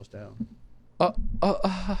down.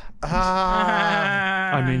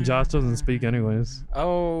 I mean, Josh doesn't speak anyways.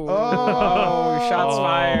 Oh, shots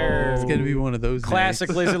fired. It's gonna be one of those Classic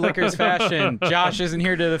nights. Lizard Lickers fashion. Josh isn't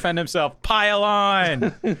here to defend himself. Pile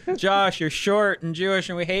on. Josh, you're short and Jewish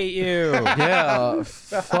and we hate you. Yeah,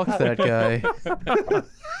 fuck that guy.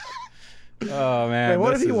 Oh, man. Wait,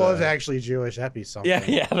 what this if he is was a- actually Jewish? That'd be something.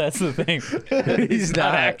 Yeah, that's the thing. He's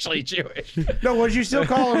not not. actually Jewish. No, would you still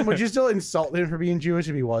call him? Would you still insult him for being Jewish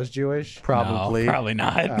if he was Jewish? Probably. No, probably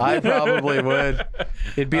not. I probably would.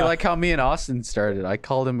 It'd be like how me and Austin started. I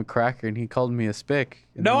called him a cracker and he called me a spick.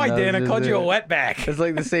 And No, then I that didn't. I was called just you a it. wetback. It's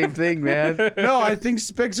like the same thing, man. No, I think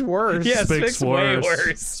Spick's worse. Yeah, Spick's Spick's way worse.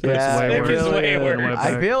 worse. Spick's Yeah, way Spick worse is way than worse.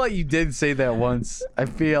 Wetback. I feel like you did say that once. I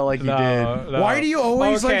feel like you did. Why do you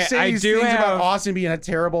always Okay, like say I these do things have- about Austin being a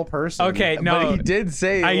terrible person? Okay, But no. he did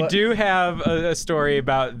say I what- do have a story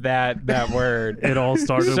about that word. It all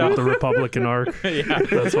started So- with the Republican arc. Yeah.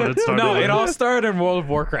 That's what it started No, with. it all started in World of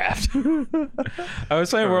Warcraft. I was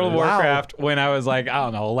playing World of Wow. Warcraft when I was like, I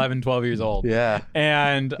don't know, 11, 12 years old. Yeah.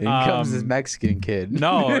 And In comes this Mexican kid.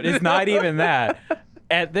 no, it's not even that.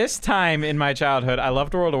 At this time in my childhood, I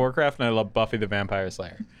loved World of Warcraft and I loved Buffy the Vampire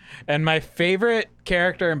Slayer. And my favorite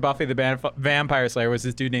character in Buffy the Vampire Slayer was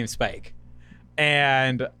this dude named Spike.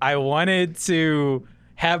 And I wanted to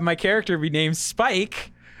have my character be named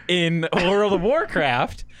Spike in World of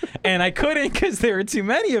Warcraft, and I couldn't because there were too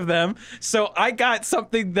many of them. So I got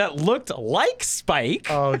something that looked like Spike,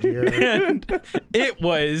 Oh dear. and it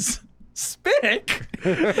was Spick,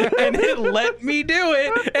 and it let me do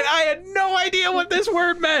it, and I had no idea what this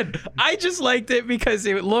word meant. I just liked it because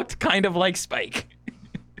it looked kind of like Spike.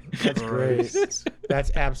 That's great.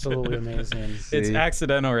 That's absolutely amazing. It's See?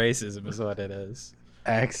 accidental racism is what it is.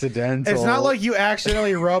 Accidental. It's not like you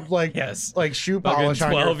accidentally rubbed like Yes. shoe Fucking polish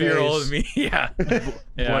on your 12-year-old face. me. Yeah.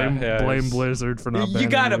 Blame Blizzard for not You banning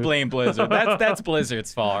gotta it. blame Blizzard. That's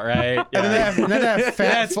Blizzard's fault, right? And then that fat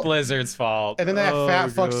That's fu- Blizzard's fault. and then that Oh,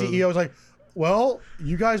 fat fuck God. CEO was like, "Well,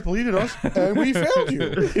 you guys believed in us, and we failed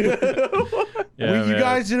you. Yeah, You man.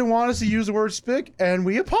 guys didn't want us to use the word spick, and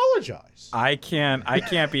we apologize." I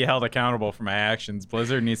can't be held accountable for my actions.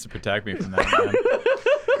 Blizzard needs to protect me from that, man.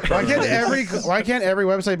 Why can't every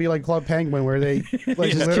website be like Club Penguin where they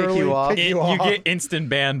like Just kick literally you off? kick You you off? get instant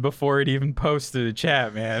banned before it even posts to the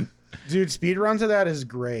chat, man. Dude, speedruns of that is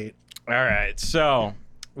great. All right, so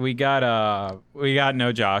we got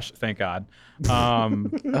no Josh, thank God.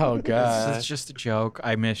 Oh god. It's just a joke.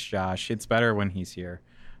 I miss Josh. It's better when he's here.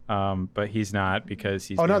 But he's not because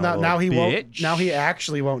he's Oh no, being a now he little won't. bitch. Now he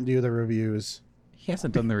actually won't do the reviews. He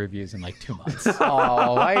hasn't done the reviews in like 2 months.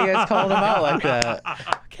 Oh, why you guys calling him out like that?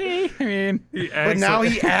 Okay, I mean, But now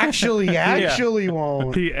he actually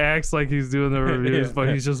won't. He acts like he's doing the reviews, Yeah. but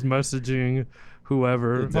he's just messaging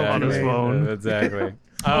whoever on his Pokemon. phone. Exactly.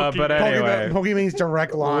 But anyway, Pokemon's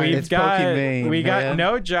direct line. we It's Pokemon, got man.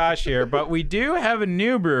 no Josh here, but we do have a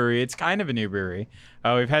new brewery. It's kind of a new brewery.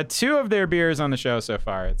 We've had 2 of their beers on the show so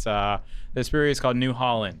far. It's this brewery is called New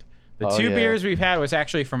Holland. The Oh, 2 yeah. beers we've had was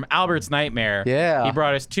actually from Albert's Nightmare. Yeah. He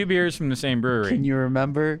brought us 2 beers from the same brewery. Can you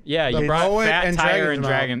remember? Yeah, The you brought Poet Fat and Tire Dragon's and Milk.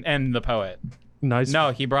 Dragon and the Poet. Nice. No,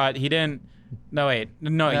 he didn't. No, wait.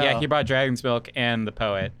 No, yeah, No. he brought Dragon's Milk and the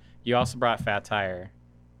Poet. You also brought Fat Tire,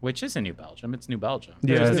 which is in New Belgium. It's New Belgium.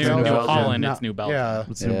 Yeah, It's it's New New Belgium. Holland. No, It's New Belgium. Yeah.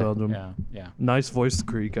 It's in Yeah. Belgium. Yeah. Nice voice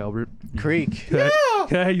creak, Albert. Creek.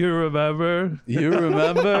 Hey, you remember? You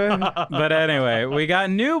remember? But anyway, we got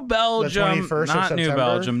New Belgium, 21st of not New September?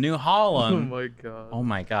 Belgium, New Oh Holland. my god. Oh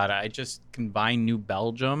my God! I just combined New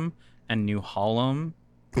Belgium and New Holland.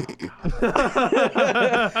 Hey,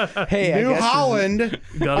 I New guess Holland,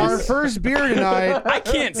 Gotta our s- first beer tonight, I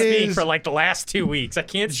can't speak Is for like the last 2 weeks. I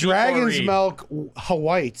can't speak or Dragon's read. Milk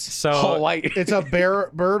White. So Oh, white. It's a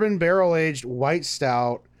bourbon barrel aged white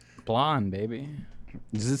stout. blonde, baby.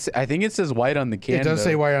 I think it says white on the can. It does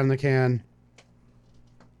though. say white on the can.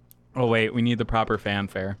 Oh wait, we need the proper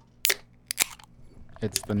fanfare.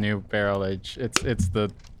 It's the new barrel age. It's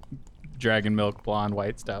the Dragon Milk Blonde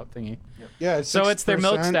White Stout thingy. Yeah, it's So it's their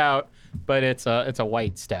milk 6%. stout, but it's a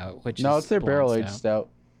white stout, which No, is it's their blonde barrel aged stout.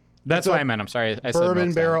 That's It's what a I meant. I'm sorry. I said Bourbon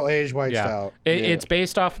milk stout. barrel aged white Yeah. stout. Yeah. It's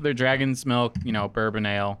based off of their Dragon's Milk, bourbon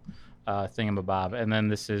ale thingamabob, and then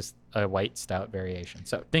this is a white stout variation.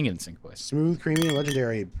 So ding and sync, boys. Smooth, creamy, and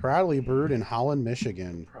legendary. Proudly brewed in Holland,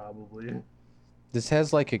 Michigan. Probably. This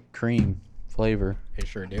has like a cream flavor. They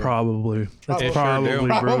sure do. Probably. That's They sure probably do.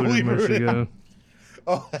 brewed Probably in brewed in- Michigan.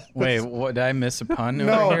 Oh, Wait, what? Did I miss a pun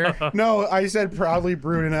over no, here? no. I said proudly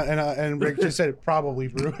brewed, and Rick just said probably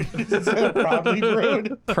brewed. He said probably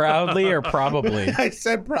brewed. Proudly or probably? I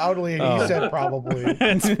said proudly, and he said probably.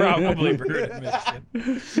 It's probably brewed in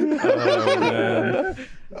Michigan. Oh, man.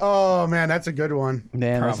 Oh man, that's a good one.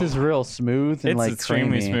 Man, this is real smooth and It's like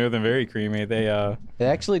extremely creamy. smooth and very creamy. It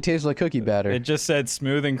actually tastes like cookie batter. It just said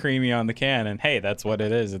smooth and creamy on the can, and hey, that's what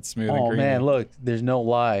it is. It's smooth and Oh creamy. man, look, there's no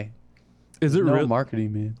lie. Is it No real?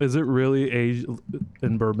 marketing, man. Is it really aged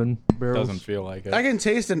in bourbon barrels? Doesn't feel like it. I can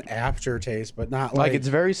taste an aftertaste, but not Like like. it's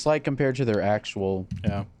very slight compared to their actual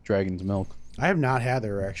Yeah. dragon's milk. I have not had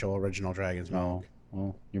their actual original Dragon's Milk.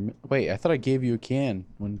 Oh, well, wait. I thought I gave you a can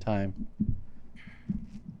one time.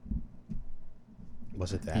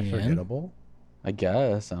 Was it that Ian? forgettable? I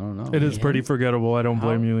guess I don't know. It is pretty forgettable. I don't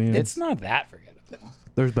blame you, Ian. It's not that forgettable.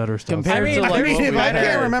 There's better stuff. Compared I mean, to I like mean, what if we I had.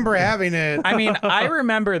 can't remember having it. I mean, I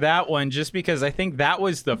remember that one just because I think that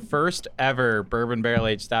was the first ever bourbon barrel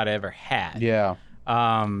aged stout I ever had. Yeah,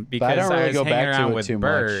 Because don't really I was go hanging back to around it with too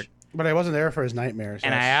Bert, much. But I wasn't there for his nightmares.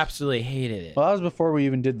 and I absolutely hated it. well, that was before we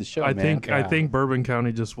even did the show. I man. think Yeah. Bourbon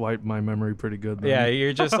County just wiped my memory pretty good. Then. Yeah,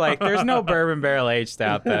 you're just like, there's no bourbon barrel aged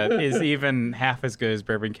stout that is even half as good as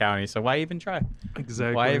Bourbon County. So why even try?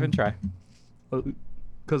 exactly. Why even try?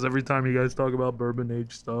 Because every time you guys talk about bourbon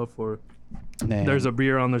aged stuff, or Man. there's a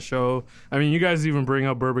beer on the show, I mean, you guys even bring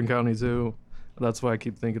up Bourbon County too. That's what I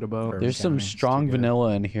keep thinking about. Bourbon There's some County, it's strong too good.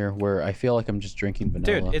 vanilla in here where I feel like I'm just drinking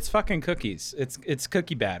vanilla. Dude, it's fucking cookies. It's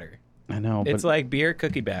cookie batter. I know, It's but like beer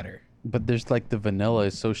cookie batter. there's like the vanilla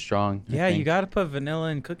is so strong. I Yeah, you think. got to put vanilla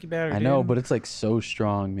in cookie batter. I know, dude. but it's like so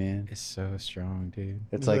strong, man. it's so strong, dude.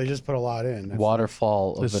 It's So they like just put a lot in. That's-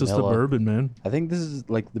 waterfall of It's just the vanilla. bourbon, man. I think this is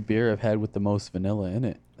like the beer I've had with the most vanilla in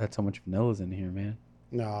it. That's how much vanilla's in here, man.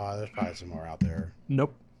 No, there's probably some more out there.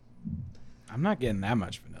 Nope, I'm not getting that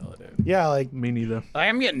much vanilla, dude. Yeah, like me neither. Like,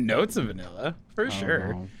 I'm getting notes of vanilla for I don't sure,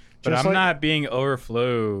 know. but Just I'm like- not being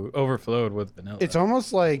overflowed with vanilla. it's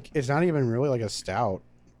almost like it's not even really like a stout.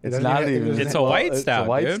 It It's doesn't not have- it even. doesn't It's have- a white It's stout, a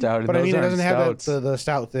white dude. stout. and But I those mean, it aren't doesn't have stouts. the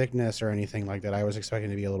stout thickness or anything like that. I was expecting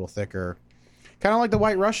it to be a little thicker. Kind of like the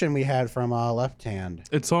White Russian we had from Left Hand.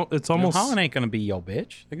 It's New almost. Holland ain't gonna be yo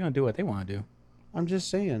bitch. They're gonna do what they want to do. I'm just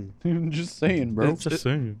saying. I'm just saying, bro. It's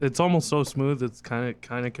it's almost so smooth. It's kind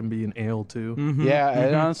of can be an ale too. Yeah,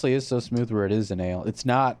 it honestly is so smooth where it is an ale. It's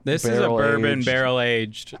not. This is a bourbon aged. barrel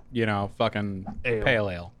aged, fucking Ale. pale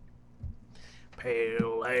ale.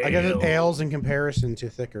 Pale ale. I guess it ales in comparison to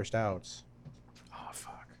thicker stouts. Oh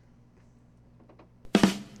fuck.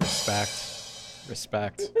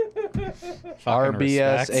 Respect. Fucking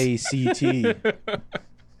RBS ACT.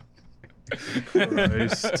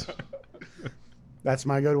 Christ. That's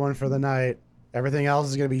my good one for the night. Everything else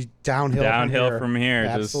is going to be downhill. Downhill from here.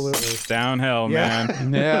 Absolutely. Just downhill, Yeah.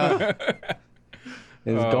 man. Yeah,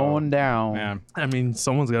 it's Oh, going down. Man. I mean,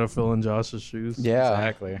 someone's got to fill in Josh's shoes. Yeah.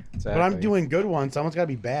 Exactly. But I'm doing good ones. Someone's got to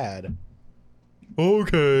be bad.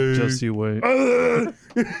 Okay. Just you wait.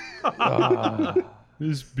 Ah.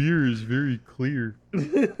 This beer is very clear.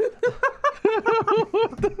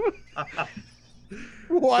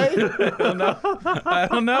 What? I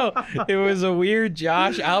don't know. It was a weird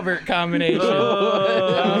Josh Albert combination.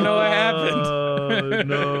 I don't know what happened.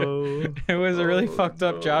 No. It was a really fucked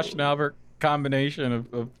up Josh and Albert combination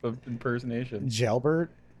of impersonation. Gelbert?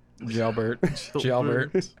 Gelbert.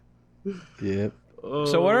 Gelbert. Yep.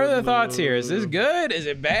 So what are the thoughts here? Is this good? Is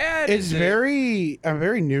it bad? It's Is it- very, I'm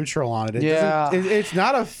very neutral on it. It Yeah. doesn't- it's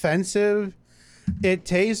not offensive. It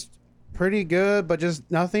tastes pretty good, but just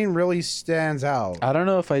nothing really stands out. I don't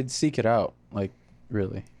know if I'd seek it out. Like,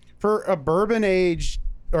 really. For a bourbon aged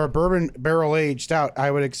or a bourbon barrel aged stout,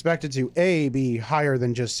 I would expect it to A, be higher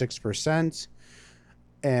than just 6%,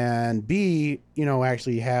 and B,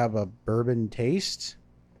 actually have a bourbon taste.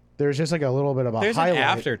 There's just like a little bit of a There's highlight. an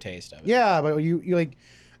aftertaste of it. Yeah, but you like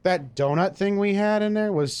that donut thing we had in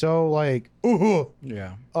there was so like ooh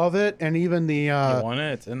Yeah. of it, and even the You want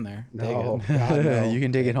it? It's in there. Take no, it. God, no. You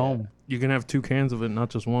can take it home. You can have 2 cans of it, not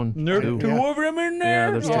just one. There's Two. two of them in there.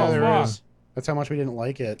 Yeah, there's oh, two. Yeah, there fuck. is. That's how much we didn't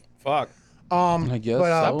like it. Fuck. I guess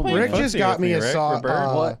But so. playing Rick just footsie got with me me, a Rick, saw. for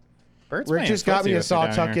Bird. What? Bert's Rick playing just got me footsie a with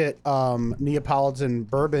me down here. Sawtucket Neapolitan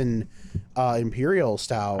bourbon imperial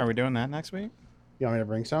stout. Are we doing that next week? You want me to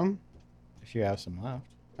bring some? If you have some left.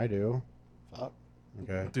 I do. Fuck.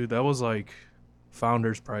 Okay. Dude, that was like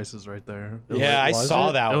founders prices right there. It Yeah, I was saw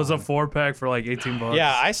it? that was, it one. was a 4-pack for like $18.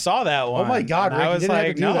 Yeah, I saw that one. my God, and Rick, I you was didn't have to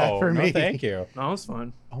like, do no, that for no, me. thank you. No, it's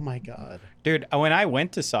fine. Oh my God. Dude, when I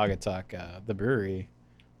went to Saugatuck, the brewery,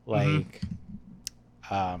 like,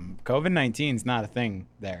 COVID-19 is not a thing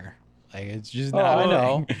there. Like it's just Oh, not. I a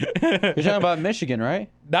know. thing. You're talking about Michigan, right?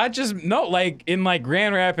 Not just no, like in like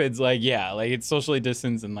Grand Rapids, like yeah, like it's socially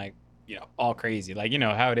distanced and like all crazy, like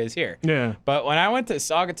how it is here. Yeah. But when I went to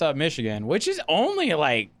Saugatuck, Michigan, which is only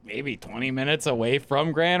like maybe 20 minutes away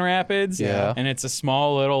from Grand Rapids, Yeah. and it's a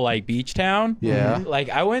small little like beach town. Yeah. Like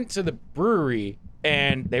I went to the brewery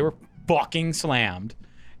and they were fucking slammed.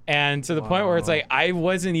 And to the point where it's like I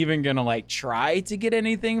wasn't even gonna like try to get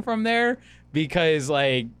anything from there because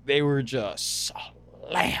like they were just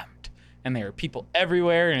slammed and there were people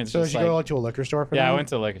everywhere and it's So just did you go like like to a liquor store for yeah, that? I went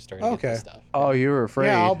to the liquor store to get Okay. this stuff. Oh, you were afraid.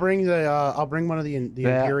 Yeah, I'll bring one of the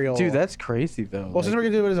That- Imperial. Dude, that's crazy though. well, since we're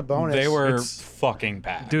gonna do it as a bonus, They were It's- fucking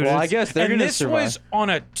packed. Dude, well, I it's- guess they're and gonna this survive. was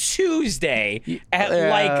on a Tuesday at Yeah.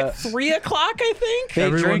 like 3 o'clock, I think. They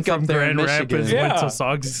everyone drink up from there in Grand Michigan. Rapids Yeah. went to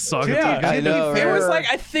Saugatuck. Yeah, I know, It right? was like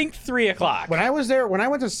I think 3 o'clock. when I was when I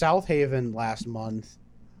went to South Haven last month,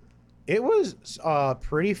 it was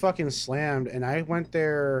pretty fucking slammed, and I went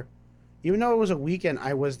there, even though it was a weekend.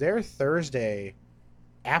 I was there Thursday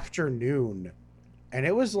afternoon, and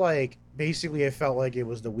it was like basically it felt like it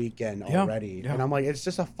was the weekend Yeah, already, yeah. and I'm like, it's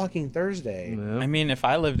just a fucking Thursday. I mean, if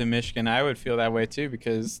I lived in Michigan, I would feel that way too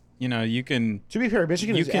because you can. To be fair,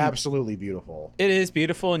 Michigan You is can- absolutely beautiful. It is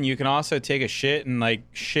beautiful, and you can also take a shit and like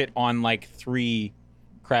shit on like 3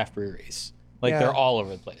 craft breweries. Like Yeah. they're all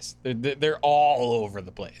over the place. They're all over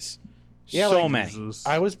the place. Yeah, so like- many. Jesus.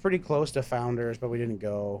 I was pretty close to Founders, but we didn't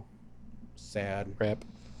go. Sad. Rip,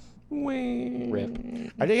 rip,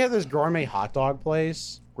 I did have this gourmet hot dog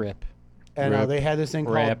place, rip. and Rip. they had this thing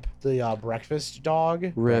called Rip. the breakfast dog.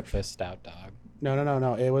 Rip. Breakfast stout dog.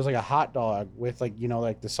 No. It was like a hot dog with like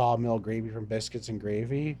like the sawmill gravy from Biscuits and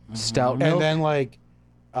Gravy, Stout milk. and then like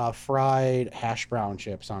fried hash brown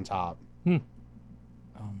chips on top. Oh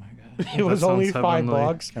my god. It was sounds only $5,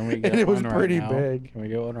 heavenly. Can we get and it was one right pretty now? big. Can we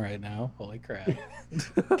get one right now? Holy crap.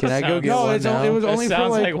 Can I go get No, one it's now? it was That only for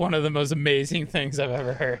sounds like, like one of the most amazing things I've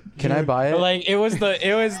ever heard. Can I buy it? Like it was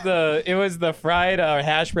the fried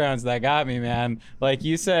hash browns that got me, man. Like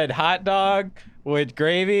you said, hot dog with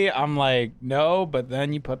gravy. I'm like, no, but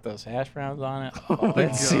then you put those hash browns on it. Oh,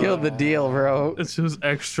 That sealed the deal, bro. It's just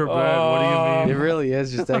extra bread. What do you It mean? really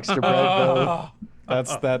is just extra bread, though. Oh,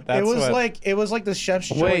 that's it was like the chef's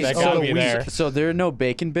choice Wait, that of got the me week. there. So there are no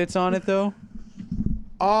bacon bits on it, though?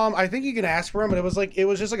 I think you can ask for them, but it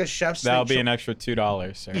was just like a chef's. That'll thing be an extra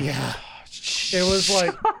 $2, sir. Yeah.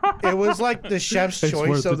 It was like the chef's It's choice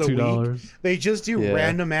worth of the the week. $2. They just do Yeah.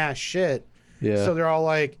 random ass shit. Yeah. So they're all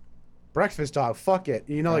like, breakfast dog, fuck it.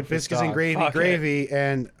 Like Breakfast biscuits dog, and fuck gravy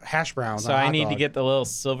and hash browns. So on a I hot need to dog. get the little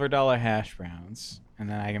silver dollar hash browns, and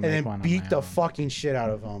then I can and make then one. beat on the my own. fucking shit out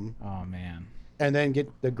of them, Oh man. and then get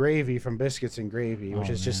the gravy from biscuits and gravy, which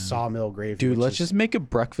Oh, is just man. sawmill gravy. Dude, which let's is- just make a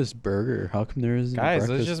breakfast burger. How come there isn't a Guys,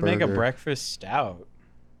 breakfast let's just burger? make a breakfast stout.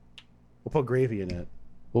 we'll put gravy in it.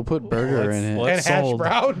 We'll put burger Let's- in it. let's- And hash Sold.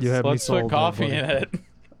 browns. You have me Let's sold, put coffee buddy. in it.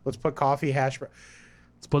 Let's put coffee, hash brown.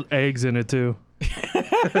 Let's put eggs in it too.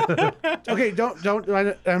 Okay, don't.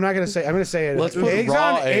 I'm not gonna say. I'm gonna say it. Let's put eggs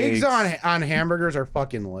raw on eggs eggs. on hamburgers are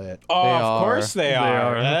fucking lit. Oh, They of are. course they They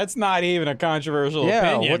are. are. That's not even a controversial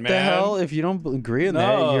Yeah, opinion, what the man. hell? If you don't agree on No.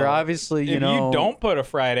 that, you're obviously, If you know. you don't put a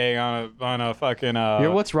fried egg on a fucking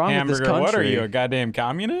what's wrong with this hamburger, what are country? you, a goddamn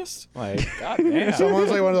communist? Like, goddamn. Someone's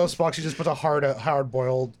like one of those fucks who just puts a hard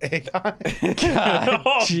boiled egg on it. God,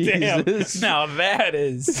 oh, Jesus. damn. Now that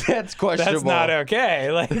is That's questionable. that's not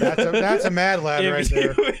okay. Like That's a mad lad right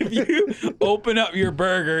there. if you open up your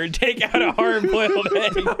burger, take out a hard-boiled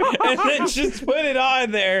egg, and then just put it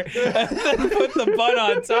on there, and then put the bun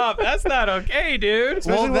on top, that's not okay, dude.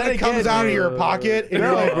 Especially when then it comes again, out of your pocket and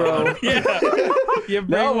you're like, bro. Yeah, you bring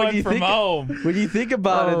No, when one you from think- home. When you think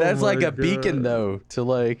about it, Oh that's like my a beacon, God. though, to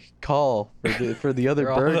like call for the other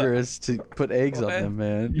For all the- burgers to put eggs on them,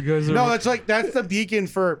 man. You guys are no, that's the beacon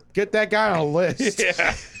for get that guy on a list.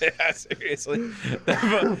 Yeah, seriously.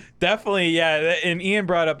 Definitely, yeah. And Ian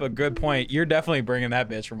brought up a good point. You're definitely bringing that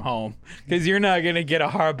bitch from home because you're not going to get a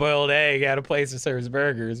hard-boiled egg at a place that serves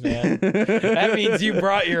burgers, man. That means you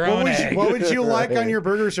brought your own egg. What would you like on your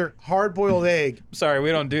burger, sir? Hard boiled egg. Sorry,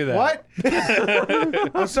 we don't do that. What?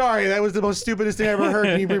 I'm sorry, that was the most stupidest thing I ever heard.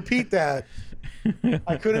 Can you repeat that?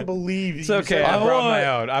 I couldn't believe It's you okay. said I that. brought my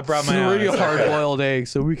own. I brought my own. Three It's okay. hard-boiled eggs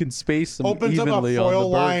so we can space them Opens up a evenly on foil the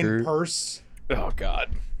line burger. purse. Oh, God.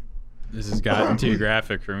 This has gotten too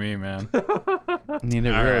graphic for me, man. I mean,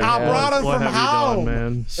 it All really right. I has. brought it what from have you home. done,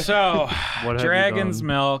 man? So, have you Dragon's done?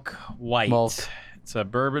 Milk White. Milk. It's a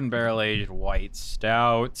bourbon barrel-aged white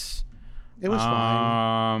stout. It was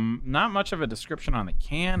fine. Not much of a description on the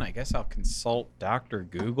can. I guess I'll consult Dr.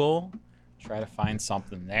 Google, try to find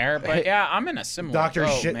something there. But yeah, I'm in a similar Dr.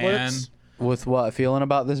 boat, man. Shitlets? With what feeling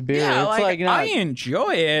about this beer? Yeah, It's like not, I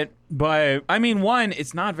enjoy it, but I mean, one,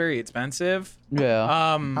 it's not very expensive. yeah.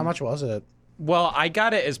 How much was it? Well, I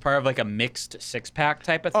got it as part of like a mixed 6-pack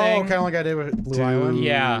type of Oh, thing. kind of like I did with Blue Island.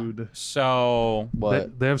 Yeah. Dude. So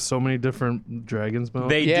What? They have so many different Dragon's Milk.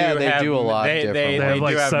 they Yeah, do they have, do a lot They, different they, ones. they They have do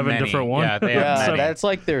like have 7 many. different ones. Yeah, they have Yeah, many. that's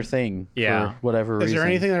like their thing. Yeah. For whatever Is reason. there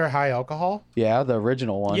anything that are high alcohol? Yeah, the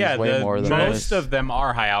original one Yeah, is way more than most this. of them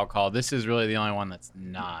are high alcohol. This is really the only one that's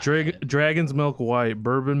not. Dragon's Milk White,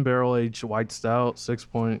 bourbon barrel aged white stout,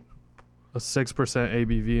 6%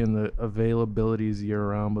 ABV, and the availability is year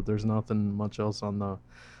round. But there's nothing much else on the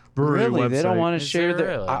brewery Really, website. they don't want to Is share there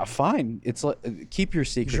their. really? Fine, it's like keep your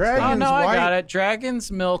secrets. Dragon- Oh Dragon's no, I White- got it.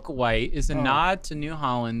 Dragon's Milk White is a Oh. nod to New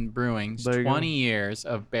Holland Brewing's There you 20 go. years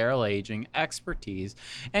of barrel aging expertise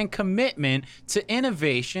and commitment to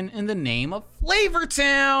innovation in the name of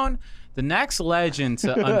Flavortown. The next legend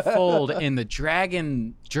to unfold in the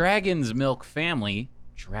Dragon's Milk family,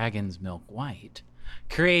 Dragon's Milk White,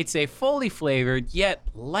 creates a fully flavored yet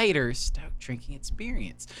lighter stout drinking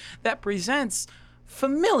experience that presents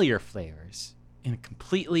familiar flavors in a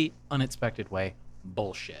completely unexpected way.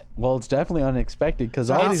 Bullshit. Well, it's definitely unexpected because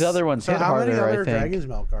So all how- these other ones so hit how many harder. other I think. Dragon's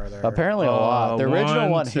Milk are there? Apparently a lot. The original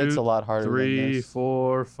one hits 2, a lot harder 3, than this.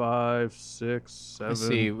 4, 5, 6, 7. Let's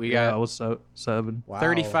see, we yeah, got- it was 7. Wow.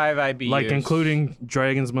 35 IBUs. Like including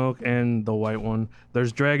Dragon's Milk and the white one.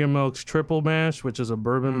 There's Dragon Milk's Triple Mash, which is a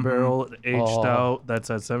bourbon barrel aged Oh. stout that's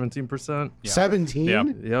at 17%. 17? Yep.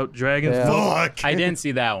 Yep, Dragon's Yeah. Milk. Fuck. I didn't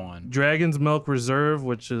see that one. Dragon's Milk Reserve,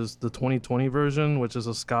 which is the 2020 version, which is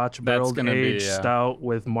a Scotch barrel gonna be, aged yeah. stout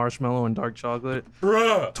with marshmallow and dark chocolate,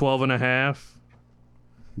 Bruh. 12.5.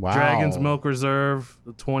 Wow. Dragon's Milk Reserve,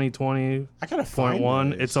 the 2020.1. I gotta find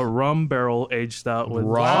those. It's a rum barrel aged stout with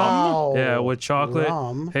Wow. yeah, with chocolate,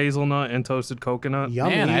 Rum. hazelnut, and toasted coconut.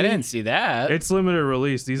 Yummy. Man, I didn't see that. It's limited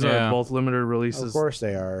release. These Yeah. are both limited Of releases. course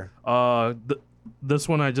they are. This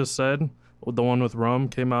one I just said, the one with rum,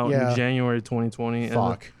 came out Yeah. in January 2020. And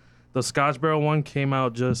Fuck. the Scotch barrel one came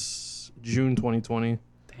out just June 2020.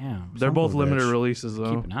 Damn. They're both of a limited bitch. releases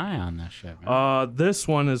though. Keep an eye on that shit, man. This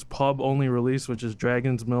one is pub only release, which is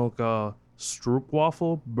Dragon's Milk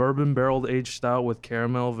Stroopwafel bourbon barreled aged stout with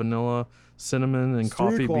caramel, vanilla, cinnamon, and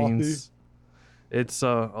coffee Stroopwafel. beans. It's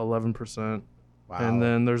 11%. Wow. And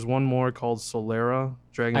then there's one more called Solera.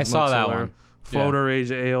 Dragon's I saw Milk that Solera. one. Floater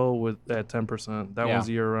aged ale with at 10%. That Yeah. one's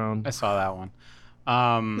year round. I saw that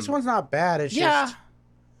one. this one's not bad. It's Yeah. just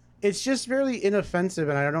it's just really inoffensive,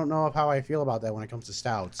 and I don't know how I feel about that when it comes to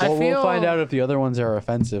stouts. I Well, feel- we'll find out if the other ones are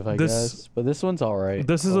offensive, I This- guess. But this one's all right.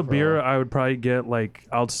 This is a overall. beer I would probably get like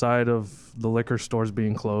outside of the liquor stores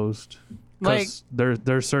being closed. Like-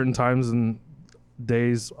 There's certain times and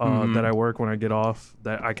days Mhm. that I work when I get off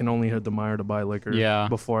that I can only hit the Meyer to buy liquor. Yeah.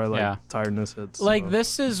 Before I Yeah. tiredness hits. Like so.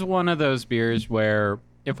 this is one of those beers where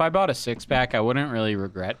if I bought a 6-pack, I wouldn't really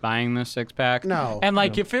regret buying this 6-pack. No. And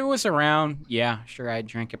like if it was around, yeah, sure, I'd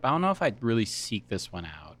drink it. But I don't know if I'd really seek this one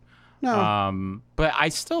out. No. But I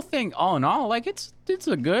still think all in all, like it's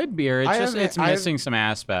a good beer. It's I just have- it's I've- missing some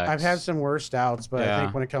aspects. I've had some worse stouts, but I Yeah.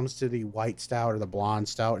 think when it comes to the white stout or the blonde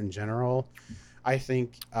stout in general, I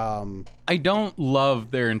think I don't love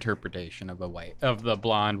their interpretation of the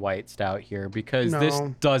blonde white stout here because this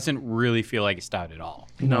No. doesn't really feel like a stout at all.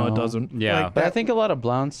 no, it No. doesn't. Yeah. Like- But I think a lot of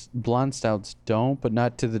blonde stouts don't, but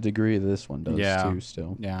not to the degree this one does Yeah. too.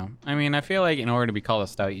 Still, Yeah. I mean, I feel like in order to be called a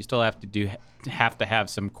stout, you still have to have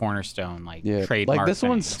some cornerstone like yeah. trademark. Like this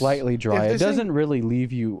one's things. slightly dry. If It this thing- doesn't really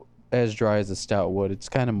leave you as dry as a stout would. It's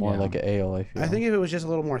kind of more Yeah. like an ale. I feel. I think if it was just a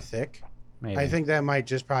little more thick, Maybe. I think that might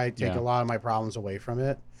just probably take Yeah. a lot of my problems away from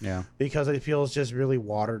it Yeah. because it feels just really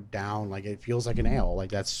watered down. Like it feels like an ale.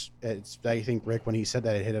 Like it's. I think Rick when he said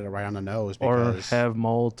that it hit it right on the nose. Or Because have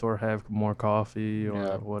malt or have more coffee or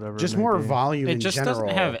Yeah. whatever. just it may more be. volume It in just general. doesn't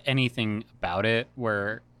have anything about it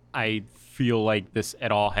where I feel like this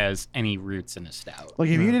at all has any roots in a stout. Like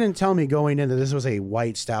if you didn't tell me going into this was a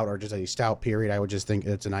white stout or just a stout period, I would just think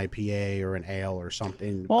it's an IPA or an ale or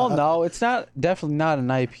something. Well, no, it's not. Definitely not an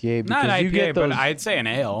IPA because Not an you IPA, get those. but I'd say an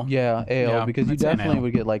ale. Yeah, ale Yeah, because you I'd say an definitely ale.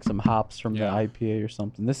 would get like some hops from Yeah. the IPA or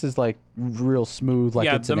something. This is like real smooth, like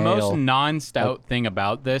yeah, it's the an most ale. non-stout thing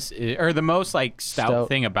about this, or the most like stout Stout.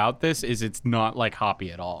 thing about this is it's not like hoppy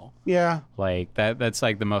at all. Yeah. Like that's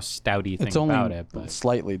like the most stouty thing It's only about it. But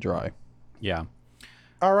slightly dry. yeah,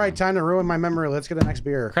 All right, time to ruin my memory. Let's get the next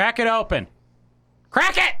beer. crack it open,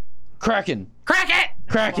 crack it, Kraken, crack it,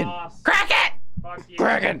 Kraken, crack it.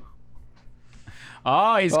 Kraken.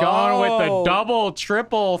 Oh, he's going with the Oh. double,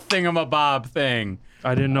 triple thingamabob thing.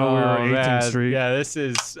 I didn't know we were 18th man. Street. Yeah, this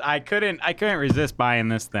is. I couldn't resist buying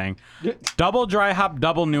this thing. Double dry hop,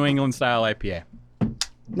 double New England style IPA.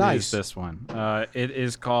 Nice. Use this one. It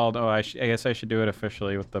is called. Oh, I guess I should do it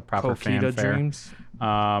officially with the proper Coquita fanfare. Dreams.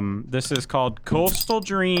 This is called Coastal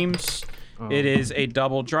Dreams. It is a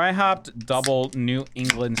double dry hopped, double New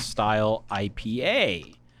England style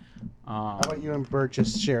IPA. How about you and Bert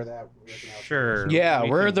just share that? Sure. Yeah, we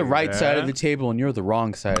we're can the do right side of that. the table, and you're the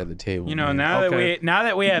wrong side of the table. You know, man. now Okay.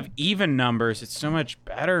 that we have even numbers, it's so much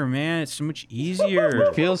better, man. It's so much easier.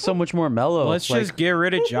 It feels so much more mellow. Let's just get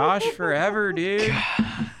rid of Josh forever, dude.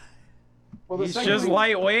 Well, the He's second just week-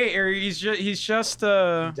 lightweight, or he's just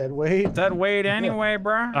dead weight. dead weight anyway,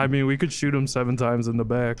 bro. I mean, we could shoot him 7 times in the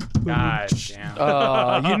back. God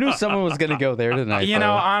damn. You knew someone was gonna go there tonight. You know,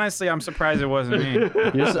 though. honestly, I'm surprised it wasn't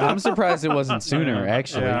me. I'm surprised it wasn't sooner.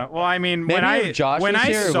 Actually, Yeah. Well, I mean, Maybe when if Josh when was I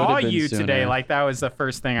here, it saw would've been you today, sooner. like that was the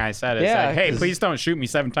first thing I said. It's Yeah, like, hey, 'cause- please don't shoot me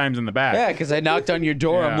 7 times in the back. yeah, because I knocked on your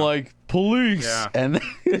door. I'm Yeah. like, police, Yeah. and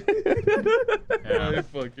Yeah.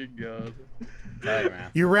 Fucking god. Hey, man.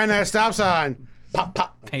 You ran that stop sign. Pop,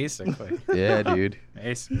 pop. Basically. yeah, dude,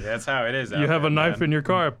 Basically, that's how it is. You have a knife in your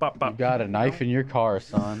car. Pop, you pop. got a knife in your car,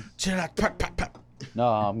 son. Pop, pop, pop. No,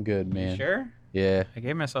 I'm good, man. Sure. Yeah, I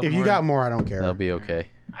gave myself. If you more. got more, I don't care. that'll be okay.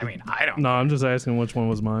 I mean, I don't. No, I'm just asking which one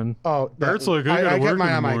was mine. Oh, Bert's like, I gotta I work get mine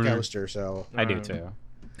in the on my morning. coaster, so I do Alright. too.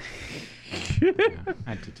 Yeah,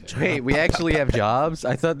 I do too. Wait, we actually have jobs?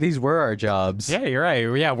 I thought these were our jobs. Yeah, you're right.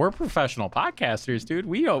 Yeah, we're professional podcasters, dude.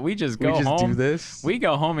 We just we go just home. do this. We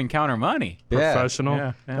go home and counter money. Yeah. Professional.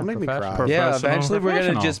 Yeah, Don't make me professional. cry. Yeah, Professional. eventually we're gonna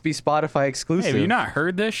Professional. just be Spotify exclusive. Hey, have you not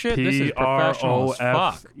heard this shit? This is P R professional O as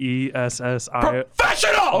fuck. F E S S I.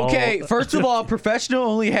 Professional! Okay, first of all, professional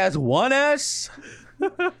only has one S.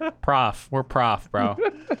 Prof. We're prof, bro.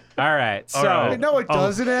 All right. So, right. no, it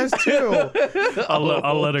doesn't. It has two.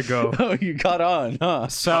 I'll let it go. Oh, you caught on, huh?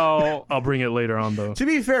 so I'll bring it later on though. To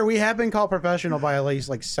be fair, we have been called professional by at least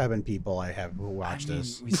like 7 people I have who watch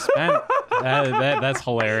this. we spent that's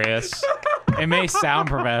hilarious. It may sound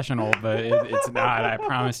professional, but it's not. I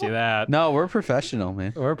promise you that. No, we're professional,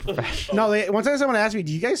 man. We're professional. No, one time someone asked me,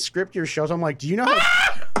 "Do you guys script your shows?" I'm like, "Do you know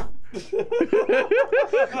how?"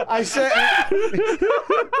 I said,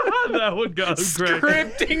 That one got great.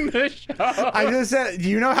 Scripting the show. I just said, "Do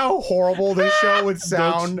you know how horrible this show would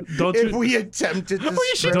sound don't if you- we attempted to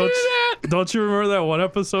We should script?" do Don't, that. don't you remember that one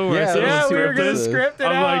episode where I Yeah, said Yeah, it was we were gonna scripted? script it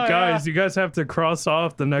I'm out. like, guys, you guys have to cross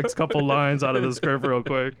off the next couple lines out of the script real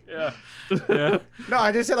quick. Yeah. Yeah. No,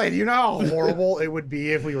 I just said, like, do you know how horrible it would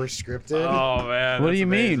be if we were scripted? Oh man. What do that's you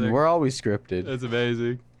amazing. mean? We're always scripted. That's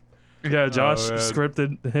amazing. Yeah, Josh man.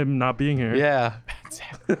 scripted him not being here. Yeah.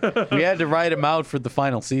 We had to write him out for the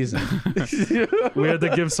final season. We had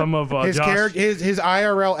to give some of his Josh. character, his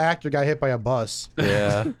IRL actor got hit by a bus.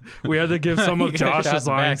 Yeah. We had to give some of He got shot Josh's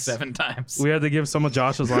in the back lines. 7 times. We had to give some of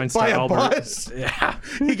Josh's lines By to a Albert. bus. Yeah.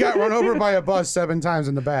 He got run over by a bus 7 times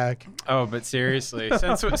in the back. Oh, but seriously,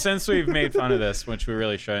 since we've made fun of this, which we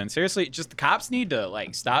really shouldn't, seriously, just the cops need to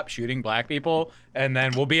like stop shooting black people, and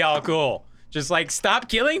then we'll be all cool. Just like stop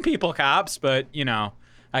killing people, cops. But you know,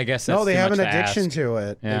 I guess that's No, they too have much an to addiction ask. to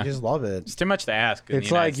it. Yeah. They just love it. It's too much to ask. in the It's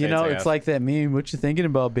United like, you States, know, I it's guess. like that meme. What you thinking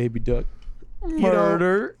about, baby duck?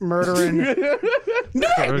 Murder. Murdering.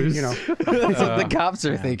 You know. That's what the cops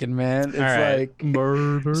are thinking, man. It's right. like,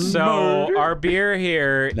 Murder. So our beer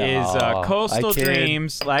here is No, Coastal I kid.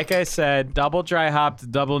 Dreams. Like I said, double dry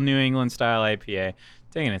hopped, double New England style IPA.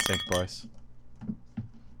 Taking it sick, boys.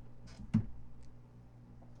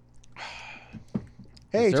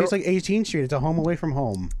 Hey, it there- tastes like 18th Street. It's a home away from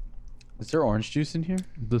home. is there orange juice in here?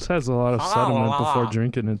 This has a lot of sediment before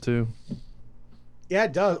drinking it too. Yeah,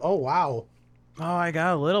 it does. Oh, wow. Oh, I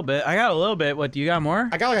got a little bit. What, do you got more?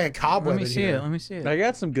 I got like a cobweb Let me in see here. it. Let me see it. I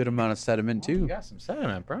got some good amount of sediment You too. got some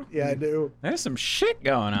sediment, bro. Yeah, I do. There's some shit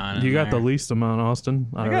going on. in You got the there. least amount, Austin.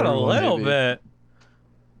 I got a Everyone. little maybe. bit.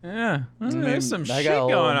 Yeah, there's some I shit got a little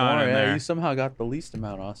going on more. in Yeah, there. you somehow got the least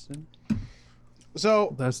amount, Austin.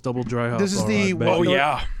 So, That's double dry hop. This is all the- right, Oh, baby.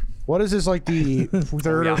 yeah. what is this, like the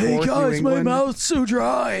third or fourth New England? mouth's so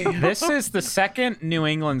dry. This is the second New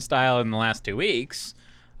England style in the last 2 weeks.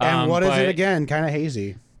 And what is but- it again? Kind of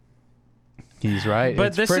hazy. He's right. But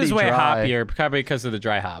it's this pretty is way dry. hoppier, probably because of the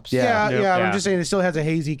dry hops. Yeah. Yeah, Yep. I'm Yeah. just saying it still has a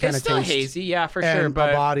hazy kind It's of still taste. hazy, yeah, for and sure. a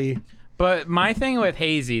But body. But my thing with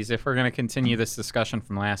hazies, if we're gonna continue this discussion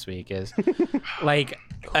from last week, is like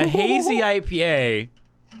a hazy IPA.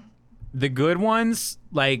 The good ones,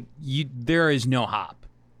 like there is no hop,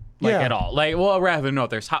 like Yeah. at all. Like, well, rather no,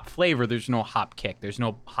 there's hop flavor. There's no hop kick. There's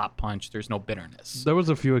no hop punch. There's no bitterness. There was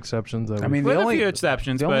a few exceptions. I mean, With the a only few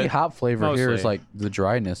exceptions, the only but hop flavor here is mostly. like the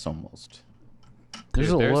dryness almost. There's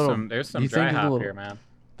dude, a little. there's some you dry think there's a hop little- here, man.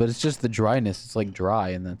 But it's just the dryness. It's like dry,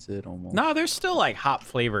 and that's it almost. No, there's still like hop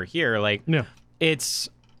flavor here. Like yeah. it's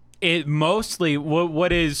it mostly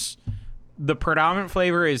what is the predominant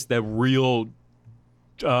flavor is the real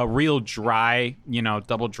dry,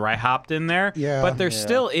 double dry hopped in there. Yeah. But there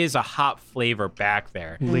still is a hop flavor back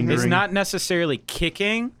there. It's Lingering. not necessarily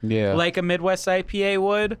kicking like a Midwest IPA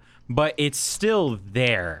would, but it's still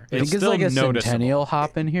there. I It's think it's still like a noticeable. Centennial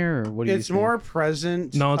hop in here, or what do you It's think? more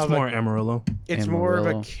present. No, it's of more A, Amarillo. it's more of a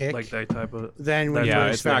Amarillo. kick Like that type of. than when Yeah,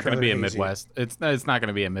 you it's not expect going to for be the a hazy. Midwest. It's not going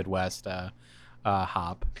to be a Midwest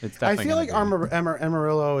hop. It's I definitely feel like gonna be.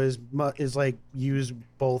 Amarillo is like used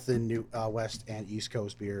both in New West and East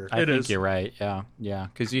Coast beer. I It think is. you're right. Yeah,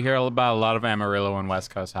 because you hear about a lot of Amarillo and West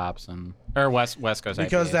Coast hops or West Coast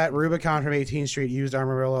Because IPAs. that Rubicon from 18th Street used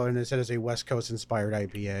Amarillo and it said it's a West Coast inspired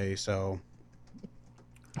IPA. So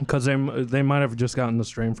Because they might have just gotten the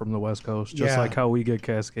strain from the West Coast, just Yeah. like how we get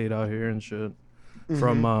Cascade out here and shit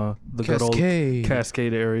from the good old Cascade.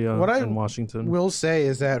 Cascade area What I in Washington. will say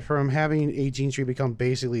is that from having 18th Street become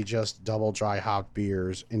basically just double dry hopped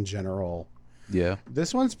beers in general, Yeah.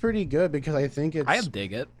 this one's pretty good because I think it's I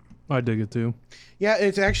dig it. I dig it too. yeah,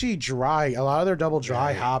 it's actually dry. A lot of their double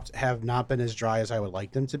dry hopped have not been as dry as I would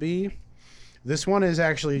like them to be. This one is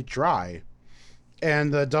actually dry,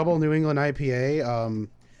 and the double New England IPA,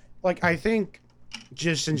 like I think,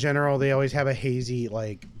 just in general, they always have a hazy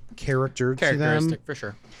like character to them. Characteristic for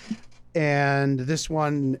sure. And this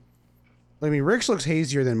one, I mean, Rick's looks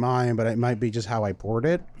hazier than mine, but it might be just how I poured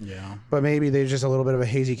it. Yeah. But maybe there's just a little bit of a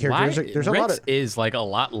hazy characteristic. There's a lot Rick's of is like a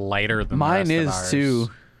lot lighter than Mine the rest is of ours.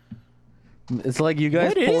 too. It's like you guys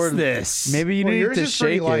What is poured. this? Maybe you Well, need yours to is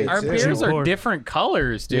pretty shake light, it. Our too. beers are Pour- different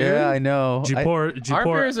colors, dude. Yeah, I know. Did you pour? Did you Our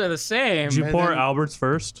pour? beers are the same. Did you And pour then- Albert's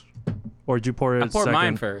first, or did you pour it I poured second?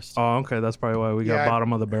 mine first. Oh, okay. That's probably why we got Yeah, I-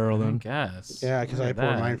 bottom of the barrel I then. guess. yeah, because I Look at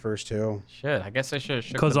poured that. mine first too. Shit, I guess I should have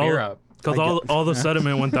shook Because the beer up. all the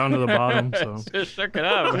sediment went down to the bottom. So Just shook it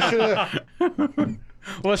up.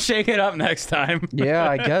 We'll shake it up next time. Yeah,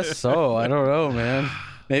 I guess so. I don't know, man.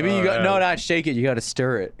 Maybe you got no, not shake it. You got to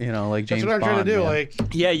stir it. Like James That's what I'm trying Bond, to do. man. Like,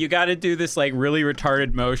 Yeah, you got to do this like really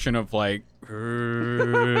retarded motion of like,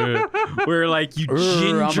 where like you I'm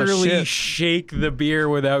a gingerly ship. shake the beer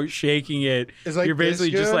without shaking it. Is like You're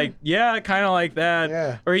basically this just good? like, yeah, kind of like that.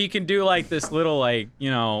 Yeah. Or you can do like this little like,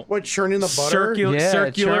 what, churning the butter? Yeah,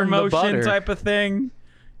 circular churn the motion butter. type of thing.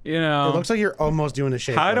 It looks like you're almost doing a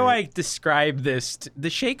shake. How do I weight. describe this? The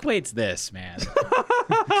shake weight's this, man.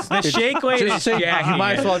 The shake weight Just is say, jacking you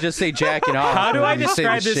might as it. well just say jacking off. How do when I you say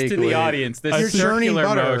describe the this shake to the weight. audience? This You're churning circular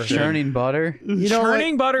butter. motion. Churning butter. You know,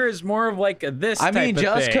 Churning butter is more of like a this. I type mean, of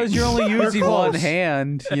just thing. because you're only using one close.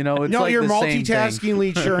 hand, it's no, like you're the same thing.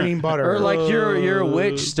 multitaskingly churning butter. Or like you're a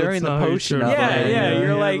witch That's stirring the not how you potion churn up. Yeah, there, yeah, you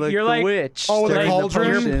know? you're like the witch. Oh, the stirring cauldron?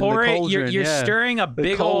 potion, You're the pouring. cauldron, You're yeah. stirring a The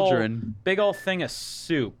big cauldron. old thing of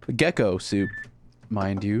soup. Gecko soup,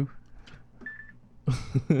 mind you.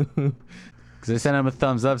 Because I sent him a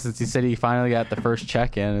thumbs up since he said he finally got the first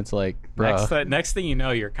check-in. It's like, bro, Next thing you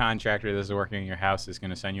know, your contractor that's working in your house is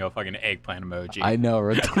gonna send you a fucking eggplant emoji. I know.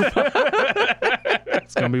 Right?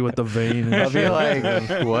 it's gonna be with the vein. And I'll be shit.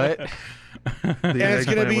 like, what? and it's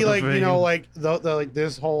gonna be like like the like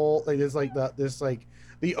this whole like this like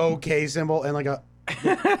the OK symbol and like a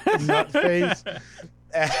nut face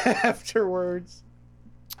afterwards.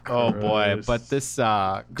 Oh boy, Gross. but this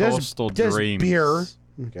Coastal just Dreams beer.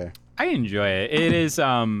 Okay. I enjoy it. It is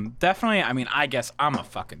definitely. I mean, I guess I'm a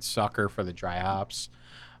fucking sucker for the dry hops.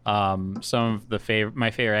 Some of my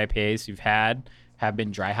favorite IPAs you've had have been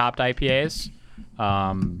dry hopped IPAs.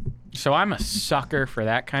 So I'm a sucker for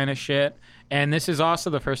that kind of shit. And this is also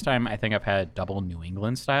the first time I think I've had a double New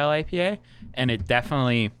England style IPA, and it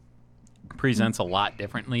definitely presents a lot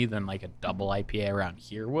differently than like a double IPA around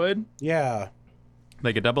here would. Yeah.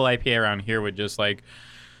 Like a double IPA around here would just like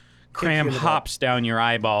cram you in the hops down your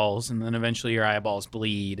eyeballs, and then eventually your eyeballs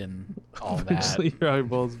bleed and all that. Eventually your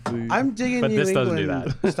eyeballs bleed. I'm digging But New this doesn't do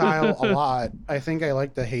England style a lot. I think I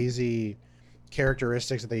like the hazy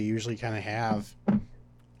characteristics that they usually kind of have.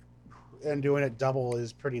 And doing it double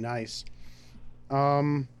is pretty nice.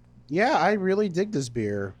 Yeah, I really dig this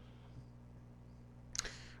beer.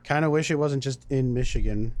 Kind of wish it wasn't just in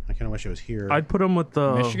Michigan. I kind of wish it was here. I'd put them with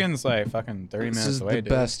the Michigan's like fucking 30 This minutes is away, the dude.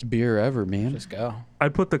 best beer ever, man. Just go.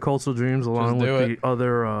 I'd put the Coastal Dreams along do with it. the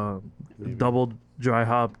other double dry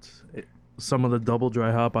hopped, some of the double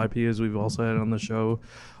dry hop IPAs we've also had on the show,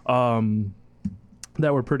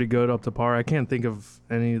 that were pretty good up to par. I can't think of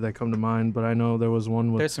any that come to mind, but I know there was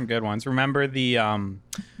one with There's some good ones. Remember the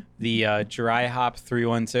dry hop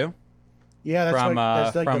 312 yeah, that's from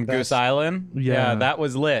like the Goose best. Island? Yeah. That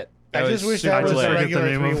was lit. That I just was wish that super was a lit. regular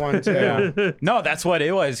I forget the name of 312. No, that's what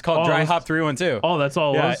it was. It's called Oh, Dry it was- Hop 312. Oh, that's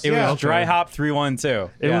all it Yeah, was. it was Yeah. Dry Hop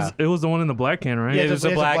 312. It was the one in the black can, right? Yeah, It was a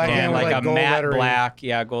it's a black black can, can with, like like, a gold matte lettering. black.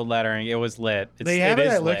 Yeah, gold lettering. It was lit. They have it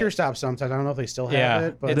is at lit. liquor stops sometimes. I don't know if they still have Yeah,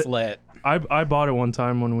 it, but it's lit. I bought it one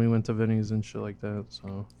time when we went to Vinny's and shit like that.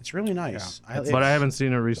 So, it's really nice. Yeah. but I haven't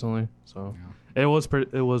seen it recently. So, it was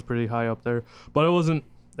pretty high up there, but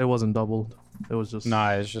it wasn't doubled. It was just No,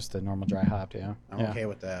 it's just a normal dry hop. Yeah. I'm yeah. okay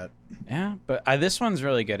with that. Yeah, but this one's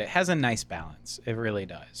really good. It has a nice balance. It really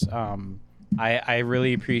does. I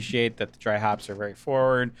really appreciate that the dry hops are very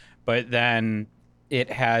forward, but then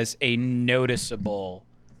it has a noticeable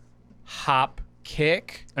hop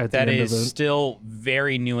kick At the that end of is it. still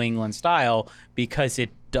very New England style because it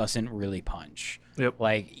doesn't really punch. Yep.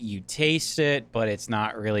 Like you taste it, but it's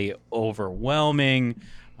not really overwhelming.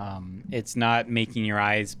 It's not making your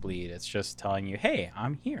eyes bleed. It's just telling you, "Hey,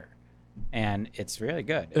 I'm here," and it's really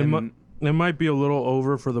good. It, And- it might be a little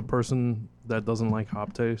over for the person that doesn't like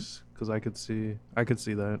hop taste, because I could see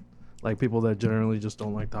that, like people that generally just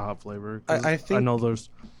don't like the hop flavor. 'Cause I I think- know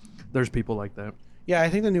there's people like that. Yeah, I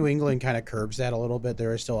think the New England kind of curbs that a little bit.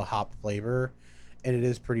 There is still a hop flavor, and it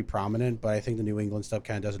is pretty prominent. But I think the New England stuff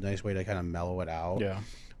kind of does a nice way to kind of mellow it out. yeah.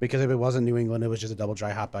 Because if it wasn't New England, it was just a double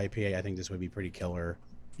dry hop IPA. I think this would be pretty killer.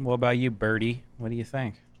 What about you, Birdie? What do you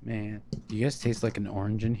think? Man, do you guys taste like an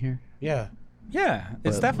orange in here? Yeah. Yeah,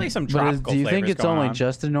 it's But- definitely some But tropical do you think flavors it's going only on.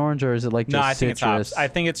 just an orange, or is it like just No, I think citrus? it's hops. I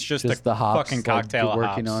think it's just Just a the hops, fucking like, cocktail of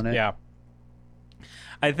working hops. on it? Yeah.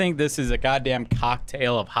 I think this is a goddamn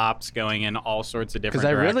cocktail of hops going in all sorts of different Because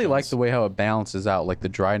I really like directions. the way how it balances out, like the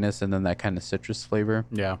dryness and then that kind of citrus flavor.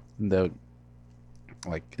 Yeah. The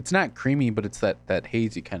like it's not creamy, but it's that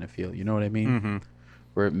hazy kind of feel. You know what I mean? Mm-hmm.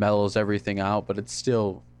 Where it mellows everything out, but it's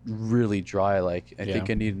still really dry. Like I Yeah. think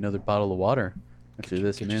I need another bottle of water after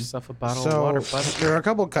this, Get man. yourself a bottle So of water, buddy. there are a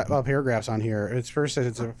couple paragraphs on here. It's first says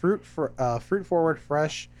it's a fruit forward,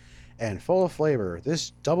 fresh, and full of flavor. This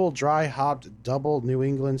double dry hopped double New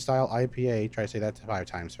England style IPA. Try to say that 5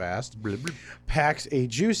 times fast. Packs a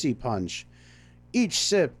juicy punch. Each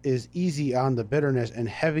sip is easy on the bitterness and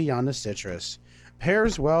heavy on the citrus.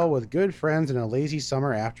 Pairs well with good friends in a lazy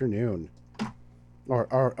summer afternoon.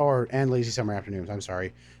 And lazy summer afternoons, I'm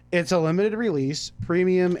sorry. It's a limited release,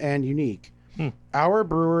 premium and unique. Our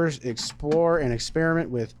brewers explore and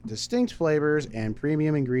experiment with distinct flavors and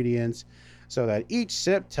premium ingredients so that each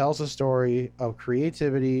sip tells a story of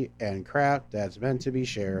creativity and craft that's meant to be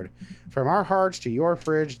shared. From our hearts to your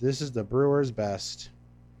fridge, this is the brewer's best.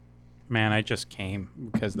 Man, I just came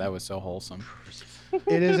because that was so wholesome.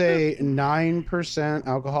 It is a 9%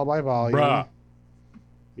 alcohol by volume. Bruh.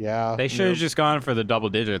 Yeah, They should have just gone for the double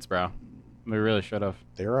digits, bro. They really should have.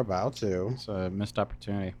 they're about to. It's a missed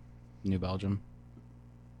opportunity. New Belgium.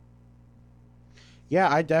 Yeah,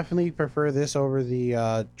 I definitely prefer this over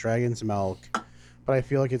the Dragon's Milk, but I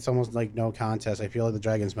feel like it's almost like no contest. I feel like the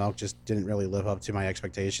Dragon's Milk just didn't really live up to my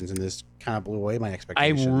expectations, and this kind of blew away my I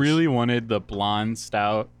expectations. really wanted the blonde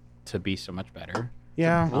stout to be so much better.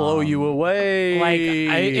 Yeah. Blow you away. Like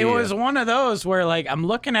it was one of those where like I'm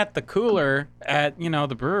looking at the cooler at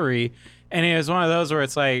the brewery, and it was one of those where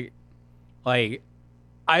it's like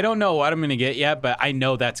I don't know what I'm gonna get yet, but I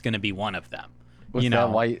know that's gonna be one of them. With that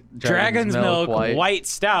white Dragon's Milk white. white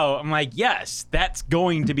stout. I'm like, yes, that's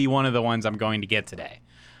going to be one of the ones I'm going to get today.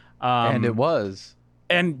 And it was.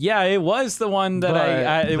 And yeah, it was the one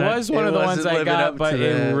that it But was one it of the ones wasn't I living got, up but to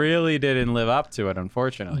it the- really didn't live up to it,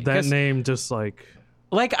 unfortunately. That 'Cause, name just like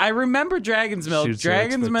like I remember Dragon's Milk. shoots your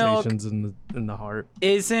Dragon's Milk expectations in the heart.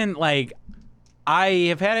 isn't like I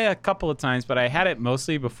have had it a couple of times, but I had it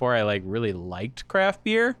mostly before I like really liked craft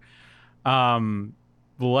beer.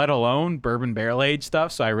 Let alone bourbon barrel aged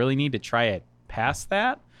stuff, so I really need to try it past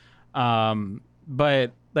that.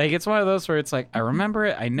 But like it's one of those where it's like I remember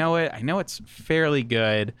it, I know it's fairly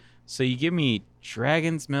good. So you give me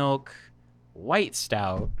Dragon's Milk white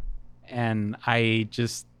stout, and I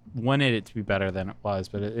just wanted it to be better than it was,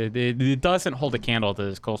 but it doesn't hold a candle to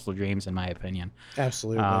this Coastal Dreams in my opinion.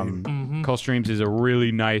 Absolutely. Coastal Dreams is a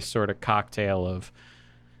really nice sort of cocktail of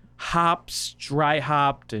hops, dry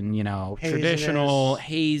hopped, and traditional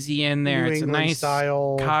hazy in there. New It's England a nice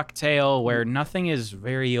style. cocktail where nothing is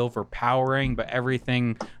very overpowering, but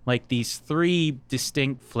everything like these 3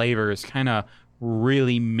 distinct flavors kind of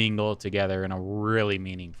really mingle together in a really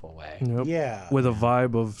meaningful way. Yep. Yeah. With a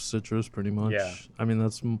vibe of citrus, pretty much. Yeah. I mean,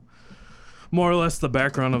 that's more or less the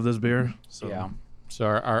background of this beer. So Yeah. So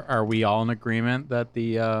are we all in agreement that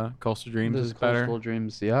the Coastal Dreams This is better? Coastal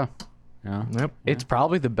Dreams, yeah. Yeah. Yep. It's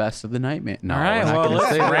probably the best of the night, man. No, All right, we're not well, gonna let's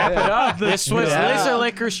say wrap that. it up. This was Yeah. Lizard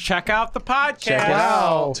Lickers. Check out the podcast. Check it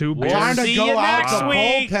Wow. Two We'll Time to see go you out next the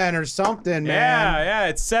week. bullpen or something, Yeah, man. yeah,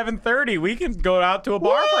 it's 7:30. We can go out to a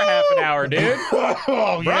bar for half an hour, dude.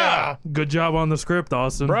 Oh, yeah. Good job on the script,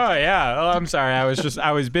 Austin. Bro, yeah. Oh, I'm sorry.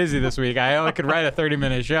 I was busy this week. I only could write a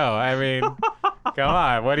 30-minute show. I mean, come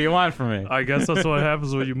on. What do you want from me? I guess that's what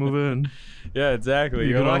happens when you move in. Yeah, exactly. You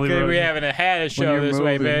You're can only lucky run- we haven't had a show you're this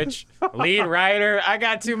way, moving. bitch. Lead writer. I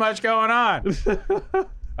got too much going on.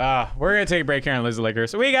 We're going to take a break here on Lizard Liquor.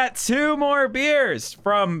 So we got 2 more beers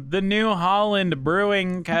from the New Holland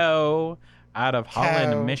Brewing Co. out of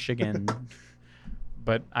Holland, Co. Michigan.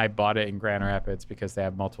 But I bought it in Grand Rapids because they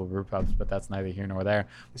have multiple brew pubs, but that's neither here nor there.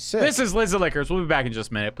 Sick. This is Lizard Liquors. We'll be back in just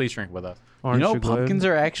a minute. Please drink with us. You Aren't know, you glad? pumpkins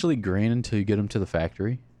are actually green until you get them to the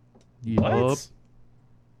factory. Yup.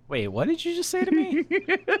 Wait, what did you just say to me?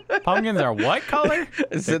 Pumpkins are what color?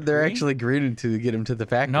 I said they're green? actually green until you get them to the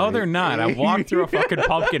factory. No, they're not. I walked through a fucking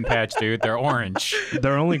pumpkin patch, dude. They're orange.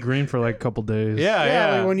 They're only green for like a couple days. Yeah, Yeah,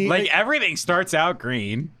 yeah. like when you- like everything starts out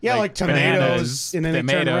green. Yeah, like tomatoes, and then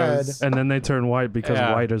they turn red. And then they turn white because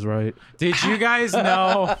Yeah. white is right. Did you guys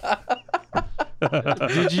know?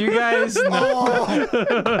 Did you guys know?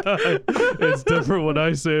 It's different when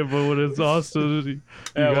I say it, but when it's Austin, you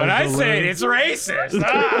When guys I don't say let it, it's racist.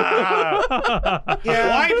 Ah! Yeah.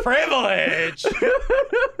 White privilege.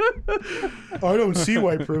 I don't see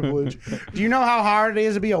white privilege. Do you know how hard it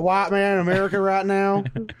is to be a white man in America right now?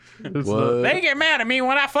 It's What? not, They get mad at me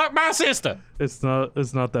when I fuck my sister. it's not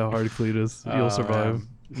that hard, Cletus. You'll survive.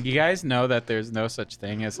 You guys know that there's no such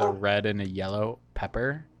thing as a red and a yellow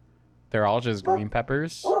pepper? They're all just green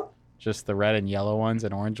peppers. Just the red and yellow ones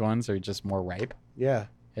and orange ones are just more ripe. Yeah.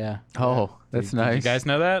 Yeah. Oh, that's Did nice. you guys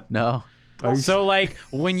know that? No. So like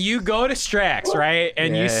when you go to Strax, right,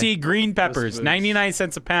 and you Yeah. see green peppers, 99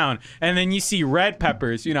 cents a pound, and then you see red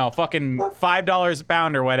peppers, you know, fucking $5 a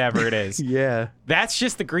pound or whatever it is. Yeah. That's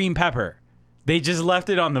just the green pepper. They just left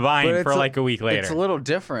it on the vine But for like a week later. It's a little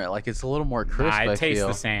different. Like it's a little more crisp. Nah, I it tastes feel.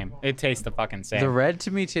 the same. It tastes the fucking same. The red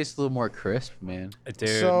to me tastes a little more crisp, man. Dude.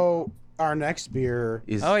 So our next beer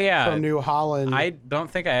Is Oh yeah. from New Holland. I don't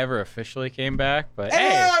think I ever officially came back, but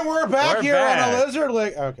hey, and we're back we're here on back. the Lizard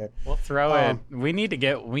Lick. Okay. we'll throw Um, it. We need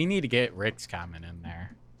to get Rick's comment in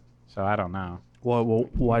there. So I don't know. Well,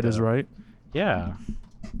 white is right. Yeah.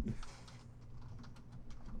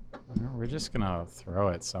 We're just gonna throw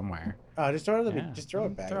it somewhere. Just throw it. Yeah. Just throw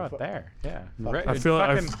it back. Throw it there. Yeah. I feel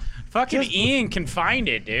like fucking Just- Ian can find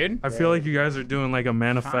it, dude. I feel like you guys are doing like a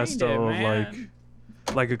manifesto of man.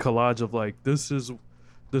 like a collage of like this is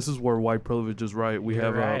where white privilege is right. We You're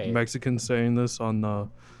have right. a Mexican saying this on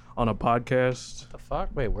a podcast. The fuck?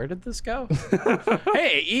 Wait, where did this go?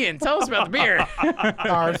 Hey, Ian, tell us about the beer.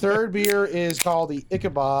 Our third beer is called the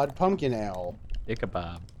Ichabod Pumpkin Ale.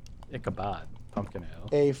 Ichabod. Pumpkin ale.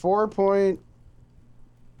 A 4.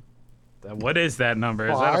 What is that number?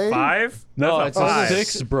 Is that a 5? no, That's it's a a 5.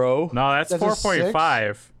 6, bro. No, that's That's a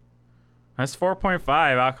 4.5. That's 4.5.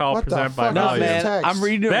 Alcohol What the presented by fuck No, is value. this man, text? I'm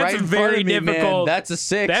reading it That's right in very front of me, man. difficult. That's a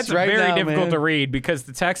 6. That's right very now, difficult man. to read because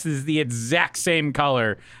the text is the exact same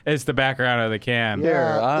color as the background of the can. Yeah.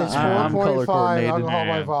 Yeah, it's I'm color 4.5 coordinated. alcohol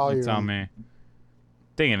by You volume. tell me.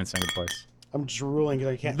 Dang it, it's single voice. I'm drooling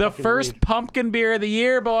because I can't. The fucking first read. pumpkin beer of the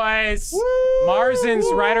year, boys. Woo! Marzin's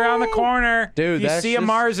right around the corner. Dude, if you that's see a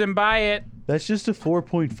just- Marzen, buy it. That's just a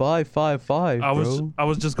 4.555, I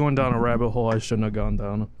was just going down a rabbit hole I shouldn't have gone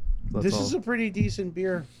down. That's This all. is a pretty decent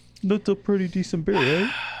beer. That's a pretty decent beer,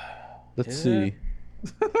 eh? Let's Is see.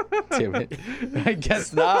 Damn it. I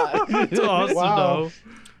guess not. It's awesome, Wow. though.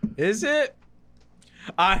 Is it?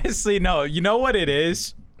 Honestly, no. You know what it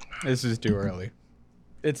is? This is too early.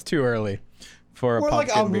 It's too early for a We're like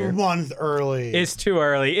pumpkin a beer. month early. It's too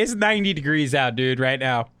early. It's 90 degrees out, dude, right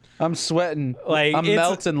now. I'm sweating. Like, I'm it's-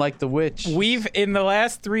 melting like the witch. We've in the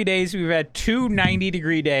last 3 days we've had 2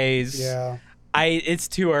 90-degree days. yeah. It's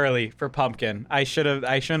too early for pumpkin. I shouldn't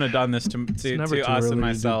have done this to It's never to too us early and to do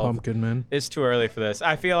myself. pumpkin, man. It's too early for this.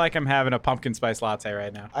 I feel like I'm having a pumpkin spice latte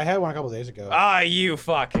right now. I had one a couple days ago. Ah, you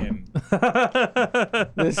fucking.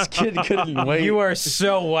 This kid couldn't wait. You are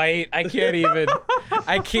so white. I can't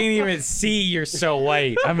even see you're so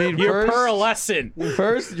white. I mean, You're first- pearlescent.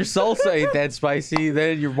 First, your salsa ain't that spicy.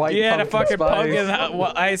 Then your white You had a pumpkin fucking spice.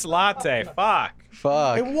 pumpkin ice latte. Fuck.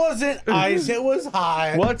 Fuck. It wasn't ice. It was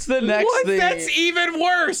hot. What's the next What? thing? That's even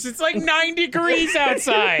worse. It's like 9 degrees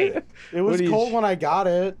outside. It was What do you- cold when I got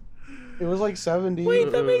it. It was like 70.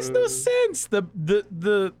 Wait, that makes no sense.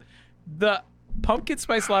 The pumpkin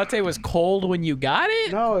spice latte was cold when you got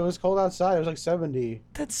it? No, it was cold outside. It was like 70.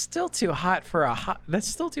 That's still too hot for a hot. That's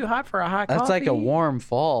still too hot for a hot That's like a coffee. warm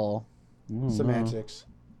fall. Semantics.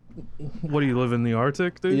 What do you live in the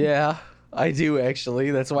Arctic, dude? Yeah, I do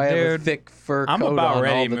actually. That's why I have a Dude, thick fur I'm coat about on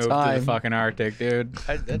ready all to the move to time. the fucking Arctic, dude.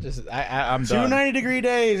 I'm done. 290-degree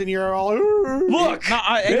days, and you're all. Look, no,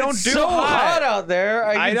 I don't It's do so hot hot. out there.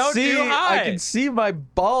 I don't do hot. I can see my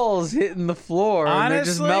balls hitting the floor, and they're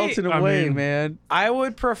just Honestly, melting I away, mean- man. I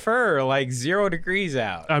would prefer like 0 degrees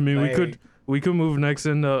out. I mean, Like, we could move next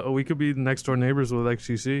in. We could be next door neighbors with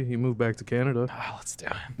XGC. He moved back to Canada, Oh, let's do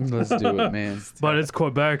it. Let's do it, man. but it's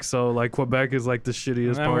Quebec, so like Quebec is like the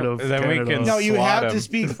shittiest Then part we- of then we Canada. can- No, you Swat have 'em. to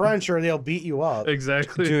speak French or they'll beat you up.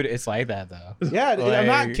 Exactly. Dude, it's like that though. Yeah, I'm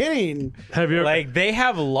not Like- kidding. Have you Like they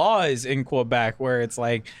have laws in Quebec where it's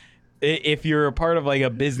like if you're a part of like a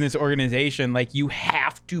business organization, like you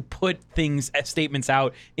have to put statements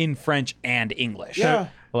out in French and English. Yeah.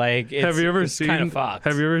 Like it's, have you ever it's seen? kind of fucked.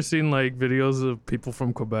 Have you ever seen like videos of people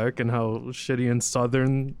from Quebec and how shitty and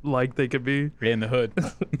southern like they could be? in the hood?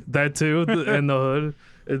 That too, and the hood.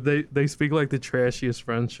 They speak like the trashiest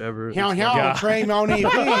French ever. Hell, It's hell, Yeah. Trey Moni.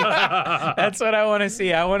 That's what I want to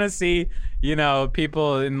see. I want to see, you know,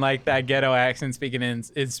 people in like that ghetto accent speaking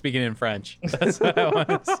in French. That's what I want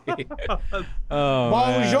to see. Oh,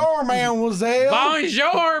 man. Bonjour, mademoiselle.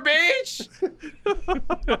 Bonjour, bitch.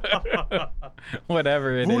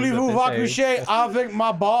 Whatever it is. Voulez-vous that they say. accoucher avec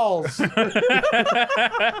my balls?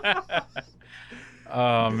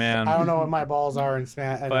 Oh man. I don't know what my balls are in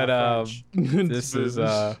Spanish. But French. this is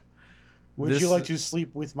Would this- you like to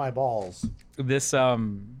sleep with my balls? this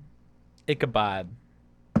Ichabod.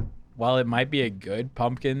 While it might be a good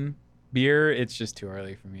pumpkin beer, it's just too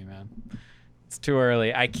early for me, man. It's too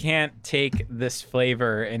early. I can't take this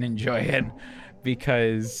flavor and enjoy it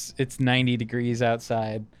because it's 90 degrees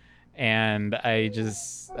outside and I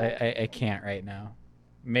can't right now.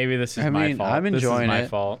 Maybe this is I my mean, fault. I'm This enjoying is my it.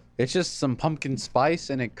 fault. It's just some pumpkin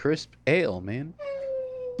spice and a crisp ale, man.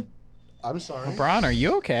 I'm sorry. Bron, are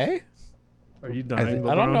you okay? Are you dying?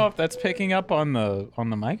 I don't LeBron? know if that's picking up on the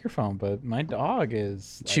microphone, but my dog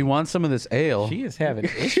is. She wants some of this ale. She is having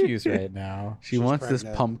issues right now. She She's wants this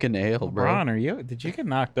pregnant. pumpkin ale, bro. Bron, did you get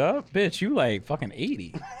knocked up? Bitch, you like fucking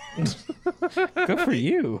 80. Good for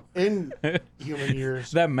you. In human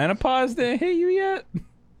years. That menopause didn't hit you yet?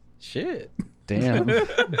 Shit. Damn.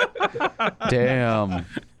 Damn.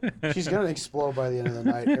 She's gonna explode by the end of the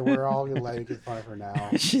night, and we're all gonna make fun of her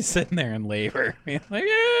now. She's sitting there in labor. Being like,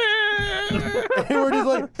 yeah. And we're just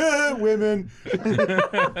like, women.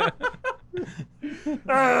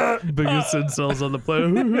 Biggest incels on the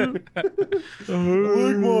planet.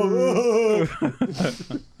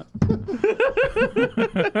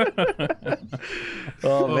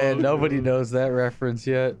 Oh man, nobody knows that reference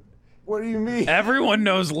yet. What do you mean? Everyone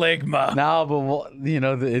knows Ligma. No, but you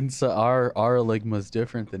know our Ligma's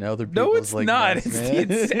different than other people's. No, it's not. Ligmas, It's man.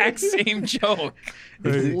 the exact same joke.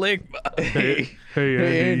 It's Ligma. Hey, Hey,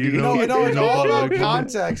 Andy, Andy. you know, No, you it's know all about about Ligma?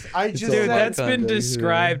 context. I just all Dude, said that's been context, yeah.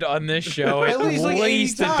 described on this show at least, like, 80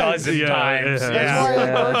 least a times. dozen Yeah, times. yeah. That's why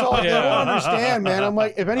Yeah. I told they Yeah. don't understand, man. I'm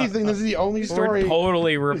like, if anything, this is the only We're story.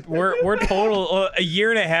 totally we're total a year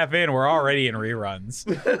and a half in. We're already in reruns.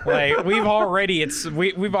 Like we've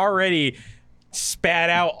already spat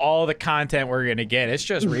out all the content we're gonna get. It's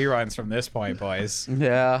just reruns from this point, boys.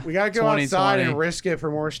 Yeah. We gotta go 2020. outside and risk it for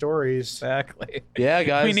more stories. Exactly. Yeah,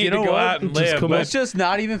 guys. We need you to know go what? out and Just live. come but Let's just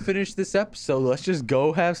not even finish this episode. Let's just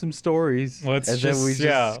go have some stories. Let's and just then we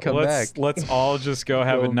just come back. Let's all just go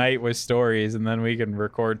have a Go. night with stories, and then we can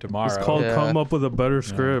record tomorrow. It's called Yeah. come up with a better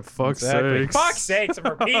script. Fuck's Exactly. sakes. Fuck's sakes! I'm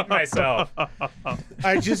repeating myself.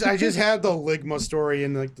 I just had the Ligma story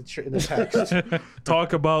in like in the text.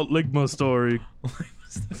 Talk about Ligma story.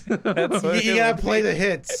 That's what You it gotta would play be. the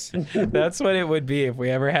hits. That's what it would be if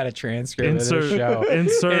we ever had a transcript of Insert- this show.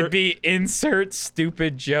 insert- It'd be insert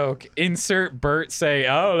stupid joke. Insert Bert say,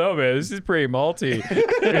 I don't know, man. This is pretty malty.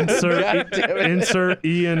 Insert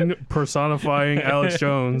Ian personifying Alex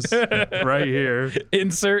Jones right here.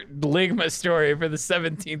 Insert Ligma story for the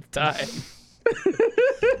 17th time.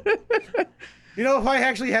 You know, if I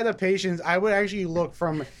actually had the patience, I would actually look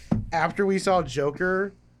from after we saw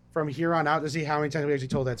Joker from here on out to see how many times we actually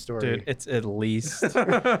told that story. Dude, it's at least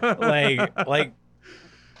like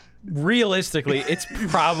realistically, it's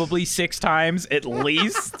probably 6 times at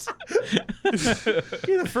least. Yeah,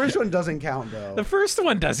 the first one doesn't count though. The first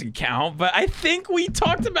one doesn't count, but I think we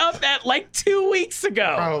talked about that like 2 weeks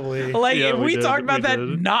ago. Probably. Like Yeah, we we did, talked about we that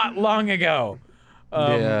did. not long ago.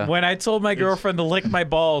 Yeah. When I told my girlfriend to lick my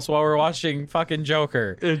balls while we're watching fucking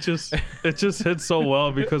Joker. It just hits so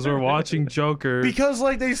well because we're watching Joker. Because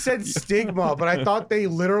like they said stigma, but I thought they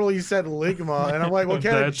literally said ligma, and I'm like, what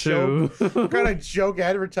kind of That too. joke? What kind of joke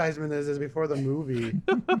advertisement is this before the movie?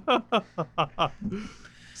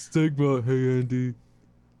 Stigma. Hey, Andy.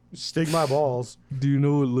 Stick my balls. Do you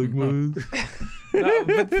know what ligma is? No,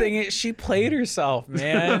 but the thing is, she played herself,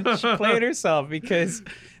 man. She played herself because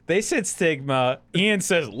they said stigma. Ian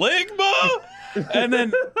says ligma. And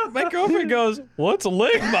then my girlfriend goes, "What's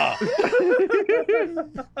ligma?"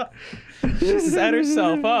 She set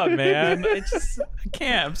herself up, man. I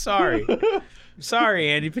can't. I'm sorry. I'm sorry,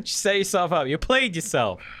 Andy, but you set yourself up. You played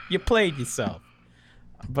yourself.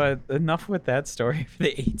 But enough with that story for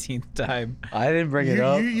the 18th time. I didn't bring it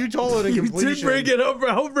up. You told it in completion. it up,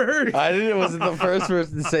 Albert. I didn't. Wasn't the first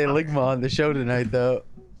person to say ligma on the show tonight, though.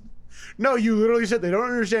 No, you literally said they don't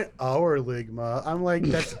understand our ligma. I'm like,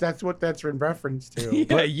 that's what that's in reference to.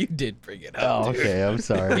 Yeah, you did bring it up. Oh, dude. okay. I'm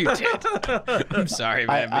sorry. You did. I'm sorry,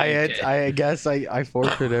 man. but you did. I guess I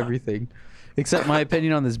forfeit everything, except my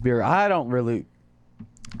opinion on this beer. I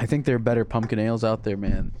think there are better pumpkin ales out there,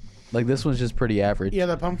 man. Like this one's just pretty average. Yeah,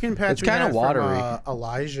 the pumpkin patch It's kinda watery.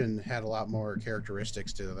 Elysian had a lot more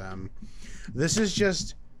characteristics to them. This is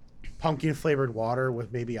just pumpkin flavored water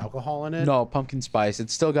with maybe alcohol in it. No, pumpkin spice.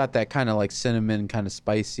 It's still got that kind of like cinnamon, kind of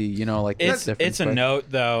spicy. You know, like It's different a spice. note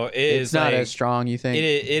though. It's not as strong. You think?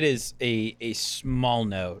 It is a small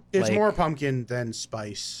note. It's Like, more pumpkin than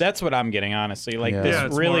spice. That's what I'm getting, honestly. Like Yeah. this Yeah,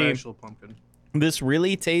 it's more really, actual pumpkin. this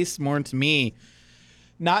really tastes more to me,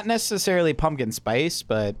 not necessarily pumpkin spice,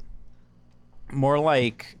 but more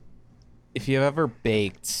like if you've ever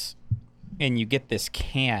baked and you get this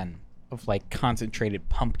can of like concentrated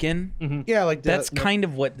pumpkin. yeah, like That's kind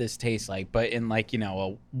of what this tastes like, but in like,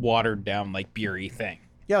 a watered down like beery thing.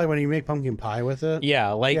 yeah, like when you make pumpkin pie with it.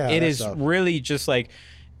 Yeah, like Yeah, it that is stuff. really just like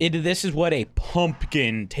this is what a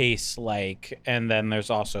pumpkin tastes like, and then there's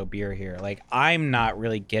also beer here. Like I'm not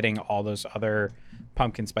really getting all those other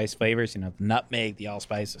pumpkin spice flavors, the nutmeg, the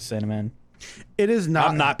allspice, the cinnamon. It is not.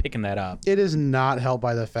 I'm not picking that up. It is not helped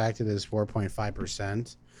by the fact it is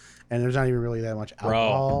 4.5%, and there's not even really that much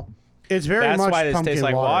alcohol. It's very That's much why this pumpkin tastes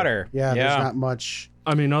like water. Yeah, Yeah. there's not much.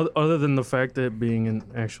 I mean, other than the fact that it being an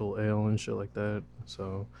actual ale and shit like that.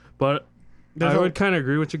 So, but There's I a- would kind of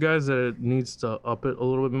agree with you guys that it needs to up it a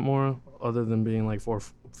little bit more, other than being like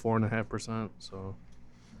 4.5%. So,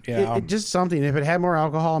 It just something. If it had more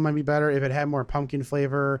alcohol, it might be better. If it had more pumpkin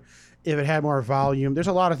flavor, if it had more volume, there's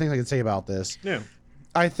a lot of things I could say about this. yeah.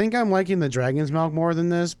 I think I'm liking the Dragon's Milk more than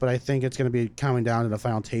this, but I think it's going to be coming down to the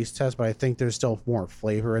final taste test. But I think there's still more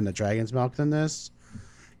flavor in the Dragon's Milk than this.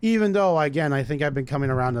 Even though, again, I think I've been coming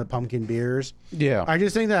around to the pumpkin beers. Yeah. I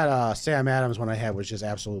just think that Sam Adams one I had was just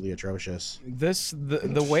absolutely atrocious.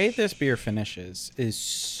 The way this beer finishes is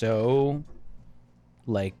so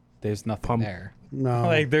like there's nothing there. No,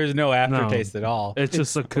 Like there's no aftertaste at all. It's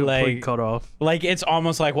just a complete like- cut off. Like it's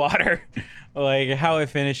almost like water. Like how it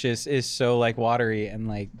finishes is so like watery and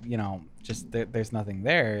like just there's nothing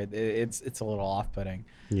there. It's a little off-putting.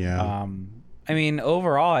 yeah. I mean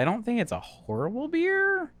overall I don't think it's a horrible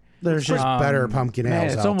beer. There's just better pumpkin Man,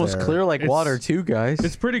 ales it's out almost there. clear like It's- water too, guys.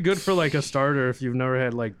 It's pretty good for like a starter if you've never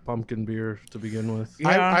had like pumpkin beer to begin with.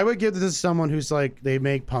 I would give this to someone who's like they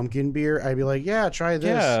make pumpkin beer. I'd be like, yeah, try this.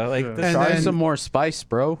 Yeah, like Yeah. this And Try then- some more spice,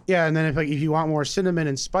 bro. Yeah, and then if you want more cinnamon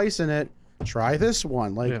and spice in it, try this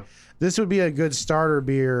one. Like Yeah. this would be a good starter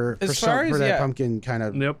beer As for, far for as- that yeah. pumpkin kind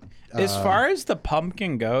of. Yep. As far as the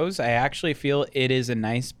pumpkin goes, I actually feel it is a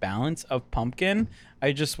nice balance of pumpkin.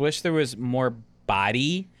 I just wish there was more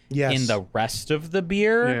body Yes. in the rest of the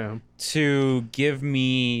beer Yeah. to give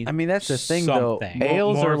me. I mean, that's the thing, something. though.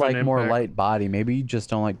 Ales More are of an like more impact. light body. Maybe you just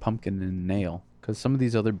don't like pumpkin in an ale. Because some of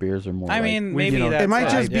these other beers are more I like, mean, maybe you know, that's It might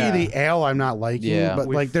just yeah. be the ale I'm not liking, Yeah. but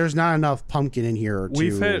like there's not enough pumpkin in here.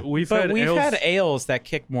 We've had But we've ales. had ales that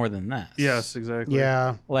kick more than this. Yes, exactly.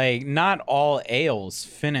 yeah. Like not all ales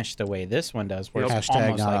finish the way this one does, where it's Hashtag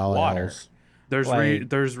almost not like all water. ales. There's Like-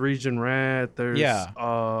 there's Region Rat. There's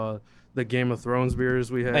the Game of Thrones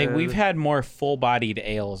beers we had. Like we've had more full-bodied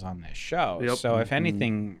ales on this show. Yep. So if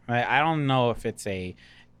anything, I don't know if it's a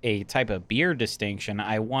type of beer distinction.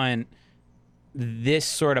 I want this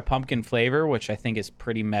sort of pumpkin flavor, which I think is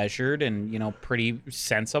pretty measured and pretty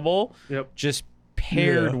sensible. Yep. Just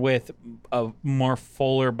paired Yeah. with a more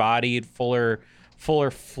fuller-bodied, fuller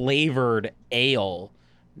flavored ale.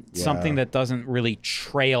 Something that doesn't really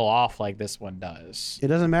trail off like this one does. It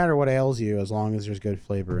doesn't matter what ails you as long as there's good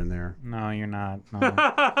flavor in there. No, you're not.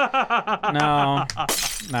 No.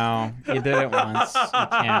 No. You did it once.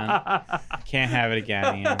 You can't have it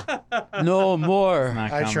again, Ian. no more.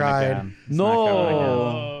 Not I coming tried. again. It's not coming again.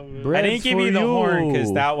 No. I Bread didn't give for you the horn you.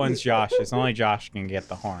 because that one's Josh's. Only Josh can get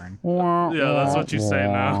the horn. Yeah, that's what you say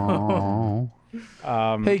now.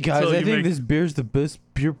 Hey guys, So I you think make- this beer's the best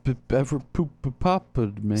beer ever popped,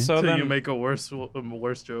 man. So So then, you make a worse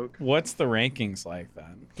joke. what's the rankings like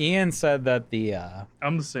then? Ian said that the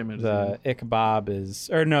I'm the same age. Ichabod is,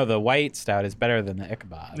 or no, the white stout is better than the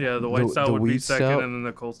Ichabod. Yeah, the white stout the would be wheat second, stout? and then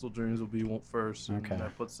the Coastal Dreams will be first. And Okay.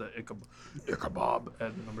 that puts the Ichabod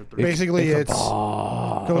at number 3. Basically, it's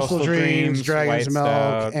Ichabod. Coastal Dreams, Dragon's White Milk,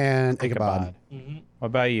 Stout, and Ichabod. Mm-hmm. What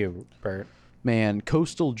about you, Bert? Man,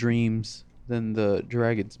 Coastal Dreams, then the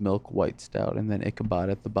Dragon's Milk White Stout, and then Ichabod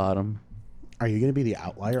at the bottom. Are you going to be the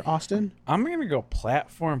outlier, Austin? I'm gonna go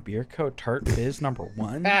Platform Beer Co. Tart Fizz number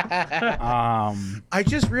 1. I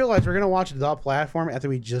just realized we're going to watch The Platform after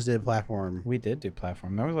we just did Platform. We did do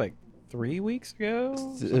Platform. That was like 3 weeks ago. It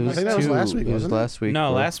was think that was last week, It was wasn't it? last week. No,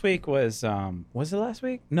 bro. last week was it last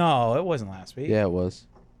week? No, it wasn't last week. Yeah, it was.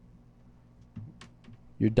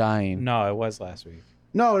 You're dying. No, it was last week.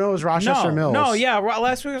 No, it was Rochester Mills. No, yeah,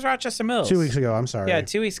 last week was Rochester Mills. 2 weeks ago, I'm sorry. Yeah,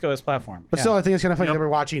 2 weeks ago was Platform. But Yeah. still, I think it's kind of funny Yep. that we're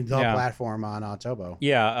watching The Yeah. Platform on Tobo.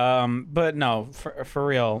 Yeah, but no, for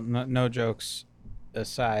real, no jokes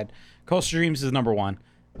aside, Coastal Dreams is number 1.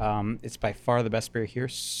 It's by far the best beer here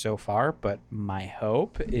so far, but my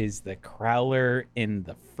hope is the Crowler in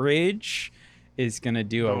the fridge is gonna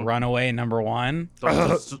do a Don't- runaway number 1.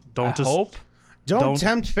 Don't just hope. Don't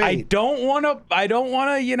tempt fate. I don't want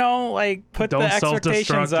to, like put don't the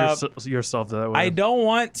expectations up. self-destruct yourself that way. I don't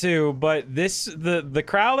want to, but the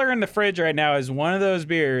Crowler in the fridge right now is one of those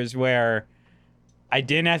beers where I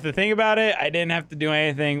didn't have to think about it. I didn't have to do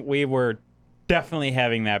anything. We were definitely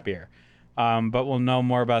having that beer. But we'll know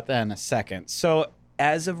more about that in a second. So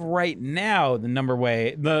as of right now, the number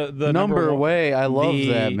way, the Number way, I love the-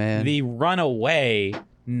 that, man. The runaway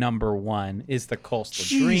number 1 is the Coastal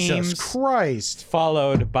Jesus Dreams, Christ.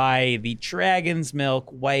 followed by the Dragon's Milk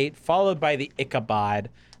White, followed by the Ichabod.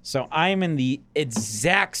 So I'm in the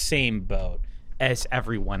exact same boat as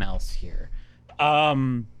everyone else here.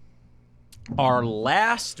 Our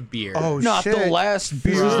last beer. Oh, Not shit. the last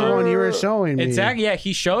beer. This is the one you were showing me. Exactly. Yeah,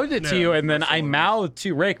 he showed it to Yeah, you, and then that's I the one. mouthed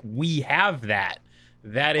to Rick, "We have that.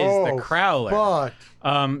 That is Oh, the Crowler."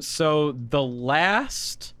 Fuck. So the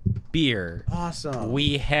last beer Awesome.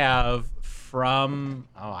 we have from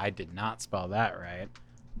I did not spell that right.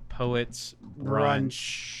 Poets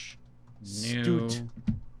Brunch, New Stoot.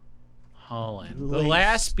 Holland. The Lace.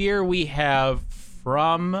 last beer we have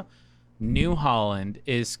from New Holland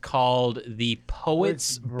is called the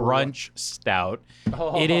Poets Brunch Stout.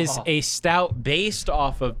 It is a stout based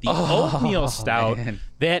off of the oatmeal stout man.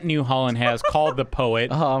 that New Holland has called the Poet,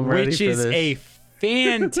 Oh, I'm ready which for is this. a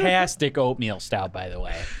fantastic oatmeal stout, by the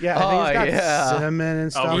way. Yeah, I think it's got yeah. cinnamon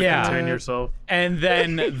and stuff. Yeah. Contain yourself. And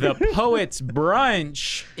then the Poet's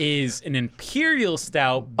Brunch is an imperial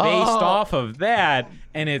stout based off of that,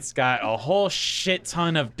 and it's got a whole shit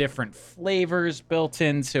ton of different flavors built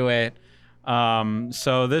into it.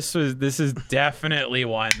 So this is definitely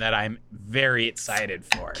one that I'm very excited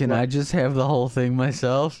for. Can I just have the whole thing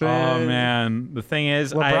myself? Oh man, the thing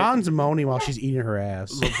is, LeBron's moaning while she's eating her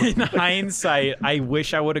ass. in hindsight, I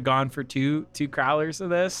wish I would have gone for two Crowlers of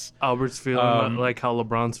this. Albert's feeling like how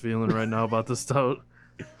LeBron's feeling right now about the stout.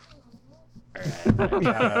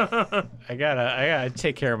 I gotta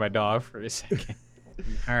take care of my dog for a second.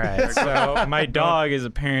 All right, so my dog is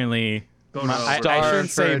apparently. Go My, now, I, Albert. I shouldn't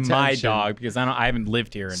for say my attention. dog because I haven't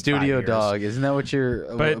lived here in 5 Studio years. dog, isn't that what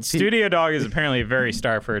you're? But studio dog is apparently very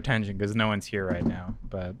starved for attention because no one's here right now.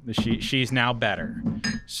 But she's now better.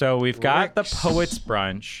 So we've got the Rick's Poets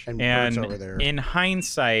Brunch, and and Bert's over there. in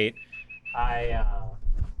hindsight, I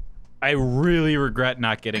really regret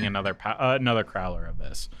not getting another Crowler of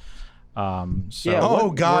this. So Yeah,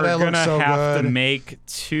 oh, God, we're that looks gonna so have to good. make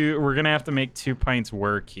two. We're gonna have to make 2 pints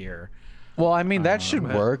work here. Well, I mean that should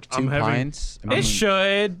man. work. I'm 2 having- pints. I It mean,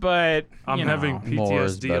 should, but I'm you know. having More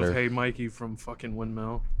is PTSD better. of Hey Mikey from fucking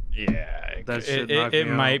Windmill. Yeah, That shit knocked it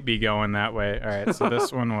me out. might be going that way. All right, so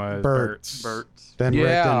this one was Bert's. Bert's. Then Yeah.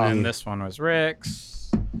 Rick, then And me. this one was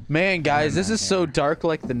Rick's. Man, guys, this is so dark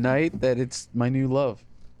like the night that it's my new love.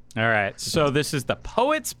 All right, so this is the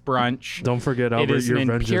Poet's Brunch. Don't forget, It Albert, is your an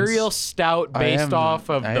vengeance. imperial stout based off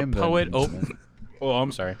of I the am poet. vengeance, Oh,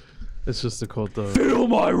 I'm sorry. It's just to quote the. Feel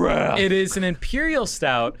my wrath. It is an imperial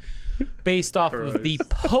stout based off of the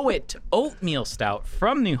Poet Oatmeal Stout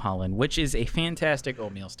from New Holland, which is a fantastic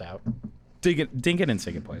oatmeal stout. Dink it and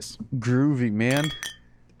sing it, please. Groovy, man.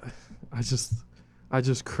 I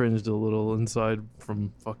just cringed a little inside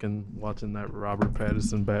from fucking watching that Robert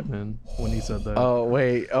Pattinson Batman when he said that. Oh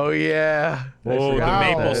wait. Oh yeah. I Oh, the forgot Wow.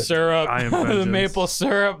 maple that. syrup. I am The vengeance. maple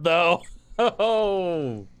syrup, though.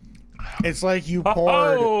 Oh. It's like you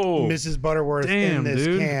poured Oh. Mrs. Butterworth Damn, in this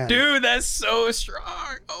dude. can. Dude, that's so strong.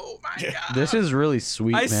 Oh my god. This is really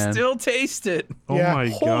sweet, I man. still taste it. Oh Yeah. my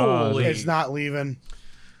god. Holy- It's not leaving.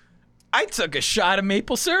 I took a shot of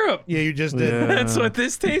maple syrup. Yeah, you just did. Yeah. That's what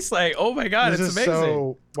this tastes like. Oh my god, This it's is amazing.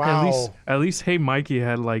 so wow. At least Hey Mikey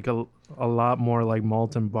had like a lot more like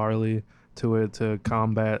malt and barley to it to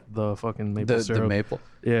combat the fucking maple the syrup. maple.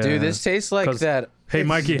 Yeah. Dude, this tastes like 'Cause- that. Hey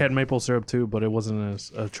Mikey had maple syrup too, but it wasn't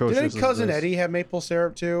as atrocious. Didn't as Cousin this. Eddie have maple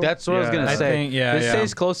syrup too? That's what I was Yeah. gonna I say. think- yeah, this yeah.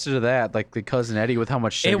 tastes closer to that, like the Cousin Eddie with how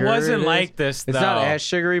much sugar It wasn't is. like this though. It's not as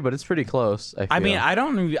sugary, but it's pretty close. I I mean,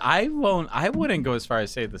 feel. I wouldn't go as far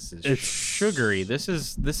as say this is It's- sugary. This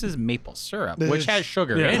is maple syrup, This which is- has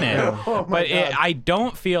sugar Yeah. in it. Oh my But God. I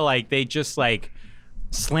don't feel like they just like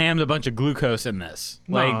slammed a bunch of glucose in this.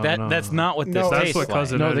 Like No, that. no, that's no. not what No, this that's tastes what like.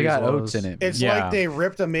 Cousin no, they Eddie's got was. oats in it. It's Yeah. like they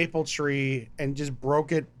ripped a maple tree and just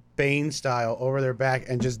broke it Bane style over their back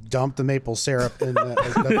and just dumped the maple syrup in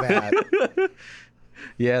the vat.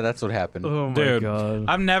 Yeah, that's what happened. Oh my Dude, god.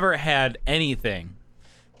 I've never had anything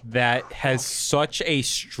that has such a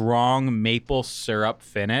strong maple syrup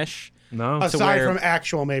finish. No. Aside where- from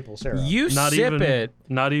actual maple syrup. You Not sip even it.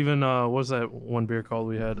 Not even what was that one beer called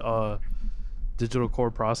we had? Digital core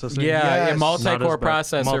processing. Yeah, Yes. a multi-core Not as bad.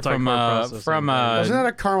 processor Multi-core from processing. Wasn't that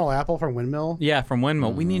a caramel apple from Windmill? yeah, from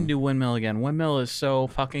Windmill. We need to do Windmill again. Windmill is so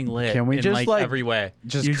fucking lit. Can we in, just, like, every way?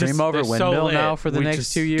 Just You cream just- over they're so Windmill lit. now for the We next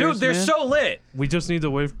just- 2 years, Dude, they're man? so lit. We just need to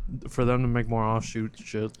wait for them to make more offshoot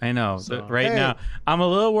shit. I know. So- Right Hey. now, I'm a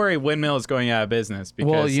little worried Windmill is going out of business because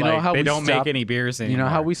Well, you know like, how they we don't stop- make any beers You anymore. know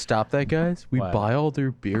how we stop that, guys? We What? buy all their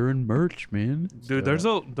beer and merch, man. Dude, there's a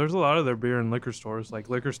lot of their beer in liquor stores. Like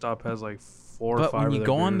Liquor Stop has like 4 or But 5 when you of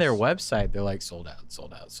go on their beers. website, they're like sold out,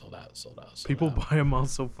 sold out, sold out, sold out. Sold People out. buy them out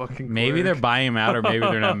so fucking Maybe quick. they're buying them out, or maybe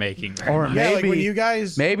they're not making. Them. Or Yeah, like when maybe you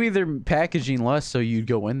guys. maybe they're packaging less so you'd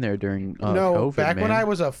go in there during no, COVID, back when man. I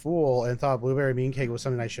was a fool and thought blueberry bean cake was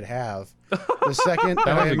something I should have. The second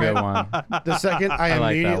That was a good one. The second I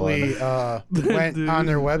like that immediately went Dude. on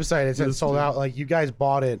their website, it said sold out. Like you guys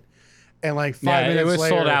bought it, and like 5 Yeah, minutes it was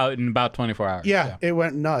later, sold out in about 24 hours. Yeah, it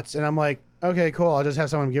went nuts, and I'm like, okay, cool. I'll just have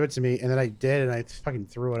someone give it to me, and then I did, and I fucking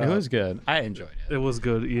threw it It out. was good. I enjoyed it. It was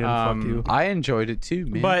good, Ian. Um, Fuck you. I enjoyed it too,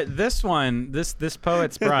 man. But this one, this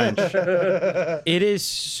Poet's Brunch, it is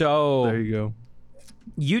so. There you go.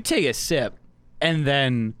 You take a sip, and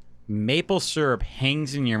then maple syrup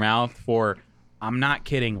hangs in your mouth for, I'm not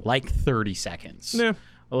kidding, like 30 seconds. Yeah.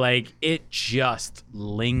 Like it just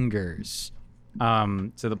lingers,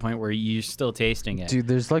 to the point where you're still tasting it. dude,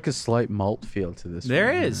 there's like a slight malt feel to this.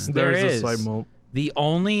 There one, is. man. There There's is. a slight malt. The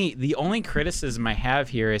only criticism I have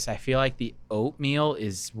here is I feel like the oatmeal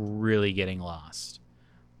is really getting lost.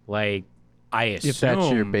 Like I assume If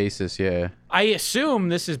that's your basis, yeah. I assume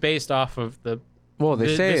this is based off of the. Well,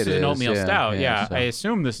 they say this it is an oatmeal yeah, stout. Yeah, so. I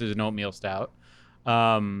assume this is an oatmeal stout.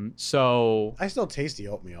 So I still taste the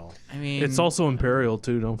oatmeal. I mean, It's also imperial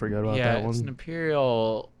too. Don't forget about yeah, that it's an one.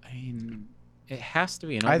 imperial. I mean, it has to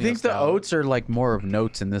be an oatmeal I think the stout. oats are like more of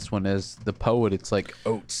notes in this one as the poet. It's like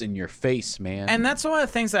oats in your face, man. And that's one of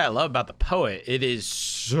the things that I love about the Poet. It is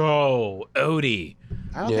so oaty.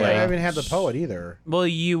 I don't think I Yeah. haven't had the poet either. Well,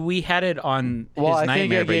 we had it on well, his I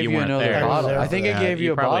think Nightmare, I but gave you you weren't another there. bottle. there I for think that. I gave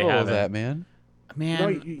you a probably bottle of haven't. that, man. Man, No,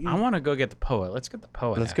 you- I want to go get the Poet. Let's get the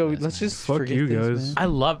Poet. Let's after go. this, Let's man. just Fuck forget you this, guys. man. I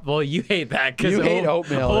love. Well, you hate that because You hate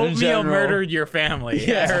oatmeal in Oatmeal general. murdered your family.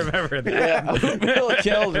 Yeah, I remember that. Yeah, oatmeal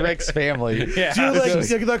killed Rick's family. Yeah. Dude, like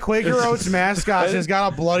the Quaker Oats mascot has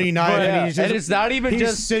got a bloody knife, But, and he's just and it's not even he's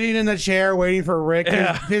just sitting in the chair waiting for Rick.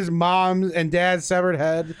 His mom and dad's severed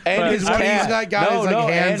head. and But his what cat. he's got his like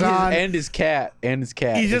hands on. and his cat.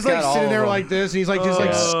 He's just like sitting there like this. And he's like just like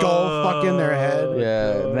Yeah. skull fucking their head.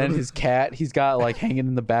 Yeah, and then his cat. He's got like hanging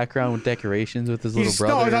in the background with decorations with his little He's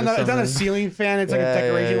brother. it's on, or it's on a something. ceiling fan. It's like Yeah, a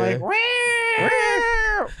decoration, yeah, like.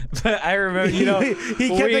 But I remember, you know, he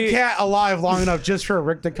kept the cat alive long enough just for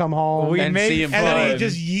Rick to come home. We And make see him and then he fun.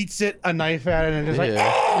 just yeets it a knife at it and just like.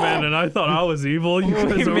 Yeah. Man, and I thought I was evil. You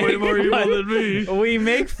guys are way make more evil fun- than me. We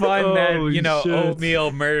make fun that Holy you know shit.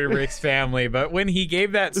 oatmeal murdered Rick's family, but when he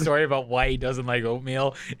gave that story about why he doesn't like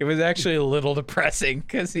oatmeal, it was actually a little depressing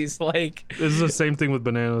because he's like, This is the same thing with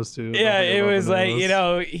bananas too. Don't yeah, forget it about was like, you bananas.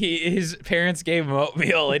 know, his parents gave him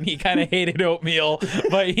oatmeal and he kind of hated oatmeal,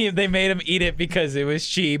 but they made him eat it because it was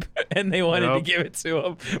cheap and they wanted to Yep. give it to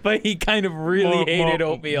him, but he kind of really hated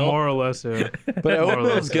oatmeal. More or less, yeah. But More or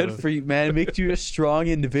oatmeal's less, good yeah. for you, man. It makes you a strong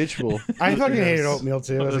individual. I fucking hated Yes. oatmeal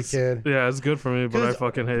too as a It's- kid. Yeah, it's good for me, but I 'Cause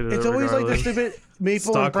fucking hate it. It's always like the regardless. stupid maple and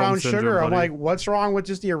Stockholm brown syndrome, sugar. I'm buddy. like, what's wrong with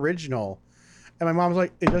just the original? And my mom's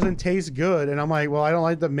like, it doesn't taste good. And I'm like, well, I don't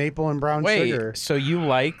like the maple and brown Wait, sugar. so you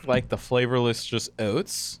like the flavorless just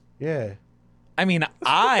oats? Yeah. I mean,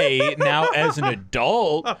 I now as an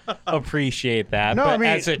adult appreciate that, No, but I mean-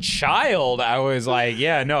 as a child, I was like,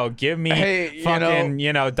 yeah, no, give me Hey, fucking,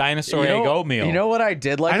 dinosaur egg oatmeal. You know what I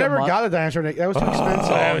did like I a never month? got a dinosaur egg. That was too expensive.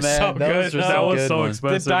 that was man, so that good. was just That a was good so one.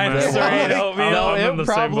 expensive, The dinosaur man. egg oatmeal. I'm No, in the it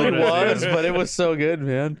same probably boat as was, you. but it was so good,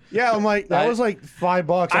 man. Yeah, I'm like, that was like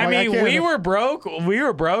 $5. I'm I like, mean, can't we afford- were broke. We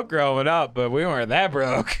were broke growing up, but we weren't that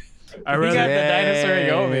broke. I We got rather, the dinosaur egg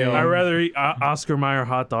oatmeal. I rather eat Oscar Mayer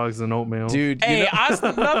hot dogs than oatmeal. Dude, Hey,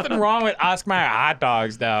 nothing wrong with Oscar Mayer hot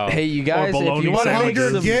dogs, though. hey, you guys, if bologna you want to What make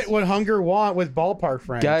hunger some, get, what hunger want with ballpark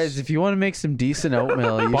friends. guys, if you want to make some decent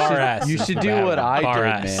oatmeal, Bar ass you is should the do bad what one. I Bar did,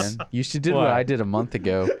 ass. man. You should do What? what I did a month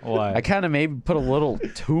ago. What? I kind of maybe put a little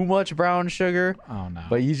too much brown sugar, Oh no.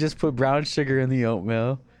 but you just put brown sugar in the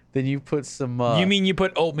oatmeal. Then you put some. You mean you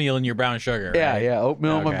put oatmeal in your brown sugar? Yeah, right? yeah,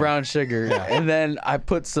 oatmeal in my Okay. brown sugar, and then I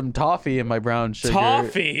put some toffee in my brown sugar.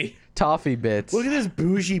 Toffee bits. Look at this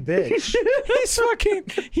bougie bitch.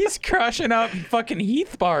 He's crushing up fucking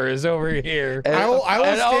Heath bars over here. And, I will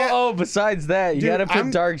and stand- besides that, you Dude, gotta put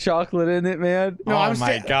I'm- dark chocolate in it, man. No, oh I'm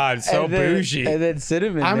my sta- god, so and then, bougie. And then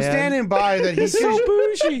cinnamon. I'm man. standing by that he's so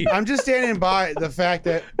bougie. I'm just standing by the fact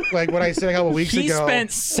that, like what I said a couple weeks He ago. spent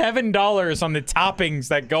 $7 on the toppings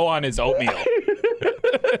that go on his oatmeal.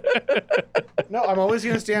 No, I'm always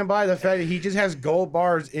gonna stand by the fact that he just has gold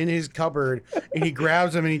bars in his cupboard, and he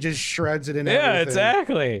grabs them and he just shreds it in. Yeah, everything.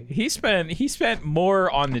 exactly. He spent more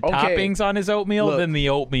on the Okay. toppings on his oatmeal Look, than the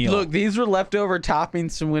oatmeal. Look, these were leftover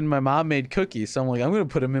toppings from when my mom made cookies. So I'm like, I'm gonna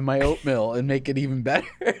put them in my oatmeal and make it even better.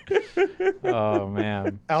 oh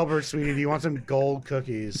man. Albert, sweetie, do you want some gold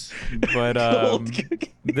cookies? But Gold cookies.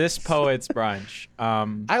 this poet's brunch.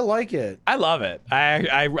 I like it. I love it.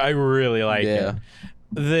 I really like Yeah. it.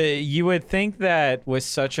 You would think that with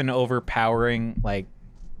such an overpowering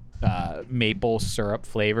maple syrup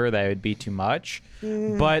flavor that it would be too much.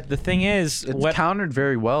 But the thing is, It's countered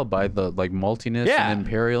very well by the like maltiness Yeah. and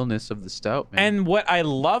imperialness of the stout, man. and what I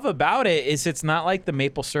love about it is it's not like the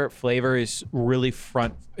maple syrup flavor is really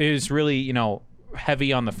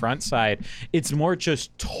heavy on the front side. It's more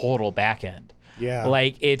just total back end. Yeah.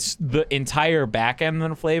 Like it's the entire back end of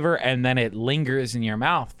the flavor, and then it lingers in your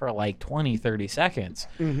mouth for like 20, 30 seconds.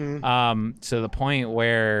 To the point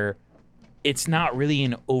where it's not really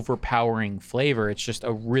an overpowering flavor. It's just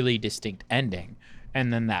a really distinct ending.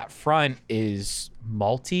 And then that front is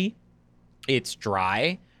malty, it's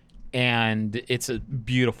dry, and it's a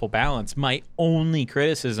beautiful balance. My only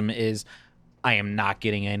criticism is I am not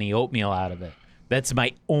getting any oatmeal out of it. That's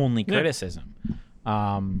my only criticism.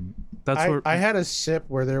 That's where I had a sip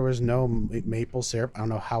where there was no maple syrup. I don't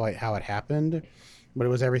know how it happened, but it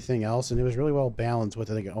was everything else, and it was really well balanced with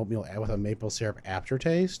like an oatmeal with a maple syrup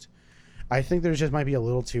aftertaste. I think there's just might be a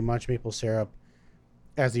little too much maple syrup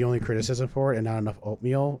as the only criticism for it, and not enough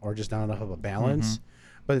oatmeal, or just not enough of a balance.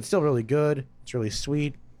 But it's still really good. It's really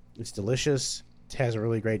sweet. It's delicious. It has a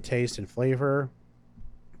really great taste and flavor.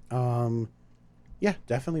 Yeah,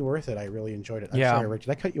 definitely worth it. I really enjoyed it. I'm Yeah. sorry, Rick.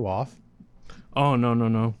 Did I cut you off? Oh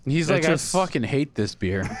no. He's It's like, just- I fucking hate this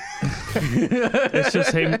beer. It's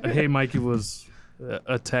just hey Mikey was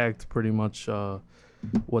attacked pretty much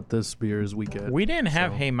what this beer is we get. We didn't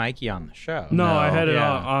have So- Hey Mikey on the show. No, I had it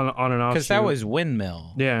Yeah. on and off. Because that was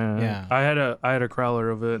Windmill. Yeah. Yeah. I had a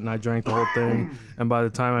crowler of it and I drank the whole thing, and by the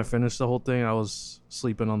time I finished the whole thing I was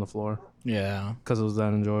sleeping on the floor Yeah. because it was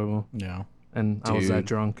that enjoyable Yeah. and I was that Dude,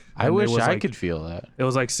 drunk. I And it wish was I like- could feel that. It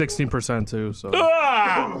was like 16% too, so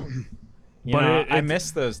You But know, I it- miss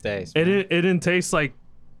those days. it didn't taste like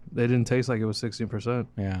it was 16%.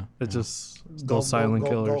 Yeah. It just Gulp, those silent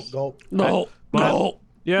gulp, killers. gulp, gulp. But,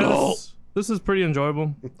 yeah, this is pretty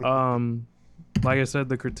enjoyable. Like I said,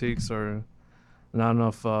 the critiques are not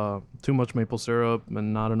enough, too much maple syrup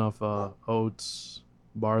and not enough oats,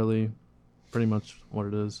 barley, pretty much what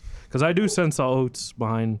it is. Because I do sense the oats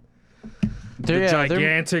behind the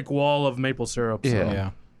gigantic wall of maple syrup. So. Yeah. Yeah.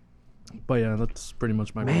 But yeah, that's pretty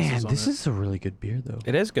much my Man, basis on this it. is a really good beer, though.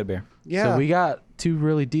 It is good beer. Yeah. So we got two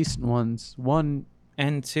really decent ones. One,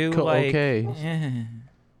 And two, okay.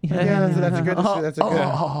 Yeah, that's a good. That's a good.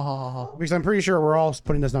 Oh. Because I'm pretty sure we're all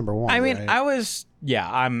putting this number one. I mean, right?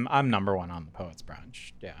 I'm number one on the Poets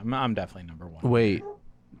Brunch. Yeah, I'm definitely number one. Wait,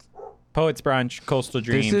 Poets Brunch, Coastal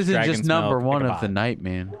Dreams. this isn't Dragon's just number Milk, one of Ichabod. the night,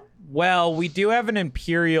 man. Well, we do have an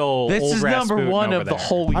Imperial. This Old is number Rasputin one over of the there.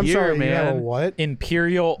 whole I'm year, sorry, you have a man. what,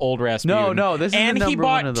 Imperial Old Rasputin. No, this is the and he number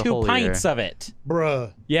one bought of the 2 whole pints year. of it.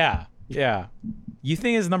 bruh? Yeah, yeah. You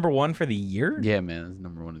think it's number one for the year? Yeah, man, this is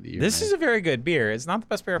number one of the year. This man. is a very good beer. It's not the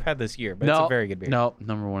best beer I've had this year, but it's a very good beer. No,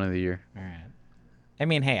 number one of the year. All right. I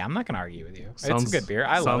mean, hey, I'm not gonna argue with you. It's a Sounds- good beer.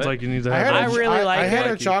 I love Sounds it. like you need to I have. had, I a, really I, like I had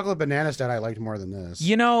it. a chocolate banana stout I liked more than this.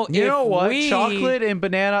 You know You know what? we- Chocolate and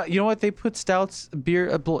banana. You know what? They put stouts,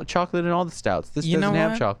 beer, chocolate in all the stouts. This You know doesn't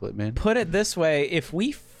have what? chocolate, man. Put it this way: if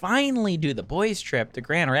we finally do the boys' trip to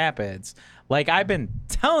Grand Rapids, like I've been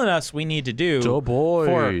telling us we need to do The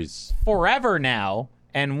boys. for forever now,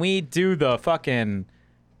 and we do the fucking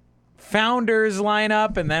founders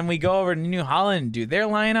lineup, and then we go over to New Holland and do their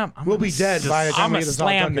lineup, We'll be dead by the time I'm we gonna get this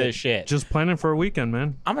slam Pawtucket. this shit. Just planning for a weekend,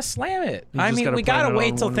 man. I'm gonna slam it. You I just mean, gotta we plan gotta it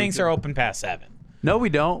wait on till one things weekend. are open past 7. No, we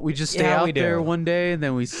don't. We just stay Yeah, out we do. there one day and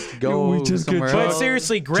then we go We just get somewhere drunk. But else.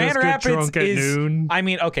 seriously, Grand get Rapids drunk at is. noon. I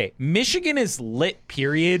mean, okay, Michigan is lit,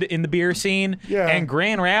 period, in the beer scene. Yeah. And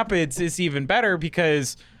Grand Rapids is even better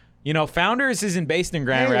because, Founders isn't based in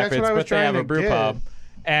Grand Hey, that's Rapids, what I was but they have trying a to brew get. pub.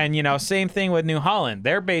 And, same thing with New Holland.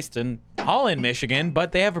 They're based in Holland, Michigan,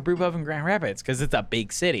 but they have a brew pub in Grand Rapids because it's a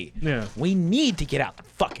big city. Yeah. We need to get out to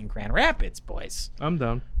fucking Grand Rapids, boys. I'm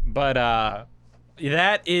down. But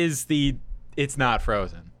that is the. It's not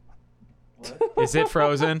frozen. Is it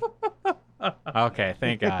frozen? Okay,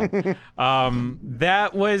 thank God.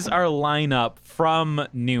 That was our lineup from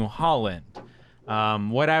New Holland.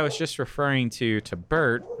 What I was just referring to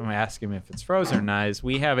Bert, I'm gonna ask him if it's frozen or not, is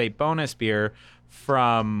we have a bonus beer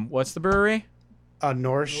from what's the brewery?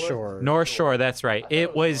 North Shore. North Shore, that's right.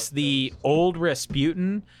 It was the old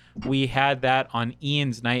Rasputin. We had that on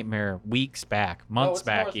Ian's Nightmare weeks back, months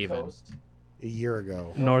back even. A year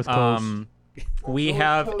ago. North Coast. We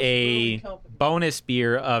have a bonus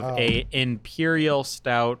beer of a Imperial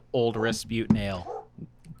Stout Old Rasputin Ale.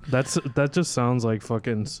 That just sounds like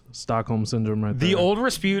fucking Stockholm syndrome right there. The Old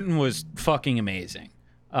Rasputin was fucking amazing.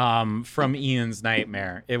 From Ian's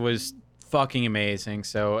Nightmare, it was fucking amazing.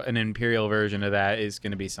 So an Imperial version of that is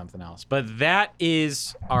going to be something else. But that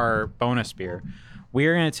is our bonus beer. We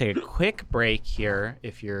are going to take a quick break here.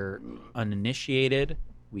 If you're uninitiated,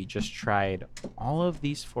 we just tried all of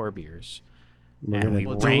these 4 beers. And we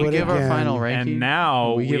We'll Do ranked we give our again. final ranking? And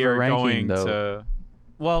now We we, give a are ranking, going though. to.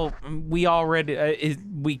 Well, we already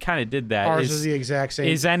we kind of did that. Ours is the exact same.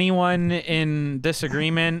 Is anyone in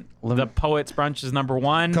disagreement? The Poet's Brunch is number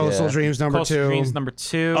 1. Coastal Yeah. Dreams number Coastal 2. Dreams number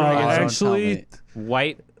 2. Don't tell actually, me.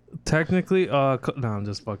 White. technically, no, I'm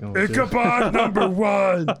just fucking with you. Ichabod number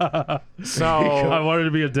 1. I So wanted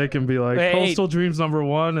to be a dick and be like Hey. Coastal Dreams number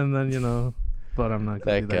 1, and then but I'm not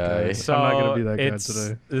gonna That be that guy. guy. so I'm not gonna be that guy it's,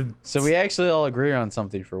 today. So we actually all agree on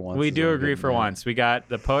something for once. We is do what I'm agree getting for at. once. We got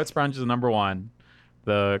the Poet's Brunch is number 1.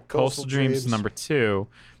 The Coastal Coastal Dreams is Dreams. number 2.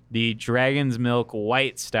 The Dragon's Milk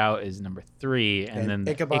White Stout is number 3, and And then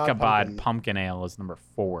the Ichabod Ichabod Pumpkin. Pumpkin Ale is number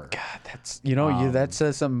 4. God, that's that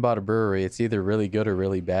says something about a brewery. It's either really good or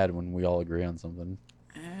really bad when we all agree on something.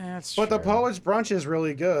 That's But the true. Poet's Brunch is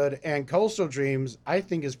really good, and Coastal Dreams I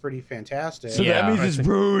think is pretty fantastic. So that means this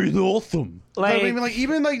brewery's awesome. But I mean,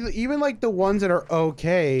 even like the ones that are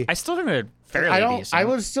okay. I still think they're fairly I don't. decent. I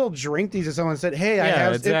would still drink these if someone said, "Hey, I Yeah,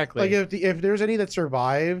 have." exactly. If there's any that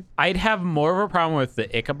survive, I'd have more of a problem with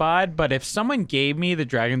the Ichabod, but if someone gave me the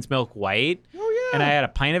Dragon's Milk White and I had a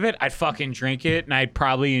pint of it, I'd fucking drink it and I'd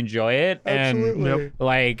probably enjoy it. Absolutely. And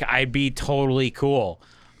like I'd be totally cool.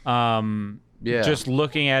 Yeah. Just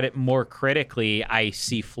looking at it more critically, I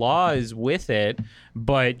see flaws with it,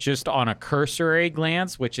 but just on a cursory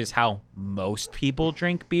glance, which is how most people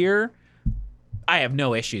drink beer, I have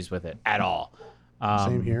no issues with it at all.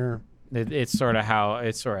 same here. It's sort of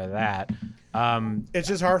that. It's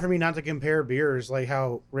just hard for me not to compare beers, like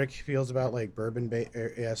how Rick feels about like bourbon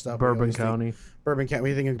stuff. Bourbon County. Bourbon County.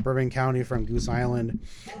 We think of Bourbon County from Goose Island.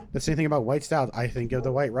 The same thing about White Stout. I think of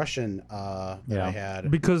the White Russian that Yeah. I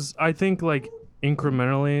had. Because I think like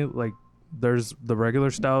incrementally, like there's the regular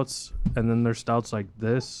stouts, and then there's stouts like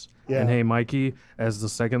this Yeah. and Hey Mikey as the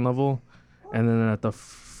second level, and then at the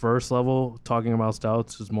first level, talking about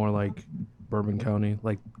stouts is more like Bourbon County,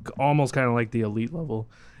 like almost kind of like the elite level.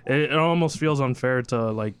 It almost feels unfair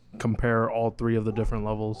to like compare all 3 of the different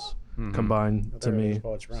levels combined to There it is, me.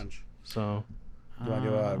 Poet's Brunch. So You want to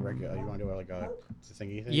do a regular? You want to do like a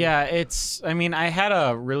thingy thing? Yeah, I mean, I had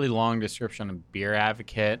a really long description of Beer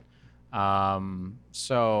Advocate.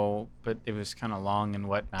 But it was kind of long and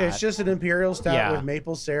whatnot. It's just an imperial stout Yeah. with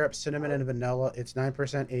maple syrup, cinnamon, and vanilla. It's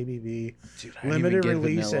 9% ABV. Dude, I didn't Limited even get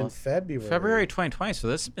release vanilla. in February. February 2020, so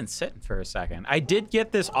this has been sitting for a second. I did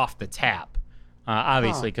get this off the tap,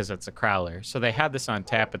 obviously, because it's a crowler. So they had this on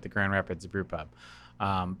tap at the Grand Rapids Brew Pub.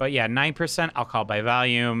 But yeah, 9% alcohol by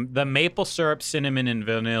volume. The maple syrup, cinnamon, and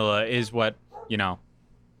vanilla is what,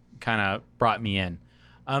 kind of brought me in.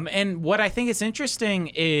 And what I think is interesting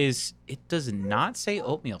is it does not say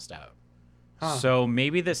oatmeal stout. So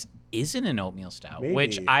maybe this isn't an oatmeal stout,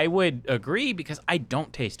 which Maybe. I would agree because I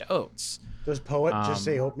don't taste oats. Does Poet just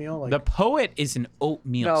say oatmeal? Like, The Poet is an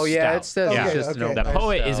oatmeal No, stout. yeah, it says Okay, it's just okay. an The oatmeal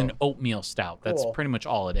Poet is stout. an oatmeal stout. That's Cool. pretty much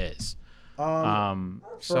all it is.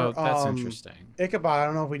 So for, that's interesting. Ichabod, I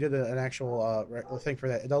don't know if we did an actual thing for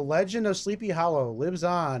that. The Legend of Sleepy Hollow lives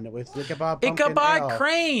on with Ichabod Pumpkin Ichabod Ale.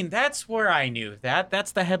 Crane. That's where I knew that.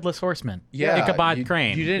 That's the Headless Horseman. Yeah, Ichabod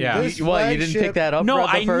Crane. You didn't. Yeah. This You didn't pick flagship- that up? No, for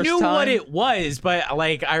the I first knew time? what it was, but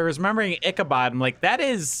like I was remembering Ichabod. I'm like, that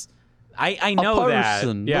is. I know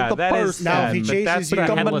person. that. Yeah, Look, a that is. person. Now, if he but chases that's you- the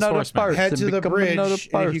Become Headless another Horseman. person. Head to the Become bridge, another and if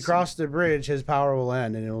you person. cross the bridge, his power will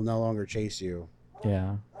end, and it will no longer chase you.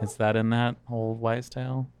 Yeah, is that in that old Wise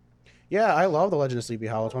Tale? Yeah, I love The Legend of Sleepy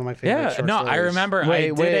Hollow. It's one of my favorite Yeah, short no, I stories. remember.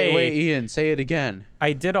 Wait, Ian, say it again.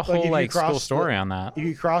 I did a if whole you like school cross story the- on that. If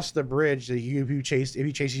you cross the bridge, if he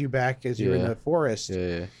chases you back as you're in Yeah. the forest,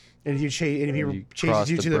 Yeah. and if you he cross chases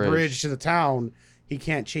you the to the bridge. bridge to the town, he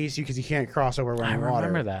can't chase you because he can't cross over I running water.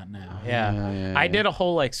 remember that now. Yeah. Yeah, I yeah. did a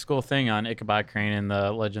whole like school thing on Ichabod Crane and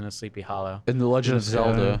the Legend of Sleepy Hollow. In the Legend of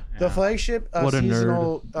Zelda. The flagship What a nerd.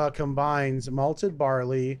 seasonal combines malted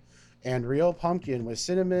barley and real pumpkin with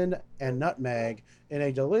cinnamon and nutmeg in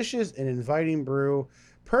a delicious and inviting brew,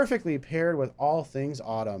 perfectly paired with all things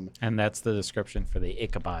autumn. And that's the description for the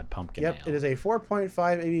Ichabod Pumpkin Yep, Ale. it is a 4.5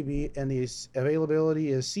 ABV, and the availability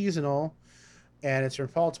is seasonal, and it's from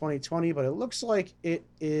fall 2020. But it looks like it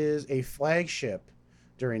is a flagship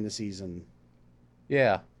during the season.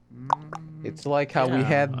 Yeah. It's like how we Yeah,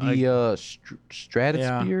 had the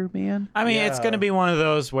Stratosphere, man. I mean, it's Yeah. going to be one of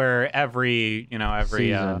those where every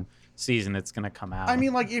Season. season it's going to come out. I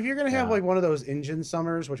mean, like if you're gonna have Yeah. like one of those engine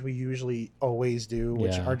summers, which we usually always do,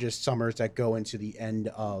 which Yeah. are just summers that go into the end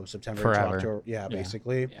of September to Forever. October. Yeah, Yeah.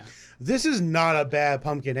 basically. Yeah. This is not a bad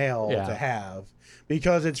pumpkin ale Yeah. to have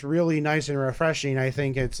because it's really nice and refreshing. I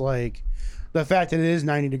think it's like the fact that it is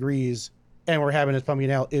 90 degrees and we're having this pumpkin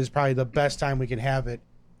ale is probably the best time we can have it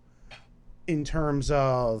in terms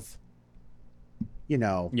of,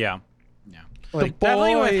 yeah. like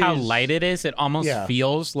Definitely with how boys- light it is, it almost Yeah.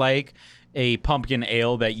 feels like a pumpkin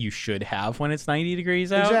ale that you should have when it's 90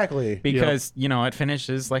 degrees out. exactly Because, it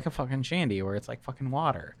finishes like a fucking shandy where it's like fucking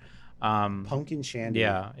water. pumpkin shandy.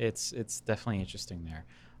 Yeah, it's definitely interesting there.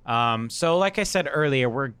 So like I said earlier,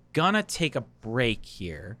 we're gonna take a break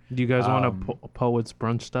here. Do you guys want a Poet's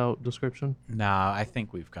Brunch Stout description? Nah, I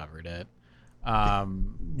think we've covered it.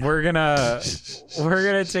 We're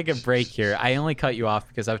gonna take a break here. I only cut you off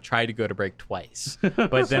because I've tried to go to break twice,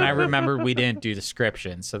 but then I remembered we didn't do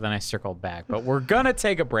description, so then I circled back. But we're gonna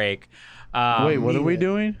take a break. Wait, what are we it.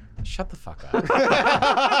 doing? Shut the fuck up.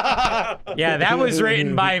 Yeah, that was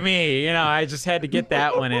written by me. I just had to get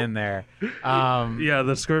that one in there. Yeah,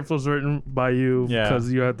 the script was written by you Yeah.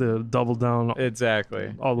 because you had to double down.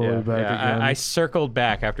 Exactly. All the way back again. I circled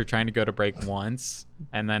back after trying to go to break once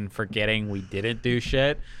and then forgetting we didn't do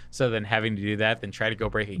shit. So then having to do that, then try to go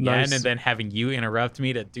break again, Nice. and then having you interrupt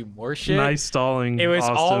me to do more shit. Nice stalling. It was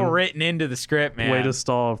all Austin. written into the script, man. Way to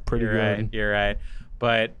stall. Pretty You're good. right. You're right.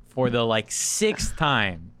 But for the sixth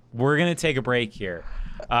time, we're gonna take a break here.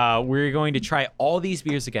 We're going to try all these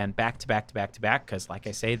beers again, back to back to back to back, because, like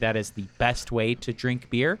I say, that is the best way to drink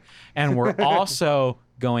beer. And we're also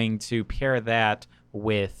going to pair that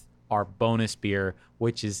with our bonus beer,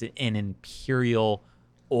 which is an Imperial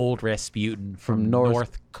Old Rasputin from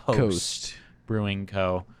North Coast Brewing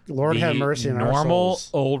Co. Lord have mercy on our normal souls.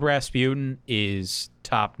 Old Rasputin is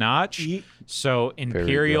top notch. Ye- So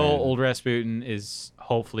Imperial grand. Old Rasputin is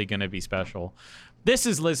hopefully going to be special. This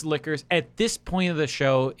is Liz Liquors. At this point of the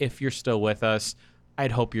show, if you're still with us,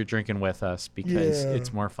 I'd hope you're drinking with us because Yeah.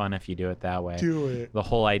 it's more fun if you do it that way. Do it. The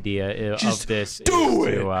whole idea Just of this do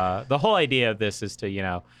is it. to, the whole idea of this is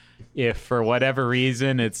to, if for whatever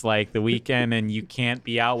reason it's like the weekend and you can't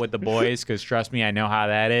be out with the boys, because trust me, I know how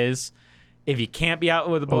that is. If you can't be out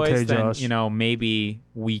with the boys, Okay, then, Josh. maybe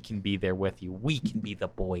we can be there with you. We can be the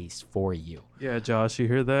boys for you. Yeah, Josh, you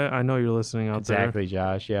hear that? I know you're listening out Exactly,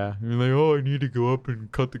 Josh. Yeah. You're like, oh, I need to go up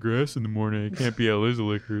and cut the grass in the morning. I can't be at Liz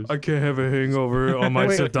Liquors. there. I can't have a hangover on my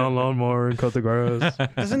Wait. sit-down lawnmower and cut the grass.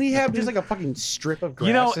 Doesn't he have just like a fucking strip of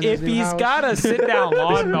grass? in his if new he's house? got a sit-down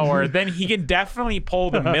lawnmower, then he can definitely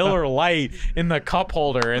pull the Miller Lite in the cup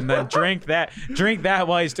holder and then drink that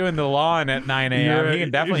while he's doing the lawn at 9 a.m. You're He can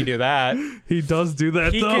right. definitely do that. He does do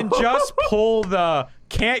that, He though. can just pull the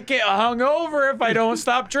can't get hungover if I don't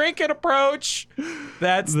stop drinking approach.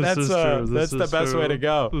 That's This is true. that's This the is best way true. to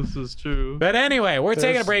go. This is true. But anyway, we're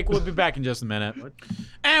taking a break. We'll be back in just a minute.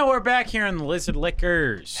 And we're back here in the Lizard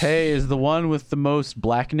Liquors. Hey, is the one with the most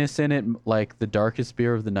blackness in it like the darkest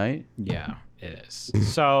beer of the night? Yeah. It is.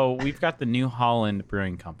 So we've got the New Holland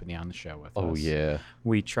Brewing Company on the show with us. Oh yeah.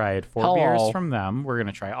 We tried 4 Hello. beers from them. We're going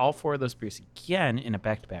to try all 4 of those beers again in a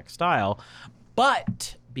back-to-back style.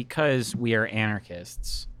 But because we are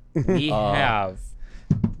anarchists, we have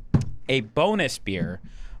a bonus beer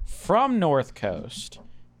from North Coast.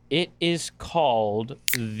 It is called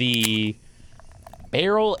the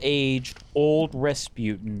Barrel Aged Old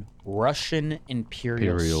Rasputin Russian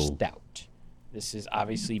Imperial Stout. This is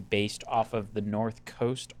obviously based off of the North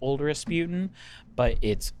Coast Old Rasputin, but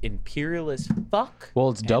it's imperial as fuck. Well,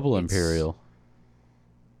 it's and double imperial.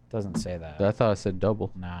 Doesn't say that. I thought I said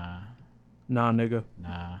double. Nah. Nah, nigga. It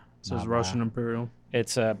Nah. says nah, Russian nah. Imperial.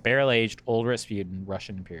 It's a barrel-aged Old Rasputin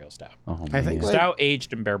Russian Imperial Stout. Oh, I think man. like- Stout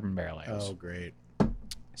aged in bourbon barrel ales. Oh, great.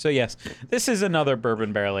 So yes, this is another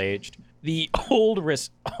bourbon barrel aged. The Oh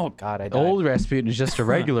God, I died. Old Rasputin is just a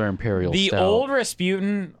regular imperial The stout. Old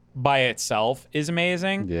Rasputin by itself is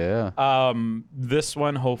amazing. Yeah. This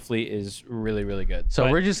one hopefully is really, really good. So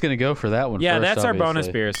But, we're just gonna go for that one. yeah, first, that's our bonus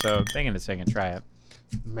obviously. beer. So thinking to second try it.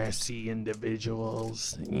 Messy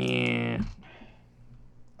individuals. Yeah.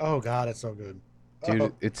 Oh God, it's so good. Dude,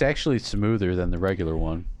 Oh. it's actually smoother than the regular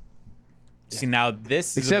one. See now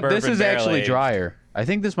this is a Except this bourbon is actually barrel-aged. drier. I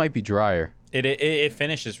think this might be drier. It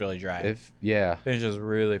finishes really dry. Yeah. Finishes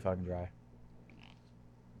really fucking dry.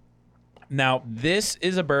 Now, this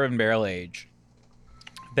is a bourbon barrel age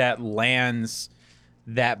that lands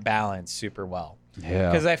that balance super well. Yeah.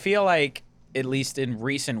 Because I feel like, at least in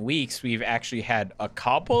recent weeks, we've actually had a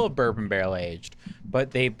couple of bourbon barrel aged,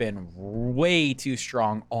 but they've been way too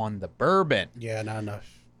strong on the bourbon. Yeah, not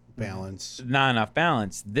enough balance. Not enough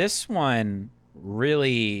balance. This one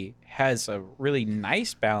really has a really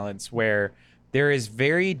nice balance where there is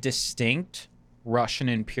very distinct Russian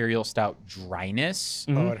Imperial Stout dryness,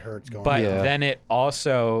 Oh, it hurts going. but Yeah. then it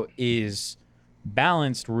also is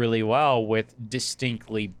balanced really well with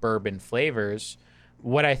distinctly bourbon flavors.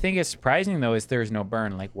 What I think is surprising though is there's no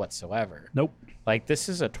burn like whatsoever. Nope. Like this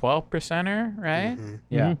is a 12%er, right?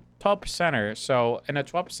 Yeah, 12%er. So in a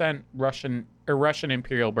 12% Russian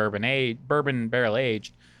Imperial bourbon barrel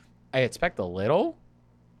aged, I expect a little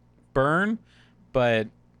burn, but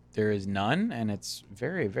there is none, and it's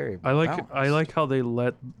very, very. I balanced. like how they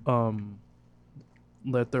let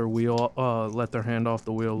their let their hand off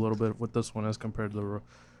the wheel a little bit with this one as compared to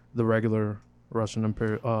the regular Russian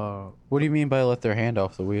Imperial. What do you mean by let their hand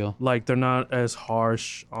off the wheel? Like they're not as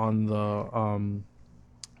harsh on the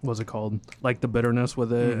what's it called? Like the bitterness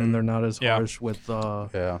with it, and they're not as Yeah. harsh with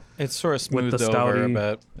Yeah. It's sort of with the smoothed over a stouty.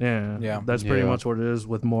 bit. yeah. Yeah. That's pretty Yeah. much what it is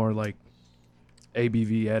with more like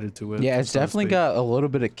ABV added to it. Yeah, it's so to definitely speak. got a little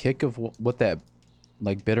bit of kick of what that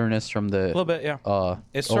like bitterness from A little the bit, yeah.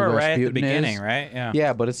 It's Old sort of right at the Rasputin beginning, is. right? Yeah.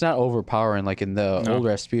 Yeah, but it's not overpowering like in the No. Old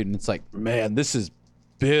Rasputin. It's like, man, this is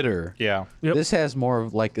bitter. Yeah. Yep. This has more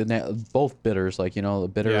of like both bitters, like the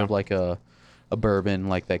bitter Yeah. of like a bourbon,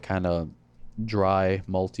 like that kind of dry,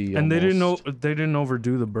 malty. And almost. they didn't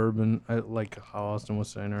overdo the bourbon, like how Austin was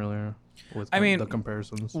saying earlier. With I mean, the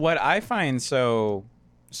comparisons. What I find so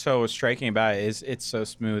striking about it is it's so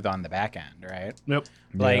smooth on the back end, right? Yep.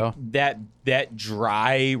 Like Yeah. that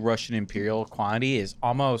dry Russian Imperial quantity is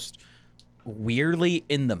almost weirdly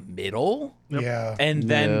in the middle. Yep. Yeah. And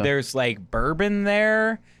then Yeah. there's like bourbon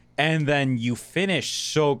there, and then you finish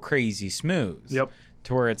so crazy smooth. Yep.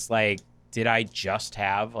 To where it's like, did I just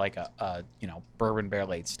have like a bourbon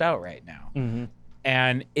barrel aged stout right now? Mm-hmm.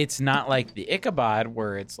 And it's not like the Ichabod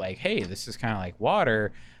where it's like, hey, this is kind of like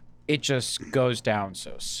water. It just goes down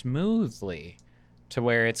so smoothly to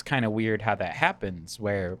where it's kind of weird how that happens,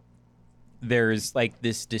 where there's like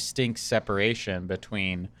this distinct separation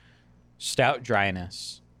between stout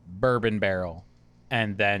dryness, bourbon barrel,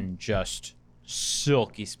 and then just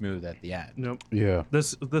silky smooth at the end. Yep. Yeah.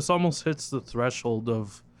 This almost hits the threshold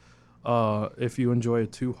of if you enjoy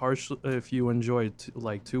it too harsh, if you enjoy it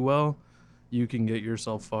too well, you can get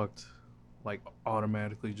yourself fucked like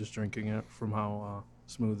automatically just drinking it from how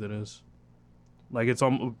smooth it is. Like it's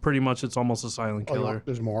pretty much it's almost a silent Oh, killer.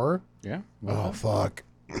 there's more. Yeah. Oh fuck.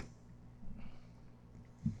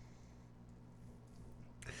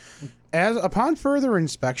 As upon further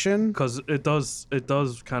inspection, Because it does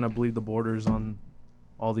kind of bleed the borders on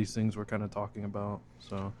all these things we're kind of talking about.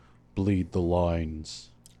 So Bleed the lines.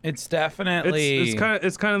 It's definitely.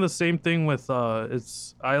 it's kind of the same thing with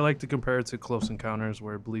I like to compare it to Close Encounters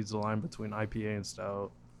where it bleeds the line between IPA and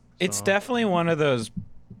stout. It's So- definitely one of those.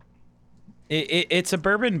 It's a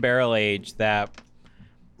bourbon barrel age that,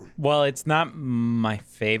 while it's not my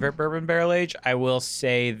favorite bourbon barrel age, I will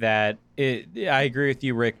say that I agree with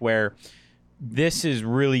you, Rick, where this is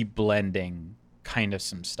really blending kind of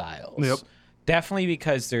some styles. Yep. definitely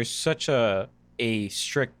because there's such a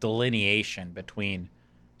strict delineation between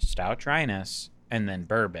stout dryness and then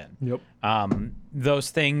bourbon. Yep. Those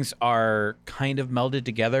things are kind of melded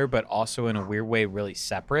together, but also in a weird way really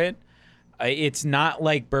separate. It's not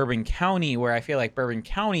like Bourbon County, where I feel like Bourbon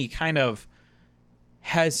County kind of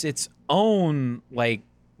has its own like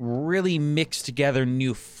really mixed together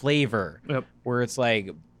new flavor. Yep. Where it's like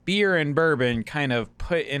beer and bourbon kind of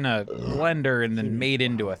put in a blender and then made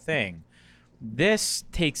into a thing. This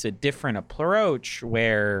takes a different approach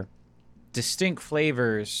where distinct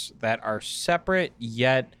flavors that are separate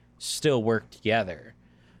yet still work together.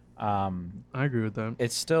 I agree with that.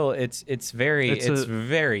 It's still it's very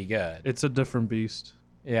good. It's a different beast.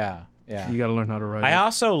 Yeah. You got to learn how to ride I it.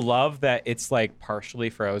 also love that it's like partially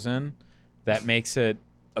frozen. That makes it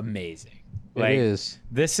amazing. Like, it is.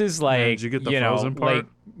 This is like, did you get the frozen part?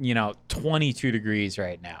 like 22 degrees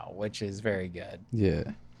right now, which is very good. Yeah.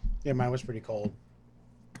 Yeah, mine was pretty cold.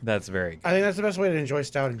 That's very good. I think that's the best way to enjoy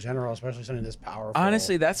stout in general, especially something this powerful.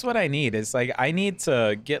 Honestly, that's what I need. It's like I need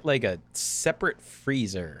to get like a separate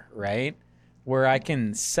freezer, right? Where I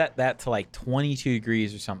can set that to like 22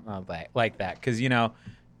 degrees or something like that. Because,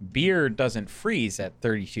 beer doesn't freeze at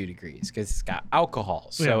 32 degrees because it's got alcohol.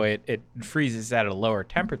 So it freezes at a lower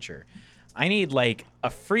temperature. I need like a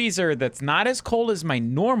freezer that's not as cold as my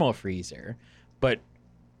normal freezer, but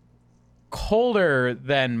colder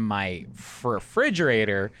than my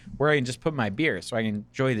refrigerator, where I can just put my beer so I can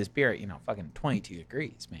enjoy this beer at, fucking 22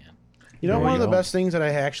 degrees, man. You know, There one you of the go. best things that I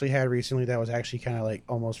actually had recently that was actually kind of like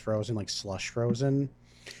almost frozen, like slush frozen.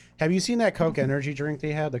 Have you seen that Coke Energy drink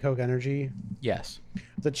they had? The Coke Energy, Yes.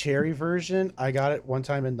 the cherry version. I got it one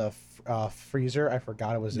time in the freezer. I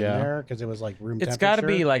forgot it was in Yeah. there because it was like room It's temperature. got to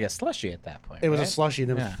be like a slushy at that point. It was a right? slushy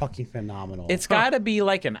and it was Yeah. fucking phenomenal. It's got to be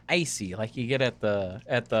like an icy, like you get at the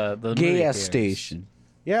movie Gas theaters. station.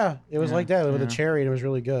 yeah, it was Yeah, like that with yeah. a cherry and it was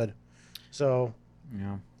really good. So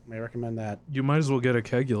Yeah. I recommend that. You might as well get a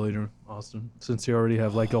kegulator, Austin, since you already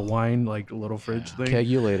have like a wine, like little fridge thing.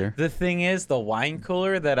 Kegulator. The thing is, the wine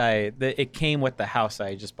cooler that it came with the house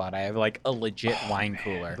I just bought. I have like a legit wine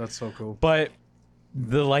cooler. That's so cool. But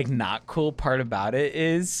the like not cool part about it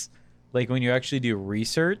is like when you actually do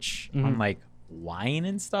research on like wine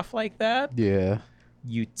and stuff like that, Yeah.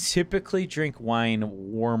 you typically drink wine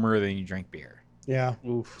warmer than you drink beer. Yeah.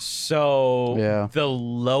 Oof. So Yeah. the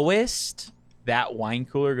lowest that wine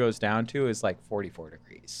cooler goes down to is like 44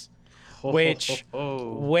 degrees. Which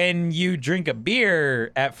when you drink a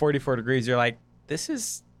beer at 44 degrees, you're like, this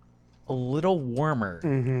is a little warmer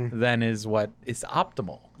than is what is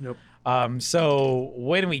optimal. Yep. So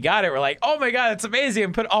when we got it, we're like, oh my God, it's amazing.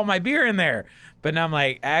 And put all my beer in there. But now I'm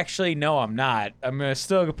like, actually, no, I'm not. I'm going to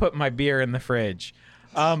still put my beer in the fridge.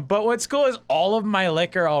 But what's cool is all of my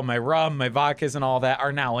liquor, all my rum, my vodkas and all that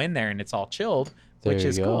are now in there and it's all chilled, There which you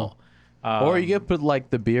is go. cool. Or you could put like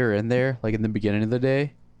the beer in there, like in the beginning of the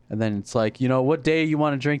day. And then it's like, what day you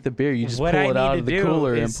want to drink the beer, you just What pull I it out need of to the do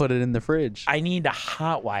cooler and is- put it in the fridge. I need to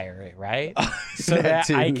hot wire it, right? So That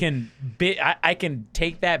that I too. can I can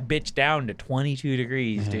take that bitch down to 22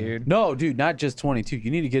 degrees, dude. No, dude, not just 22.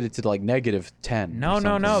 You need to get it to like negative 10. No, or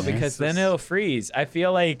something, man. because then it'll freeze. I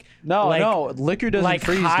feel like No, like, no, liquor doesn't like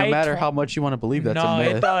freeze no high matter tw- how much you want to believe that's no, a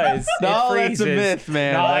myth. it does. No, it that's a freezes. myth,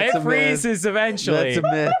 man. No, That's it a myth. freezes eventually. That's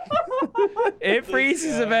a myth. It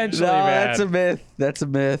freezes No, eventually, man. that's a myth. That's a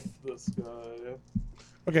myth.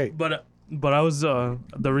 Okay. But I was the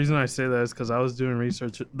reason I say that is because I was doing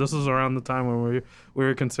research. This was around the time when we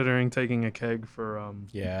were considering taking a keg for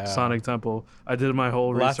Yeah. Sonic Temple. I did my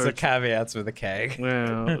whole Lots of research. caveats with a keg.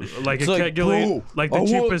 Yeah, like It's a like, kegulator, bro, like the I want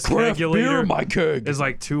cheapest craft beer kegulator in my keg. is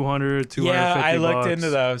like 200, 250 Yeah, I looked bucks. into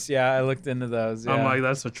those. Yeah, I looked into those. Yeah. I'm like,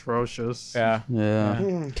 that's atrocious. yeah.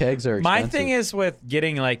 Yeah. Kegs are expensive. My thing is with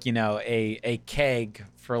getting like, a keg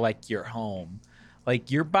for like your home.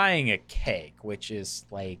 Like you're buying a keg, which is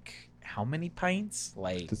like how many pints?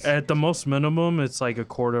 Like At the most minimum, it's like a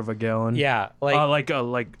quarter of a gallon. yeah, like like a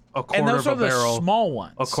and quarter those of are a the barrel. small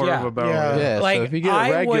ones. A quarter yeah. of a barrel. Yeah. Yeah, Like so if you get a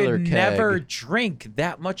I regular would keg, never drink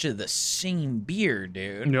that much of the same beer,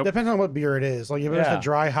 dude. Yep. Depends on what beer it is. Like if it's Yeah. a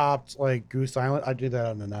dry hopped like Goose Island, I'd do that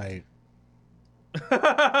on the night.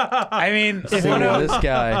 I mean, See, one of, this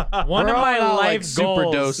guy. one of We're my all, life like, super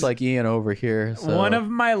goals. dose like Ian over here. So. One of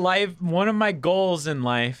my goals in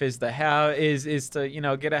life is to have is to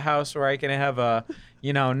get a house where I can have a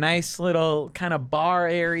nice little kind of bar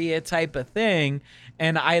area type of thing,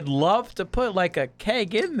 and I'd love to put like a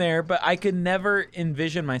keg in there, but I could never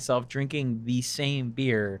envision myself drinking the same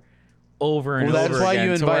beer over and Well, that's over why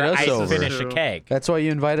again you to where invite us I over. finish a keg. That's why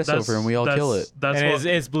you invite us over and we all kill it. That's And what,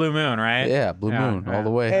 it's Blue Moon, right? Yeah, Blue Moon all the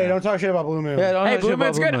way. Hey, don't talk shit about Blue Moon. Yeah, don't Hey, know Blue shit about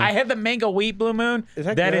Moon's good. Moon. I had the mango wheat Blue Moon. Is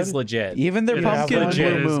that That good? is legit. Even their Yeah, pumpkin legit.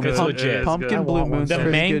 Blue It's Moon, good. Legit. It's pumpkin good. Blue Moon's The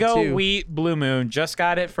pretty mango good too. wheat Blue Moon, just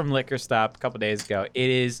got it from Liquor Stop a couple days ago. It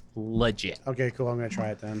is legit. Okay, cool. I'm gonna try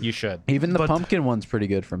it then. You should. Even the But- pumpkin one's pretty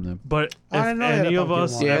good from them. but I if didn't know they had a any of pumpkin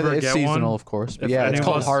us one. Yeah, ever it's get seasonal, one, of course. But if yeah, any it's of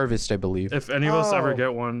called us- Harvest, I believe. if any of us ever Oh.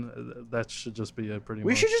 get one, that should just be it. Pretty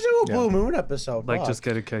We much. should just do a Blue Moon episode. like fuck. just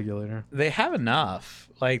get a kegulator. They have enough.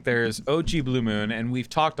 Like there's OG Blue Moon, and we've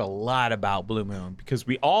talked a lot about Blue Moon because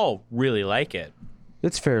we all really like it.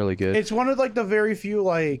 It's fairly good. It's one of like the very few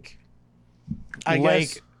like. I Like,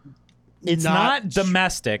 guess It's not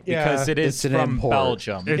domestic because Yeah. it is It's an from import.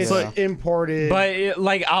 Belgium. It's it's like- imported. But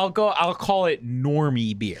I'll call it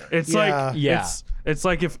normie beer. It's Yeah. like Yeah. it's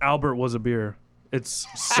like if Albert was a beer. It's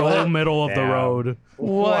so middle of the Yeah. road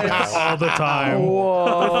what? all the time.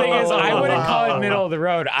 Whoa. The thing is, I wouldn't call Wow. it middle of the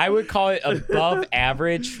road. I would call it above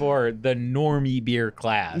average for the normie beer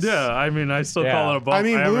class. Yeah, I mean, I still Yeah. call it above I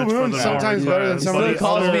mean, Blue average for Moon's the sometimes normie better than class, some but of Still the it's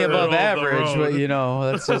calls still me middle above of the average, but road. you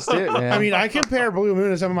know, that's just it, man. I mean, I compare Blue Moon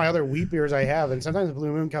to some of my other wheat beers I have, and sometimes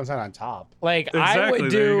Blue Moon comes out on top. Like Exactly,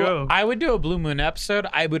 there you go. I would do a Blue Moon episode.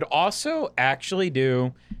 I would also actually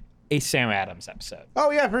do a Sam Adams episode.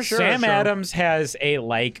 Oh yeah, for sure. Sam sure. Adams has a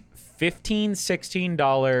like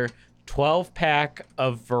 $15-16 12-pack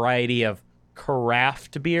of variety of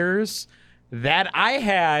craft beers that I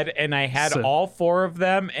had, and I had So- all 4 of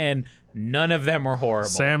them, and none of them were horrible.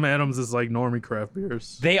 Sam Adams is like normie craft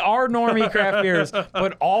beers. They are normie craft beers,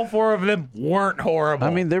 but all 4 of them weren't horrible. I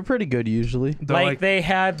mean, they're pretty good usually. They're like they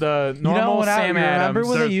had the You normal know, when Sam you remember Adams.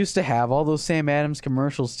 when they They're- used to have all those Sam Adams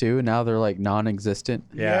commercials too, and now they're like non-existent.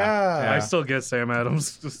 Yeah. I still get Sam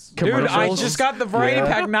Adams. Just Dude, I commercials? just got the variety Yeah.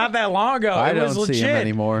 pack not that long ago. I It was don't see legit. them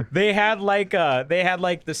anymore. They had like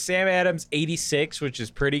the Sam Adams 86, which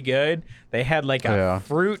is pretty good. They had like a Yeah.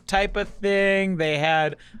 fruit type of thing. They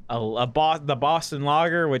had the Boston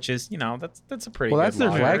Lager, which is that's a pretty. Well, good that's their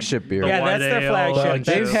lager. flagship beer. Yeah, white that's their ale, flagship. Like,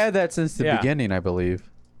 they've That's- had that since the Yeah. beginning, I believe.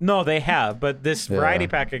 No, they have, but this Yeah. variety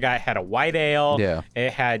pack I got had a white ale. Yeah.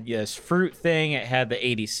 It had this fruit thing. It had the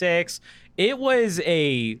 86. It was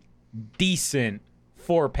a decent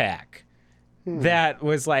 4-pack that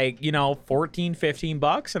was like,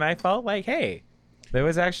 $14-15, and I felt like, hey, that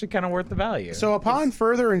was actually kind of worth the value. So upon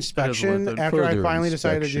further inspection, worth it. after I Further finally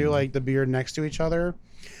decided to do inspection. like the beer next to each other,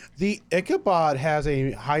 the Ichabod has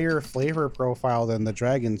a higher flavor profile than the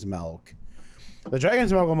Dragon's Milk. The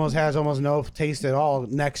Dragon's Milk has almost no taste at all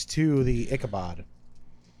next to the Ichabod.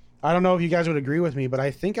 I don't know if you guys would agree with me, but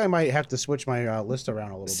I think I might have to switch my list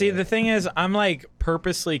around a little See, bit. the thing is, I'm like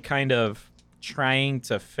purposely kind of trying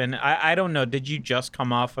to finish. I don't know. Did you just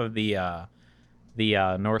come off of the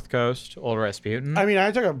North Coast Old Rasputin? I mean,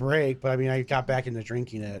 I took a break, but I mean, I got back into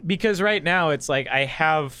drinking it. Because right now it's like I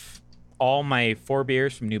have all my 4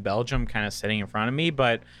 beers from New Belgium kind of sitting in front of me,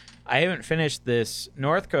 but I haven't finished this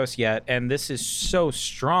North Coast yet, and this is so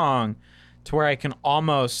strong to where I can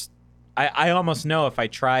almost I almost know if I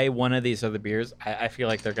try one of these other beers, I feel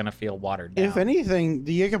like they're gonna feel watered down. If anything,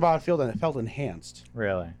 the Ichabod felt enhanced.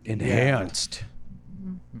 Really, Enhanced.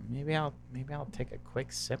 maybe I'll take a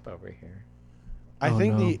quick sip over here. I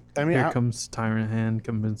think here comes Tyrant Hand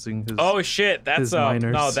convincing his. Oh shit, that's His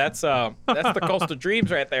miners. no, that's the Coastal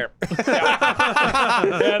Dreams right there.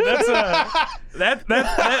 Yeah,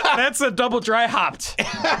 that's a double dry hopped.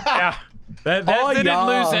 Yeah. That Oh, didn't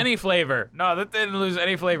yeah. lose any flavor. No, that didn't lose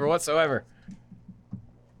any flavor whatsoever.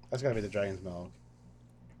 That's gotta be the Dragon's Milk.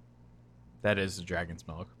 That is the Dragon's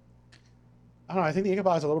Milk. I don't know. I think the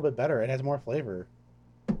Ichabod is a little bit better. It has more flavor.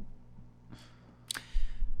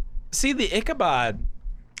 See, the Ichabod.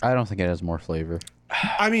 I don't think it has more flavor.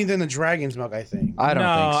 I mean, than the Dragon's Milk, I think. I don't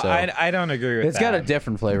no, think so. I don't agree with It's that. got a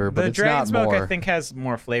different flavor, but The it's Dragon's not Milk, more. I think, has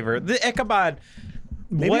more flavor. The Ichabod.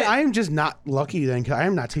 Maybe what- I am just not lucky then, because I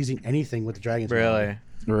am not tasting anything with the Dragon's Milk. Really?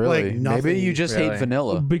 Really? like, Maybe nothing, you just really. hate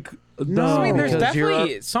vanilla. No. I mean, there's Because you're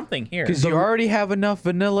definitely something here. Because you already have enough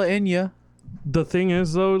vanilla in you. The thing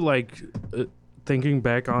is, though, like thinking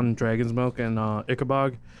back on Dragon's Milk and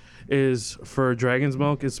Ichabod, is for Dragon's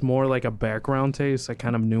Milk, it's more like a background taste, like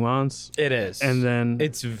kind of nuance. It is. And then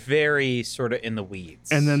It's very sort of in the weeds.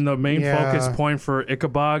 And then the main Yeah. focus point for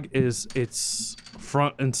Ichabod is its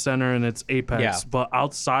front and center and its apex. Yeah. But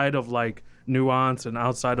outside of like nuance and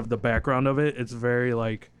outside of the background of it, it's very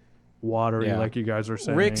like watery, Yeah. like you guys were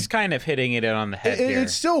saying. Rick's kind of hitting it on the head here.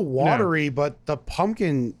 It's still watery, but the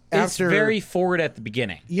pumpkin It's after very forward at the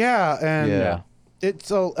beginning. yeah, and Yeah. It's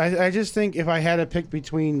so I just think if I had to pick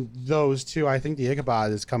between those two, I think the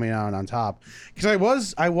Ichabod is coming out on top because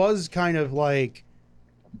I was kind of like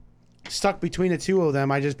stuck between the two of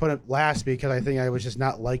them. I just put it last because I think I was just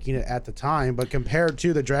not liking it at the time. But compared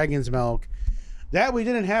to the Dragon's Milk, that we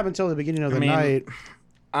didn't have until the beginning of the night.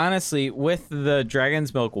 Honestly, with the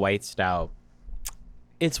Dragon's Milk White Stout,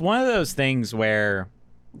 it's one of those things where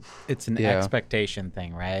it's an expectation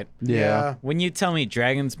thing, right? Yeah. When you tell me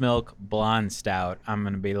Dragon's Milk Blonde Stout, I'm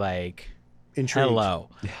going to be like, Intrigued.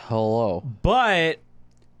 Hello. But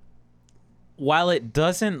while it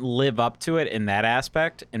doesn't live up to it in that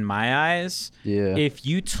aspect, in my eyes, Yeah. if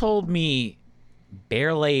you told me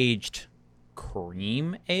barrel-aged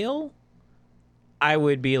cream ale, I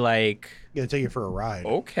would be like, Gonna take you for a ride.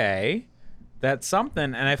 okay, that's something.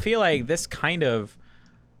 And I feel like this kind of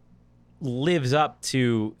lives up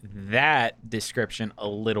to that description a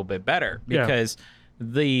little bit better Yeah. because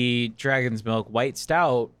the Dragon's Milk White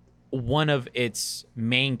Stout, one of its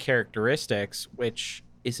main characteristics, which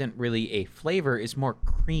isn't really a flavor, is more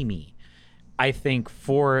creamy. I think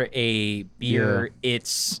for a beer,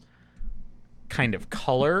 its kind of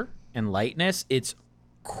color and lightness, it's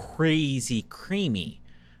crazy creamy.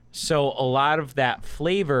 So a lot of that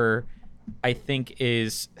flavor, I think,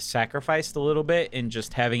 is sacrificed a little bit in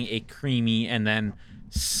just having a creamy and then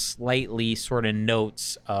slightly sort of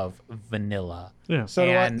notes of vanilla. Yeah. So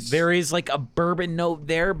And there is like a bourbon note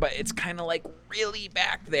there, but it's kind of like really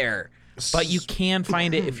back there. But you can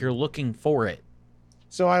find it if you're looking for it.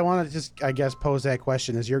 So I want to just, I guess, pose that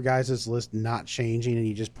question: is your guys' list not changing, and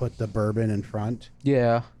you just put the bourbon in front?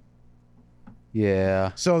 Yeah.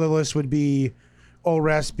 Yeah. So the list would be Old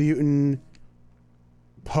Rasputin,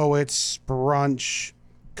 Poets, Brunch,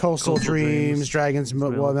 Coastal Dreams, Dragon's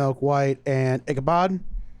Milk White, and Ichabod.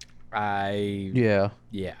 Yeah.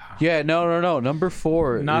 Yeah. Yeah. No. Number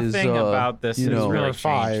 4 is Nothing about this is really Number changed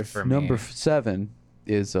 5. for me. Number 7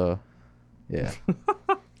 is yeah.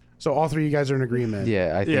 So all three of you guys are in agreement.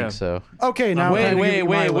 Yeah, I think Yeah. so. Okay, now I'm gonna give you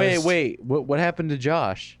my list. Wait. What happened to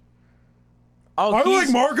Josh? Oh, I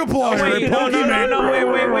he's- like Markiplier. Wait, and no,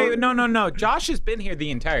 Pokemon. wait, no. Josh has been here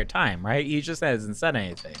the entire time, right? He just hasn't said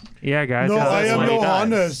anything. Yeah, guys. No, that's I am what he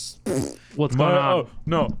Johannes. What's going on?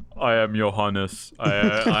 No, I am Johannes.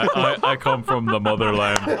 I come from the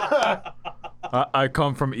motherland. I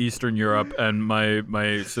come from Eastern Europe, and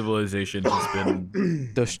my civilization has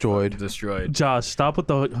been Destroyed. destroyed. Josh, stop with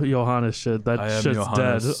the Johannes shit. That I am shit's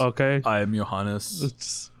Johannes. dead, okay? I am Johannes.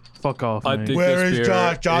 It's, fuck off, I man. think- Where This is beer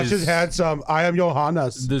Josh? Josh has is- had some. I am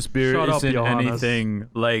Johannes. This beer Shut up, isn't Johannes. anything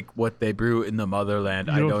like what they brew in the motherland.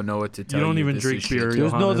 I don't- don't know what to tell you you. don't even This drink is beer. shit.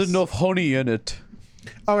 There's not Johannes. enough honey in it.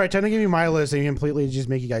 All right, time to give you my list and completely just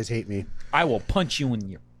make you guys hate me. I will punch you in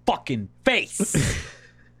your fucking face.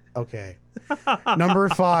 Okay. Number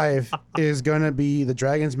 5 is gonna be the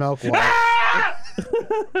Dragon's Milk White.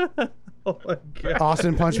 Oh my god.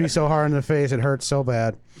 Austin punched me so hard in the face it hurts so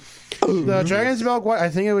bad. The Dragon's Milk White, I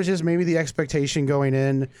think it was just maybe the expectation going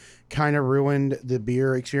in kind of ruined the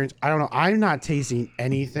beer experience. I don't know. I'm not tasting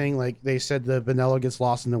anything. Like they said, the vanilla gets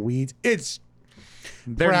lost in the weeds. It's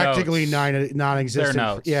They're practically notes. non-existent. They're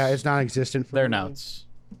notes. Yeah, it's non-existent. For They're me. notes.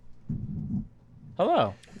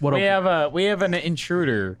 Hello. What we up? have an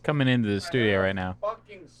intruder coming into the studio right now.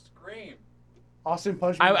 Fucking scream. Austin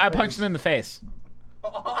punched me. in the I face. punched him in the face.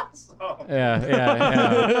 Awesome. Yeah.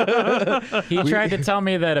 He tried to tell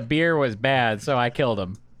me that a beer was bad, so I killed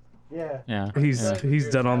him. Yeah. Yeah. He's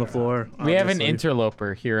dead on the floor. We have an obviously.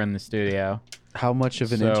 interloper here in the studio. How much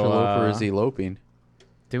of an So, interloper is eloping?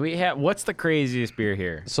 Do we have what's the craziest beer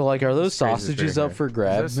here? So, like, are those Crazy sausages beer up here. for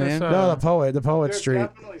grabs, Is this man? No, the poet There's street.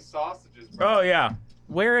 definitely sausages, bro. Oh yeah.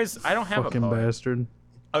 Where is I don't have Fucking a poet. bastard.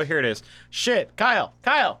 Oh, here it is. Shit, Kyle,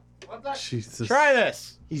 What the? Jesus. try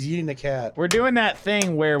this. He's eating the cat. We're doing that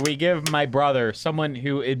thing where we give my brother, someone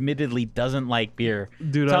who admittedly doesn't like beer,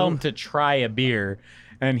 Dude, tell him to try a beer,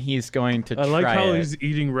 and he's going to I try like how it. he's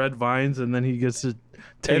eating red vines and then he gets to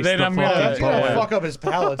taste then the I'm gonna- fucking He's gonna Yeah. fuck up his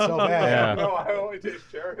palate so bad. Yeah. No, I only taste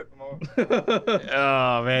cherry at the moment.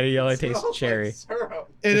 Oh man, he only tastes Smells cherry. Like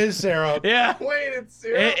syrup. It is syrup. Yeah. Wait, it's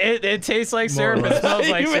syrup. It tastes like More or syrup. It less. smells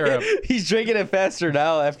like syrup. He's drinking it faster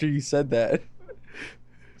now after you said that.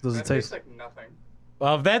 Does That it tastes taste? like nothing.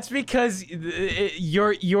 Well, that's because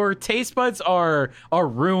your taste buds are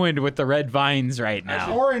ruined with the red vines right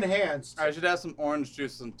now. Or enhanced. I should have some orange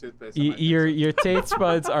juice and toothpaste. on my Your taste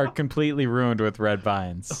buds are completely ruined with red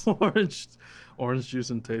vines. Orange juice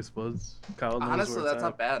and taste buds. Kyle knows Honestly, where that's it's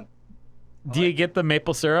not at. bad. Do you get the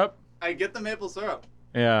maple syrup? I get the maple syrup.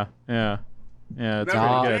 Yeah. It's Never pretty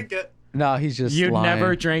good. drink it. No, he's just You'd lying.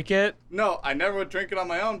 never drink it? No, I never would drink it on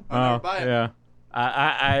my own. I Oh, never buy it. yeah.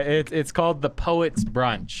 It's called the Poet's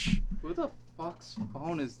Brunch. Who the fuck's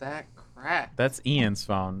phone is that cracked? That's Ian's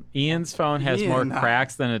phone. Ian's phone has more Ian.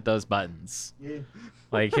 cracks than it does buttons.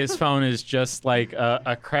 Like his phone is just like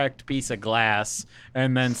a cracked piece of glass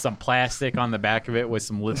and then some plastic on the back of it with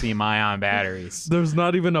some lithium-ion batteries. There's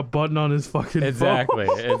not even a button on his fucking Exactly,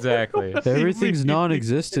 phone. exactly. Everything's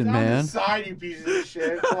non-existent, man. side, you pieces of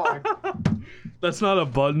shit. Fuck. That's not a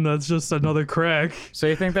button. That's just another crack. So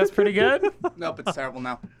you think that's pretty good? Nope, it's terrible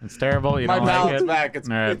now. It's terrible. You My don't like balance it? back. It's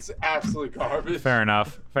All right. it's absolute garbage. Fair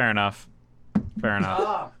enough. Fair enough. Fair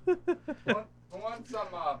enough.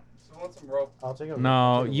 Want some rope? I'll take a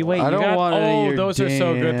No, you wait. I You don't got, want any of your those are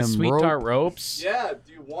so good. The damn sweet rope. tart ropes. Yeah.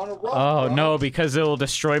 Do you want a rope? Oh bro? no, because it will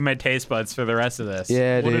destroy my taste buds for the rest of this.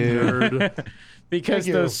 Yeah, What a dude. nerd. Because Thank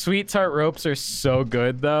you. those sweet tart ropes are so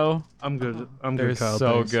good, though. I'm good. I'm They're good, Kyle.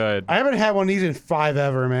 so thanks. good. I haven't had one of these in 5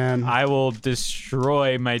 ever, man. I will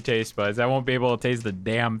destroy my taste buds. I won't be able to taste the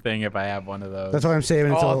damn thing if I have one of those. That's why I'm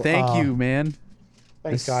saving until. Oh, thank you, man. Thanks,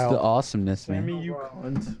 This is Kyle. the awesomeness, man. you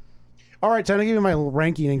cunt. All right, time to give you my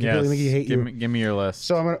ranking and Yes. completely make you hate give you. Me, give me your list.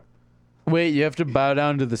 So I'm gonna. Wait, you have to bow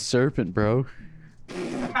down to the serpent, bro.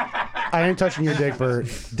 I ain't touching your dick, Bert.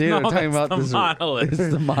 Dude, No, I'm talking that's about the this. monolith.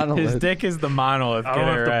 It's the monolith. His dick is the monolith. I Get don't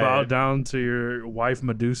it have to bow right. down to your wife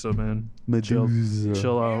Medusa, man. Medusa.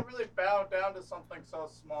 Chill You out. can't really bow down to something so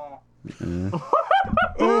small.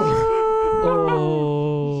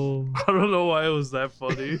 Oh. I don't know why it was that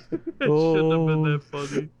funny. It shouldn't have been that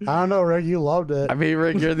funny. I don't know, Rick. You loved it. I mean,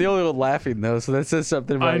 Rick, you're the only one laughing though, so that says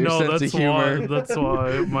something about I your know sense that's of humor. why. That's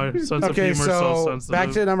why my sense of Okay, humor is so so sensitive.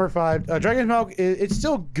 back to number 5. Dragon's Milk. It's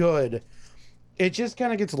still good. It just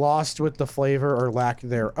kind of gets lost with the flavor or lack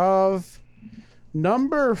thereof.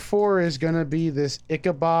 Number 4 is gonna be this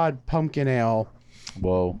Ichabod Pumpkin Ale.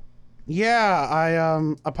 Whoa. Yeah, I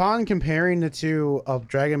upon comparing the two of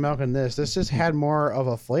Dragon Milk and this just had more of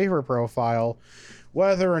a flavor profile.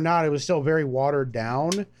 Whether or not it was still very watered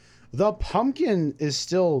down, the pumpkin is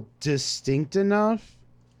still distinct enough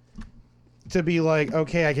to be like,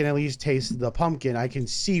 okay, I can at least taste the pumpkin. I can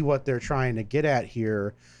see what they're trying to get at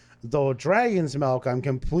here. Though Dragon's Milk, I'm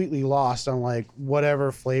completely lost on like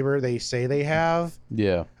whatever flavor they say they have.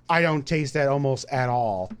 Yeah. I don't taste that almost at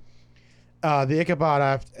all. The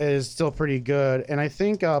Ichabod is still pretty good, and I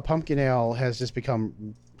think Pumpkin Ale has just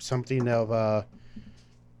become something of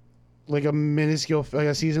like a minuscule, like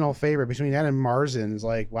a seasonal favorite between that and Marzin's.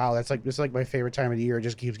 Like, wow, that's like my favorite time of the year. It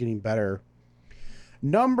just keeps getting better.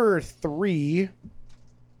 Number 3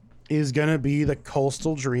 is gonna be the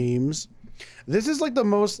Coastal Dreams. This is like the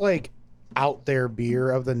most like out there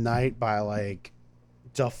beer of the night by like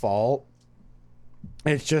default.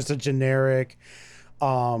 It's just a generic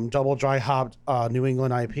double dry hopped New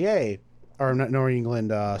England IPA or New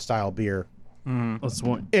England style beer. That's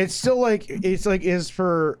one. It's still like is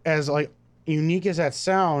for as like unique as that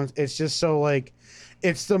sounds. It's just so like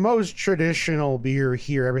it's the most traditional beer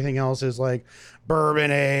here. Everything else is like bourbon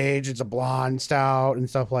age. It's a blonde stout and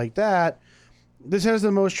stuff like that. This has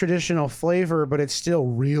the most traditional flavor, but it's still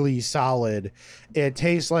really solid. It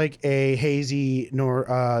tastes like a hazy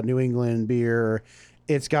New England beer.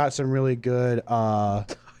 It's got some really good.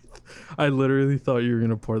 I literally thought you were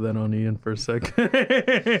gonna pour that on Ian for a second.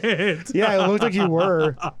 Yeah, it looked like you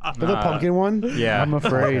were. The pumpkin one. Yeah. I'm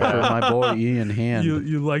afraid for my boy Ian Hand.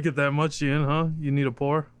 You like it that much, Ian? Huh? You need a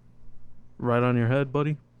pour? Right on your head,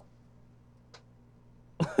 buddy.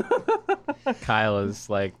 Kyle is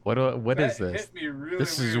like, what is this? Hit me really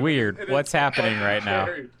This is weird. weird. It is What's happening right now?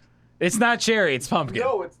 cherry. It's not cherry. It's pumpkin.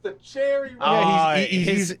 No, it's the cherry. Oh,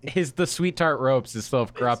 he's- his the sweet tart ropes is still have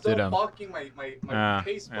It's corrupted still him. fucking my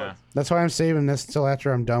taste buds. That's why I'm saving this till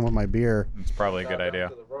after I'm done with my beer. It's probably a good idea.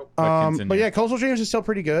 To the rope. But But continue. yeah, Coastal Dreams is still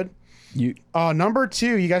pretty good. You Number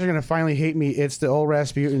 2, you guys are gonna finally hate me. It's the Old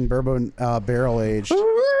Rasputin Bourbon Barrel Aged.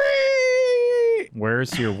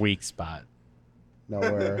 Where's your weak spot?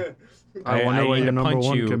 Nowhere. I wonder what need your to number punch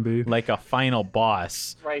one you can be. like a final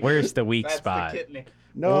boss. Right Where's here. the weak That's spot? The kidney.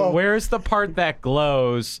 No. Where's the part that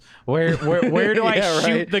glows? Where do I Yeah, shoot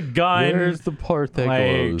right. the gun? Where's the part that Like,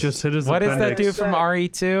 glows? Just hit his What does that appendix. do from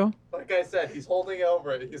RE2? Like I said, he's holding it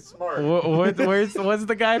over it. He's smart. What's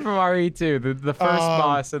the guy from RE2? The first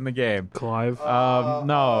boss in the game. Clive.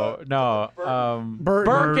 No.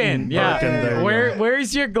 Birkin. Yeah. Birkin, there you go.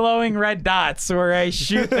 Where's your glowing red dots where I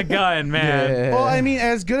shoot the gun, man? Yeah. Well, I mean,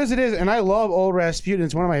 as good as it is, and I love Old Rasputin.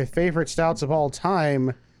 It's one of my favorite stouts of all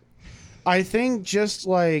time. I think just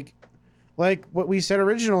like what we said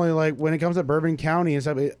originally, like when it comes to Bourbon County and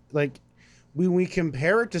stuff, when we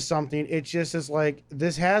compare it to something, it just is like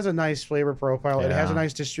this has a nice flavor profile. It has a Yeah.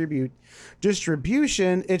 nice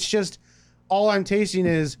distribution. It's just all I'm tasting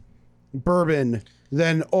is bourbon,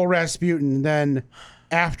 then Old Rasputin, then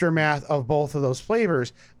aftermath of both of those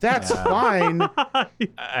flavors. That's fine. I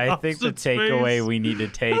think the Austin's takeaway face. we need to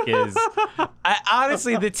take is,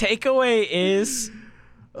 honestly, the takeaway is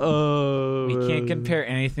we can't compare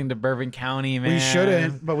anything to Bourbon County, man. We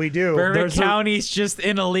shouldn't, but we do. Bourbon There's a- County's just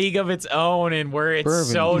in a league of its own, and where it's Bourbon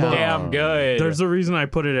so County. damn good. There's a reason I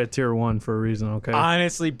put it at tier 1 for a reason. Okay.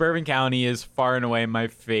 Honestly, Bourbon County is far and away my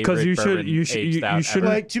favorite. Because you bourbon should, aged you out shouldn't.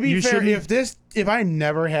 ever. Like, to be you fair, shouldn't- if I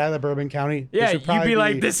never had the Bourbon County, Yeah, this would you'd probably be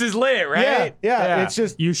like, this is lit, right? Yeah, it's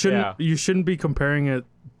just you shouldn't Yeah. you shouldn't be comparing it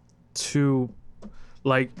to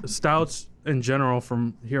like stouts in general.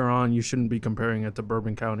 From here on, you shouldn't be comparing it to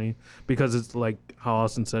Bourbon County because it's like how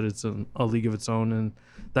Austin said, it's a league of its own, and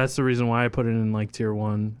that's the reason why I put it in like tier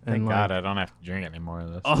 1. Thank And God like I don't have to drink any more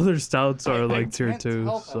of this. other stouts are like tier can't 2.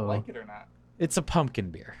 tell if I So like it or not. It's a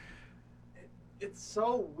pumpkin beer. It's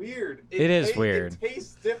so weird. It is weird. It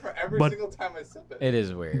tastes different every But- single time I sip it. It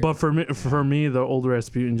is weird. but for me, the old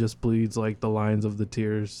Rasputin just bleeds like the lines of the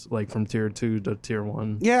tiers, like from tier 2 to tier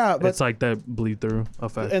 1. yeah. But It's like that bleed through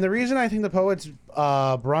effect. and the reason I think the Poets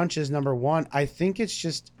Brunch is number 1, I think it's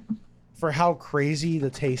just for how crazy the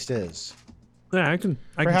taste is, Yeah, I can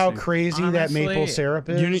for how see. crazy that maple Honestly, syrup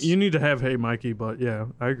is. You need to have Hey Mikey, but yeah,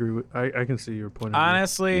 I agree with I can see your point of view.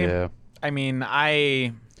 Honestly, Yeah. I mean,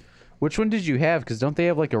 Which one did you have? Because don't they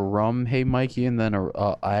have like a rum Hey Mikey and then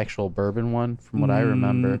a actual bourbon one? From what I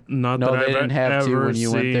remember. Not No, that they I've didn't have to ever when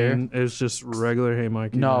you went there? seen. It's just regular Hey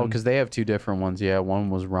Mikey. No, man. because they have two different ones. Yeah, one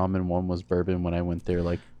was rum and one was bourbon when I went there,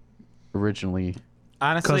 like originally.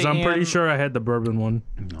 honestly, Because I'm pretty Ian, sure I had the bourbon one.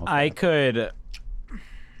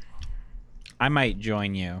 I might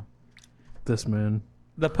join you. This man.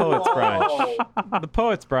 The Poets Brunch. The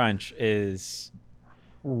Poets Brunch is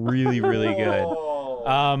really, really good.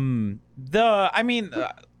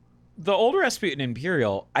 The old Rasputin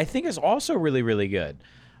Imperial, I think, is also really, really good.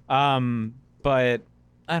 But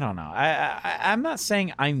I don't know. I'm not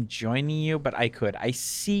saying I'm joining you, but I could. I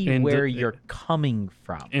see And where the- you're coming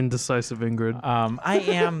from. Indecisive Ingrid. I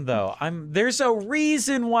am though. There's a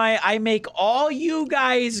reason why I make all you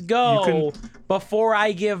guys go before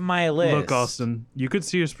I give my list. Look, Austin, you could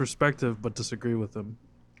see his perspective, but disagree with him.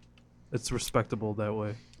 It's respectable that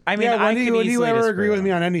way. I mean, yeah, I when do can you easily ever agree disagree with me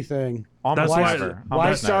on anything? Almost That's why- never. Why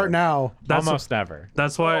Almost start never. now? That's Almost never.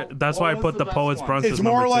 That's why. That's why I what put was the the best Poets one? Brunch It's as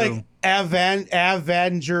more number like 2.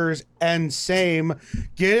 Avengers and same.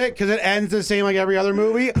 Get it? Because it ends the same like every other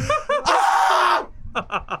movie.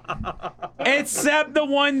 Except the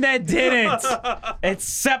one that didn't.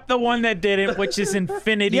 Except the one that didn't, which is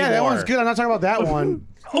Infinity Yeah, that War. one's good. I'm not talking about that one.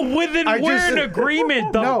 We're in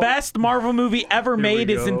agreement. The No. best Marvel movie ever made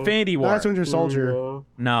is go. Infinity War. That's Winter Soldier.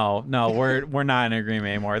 No, we're not in agreement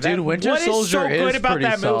anymore. Dude, Winter what Soldier is so good is about pretty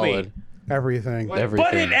that solid. movie? Everything. Wait,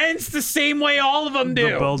 But it ends the same way all of them The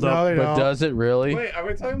do. build No, up. they But don't. does it really? Wait, are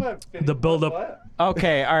we talking about Infinity The build War? up- What?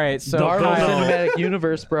 Okay, all right. So Marvel build-up. Kyle, Cinematic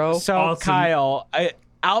Universe, bro. so Awesome. Kyle,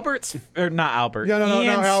 Albert's or not Albert. No,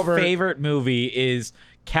 Ian's Albert. favorite movie is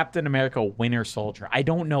Captain America: Winter Soldier. I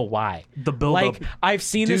don't know why. The build Like up. I've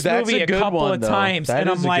seen Dude, this that's movie a a good couple one, of though. times, That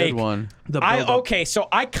and is I'm a like, good one. The build up. okay, so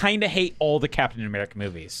I kind of hate all the Captain America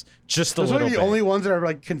movies, just a Those are little the bit. only ones that are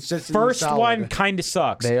like consistent. First one kind of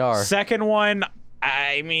sucks. They are. Second one,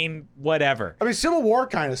 I mean, whatever. I mean, Civil War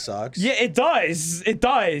kind of sucks. Yeah, it does. It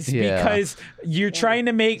does Yeah. because you're trying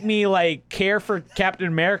to make me like care for Captain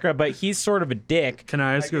America, but he's sort of a dick. Can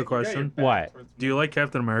I ask you a You got your question? back What? towards me. Do you like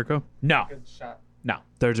Captain America? No, Good shot. no.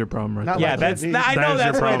 There's your problem right Not there. Yeah, like that's. that. I know There's your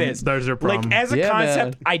that's what it problem. is. There's your problem. Like as a Yeah, concept,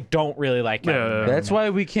 man. I don't really like Captain Yeah. America. That's why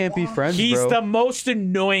we can't be friends, He's bro. the most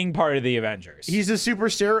annoying part of the Avengers. He's a super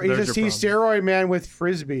steroid. He's There's a your steroid man with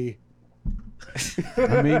frisbee.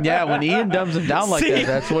 I mean, yeah, when Ian dumbs him down like See, that,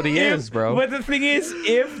 that's what he if- is, bro. But the thing is,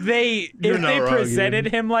 if they You're not wrong, presented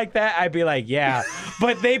Ian. him like that, I'd be like, yeah.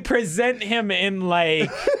 But they present him in like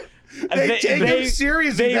They take him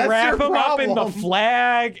seriously. They That's wrap their him up in the problem.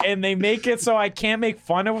 flag, and they make it so I can't make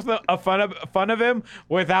fun of him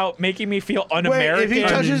without making me feel Wait, un-American. if he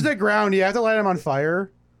touches the ground, you have to light him on fire.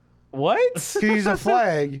 What? 'Cause he's a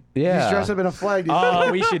flag. Yeah. He's dressed up in a flag. Oh,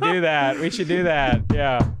 we should do that. We should do that.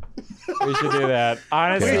 Yeah, we should do that.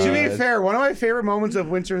 Honestly, Wait, to be God. fair, one of my favorite moments of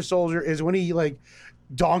Winter Soldier is when he like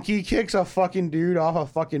donkey kicks a fucking dude off a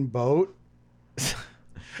fucking boat.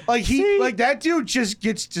 Like like that dude just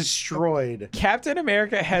gets destroyed. Captain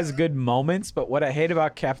America has good moments, but what I hate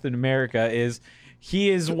about Captain America is he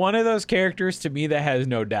is one of those characters to me that has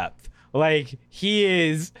no depth. Like he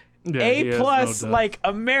is Yeah, he has A no plus, depth. like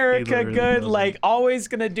America He literally good, doesn't. like always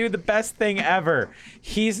gonna do the best thing ever.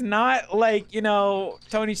 He's not like, you know,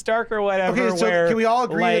 Tony Stark or whatever. Okay, so where, can we all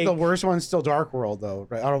agree that the like, worst one's still Dark World, though?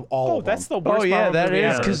 Right, out of all Oh, of them. that's the worst. Oh yeah, Marvel that movie is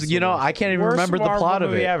ever. because That's you the know worst. I can't even Worst remember the Marvel plot of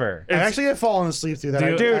movie it. ever. I actually have fallen asleep through that.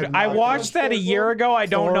 Dude, Dude, I watched that a year ago. I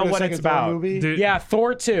don't know what it's about. Dude, Yeah,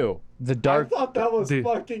 Thor 2. The I dark. thought that was Dude.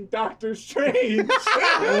 fucking Doctor Strange.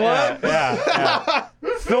 Yeah.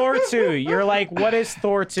 Thor 2. You're like, what is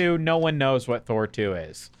Thor 2? No one knows what Thor 2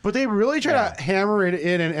 is. But they really try to hammer it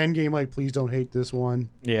in an Endgame, like, please don't hate this one.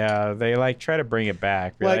 Yeah, they like try to bring it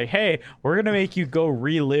back. Be Like- like, hey, we're gonna make you go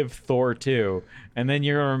relive Thor 2, and then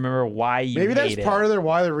you're gonna remember why you Maybe that's hate part it.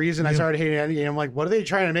 of the reason I started hating Endgame. I'm like, what are they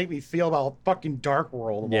trying to make me feel about fucking Dark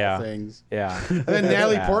World of Yeah. all things? Yeah. And then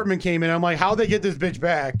Natalie Yeah. Portman came in. I'm like, how'd they get this bitch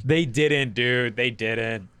back? They didn't, dude. They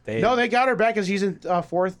didn't. No, they got her back because she's in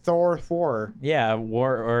fourth Thor 4. Yeah,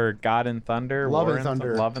 War or God and Thunder. Love War and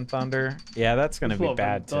Thunder. Love and Thunder. Yeah, that's gonna be Love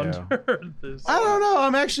bad and too. Thunder. This- I don't know.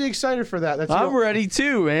 I'm actually excited for that. That's the I'm ready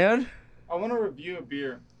too, man. I want to review a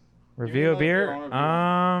beer. Review a like beer. your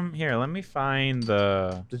own review. Here, let me find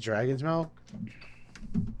the. Dragon's Milk.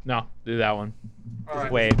 No, do that one. All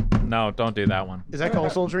right. Wait, no, don't do that one. Is that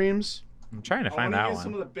Coastal Dreams? I'm trying to I find want to that use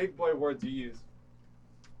some one. of the big boy words you use.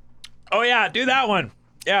 Oh yeah, do that one.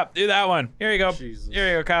 Yeah, do that one. Here you go. Jesus. Here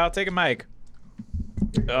you go, Kyle. Take a mic.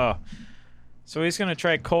 Oh. So he's gonna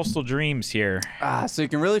try Coastal Dreams here. So you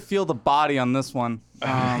can really feel the body on this one.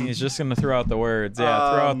 He's just gonna throw out the words.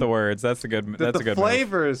 Yeah, throw out the words. That's a good. That's The a good move.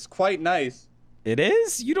 flavor is quite nice. It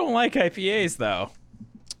is. You don't like IPAs though.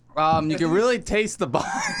 You can really taste the body.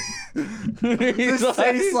 this like-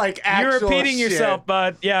 tastes like actual You're repeating shit. yourself,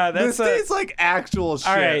 bud. Yeah, that's This tastes like actual shit.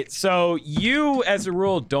 All right, so you, as a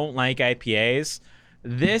rule, don't like IPAs.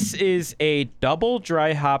 This is a double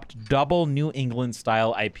dry hopped, double New England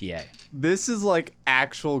style IPA. This is like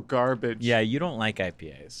actual garbage. Yeah, you don't like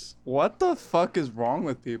IPAs. What the fuck is wrong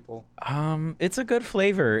with people? It's a good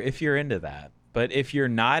flavor if you're into that, but if you're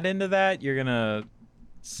not into that, you're gonna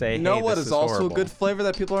say, You know hey, what this is also horrible. a good flavor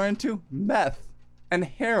that people are into? Meth and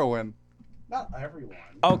heroin. Not everyone.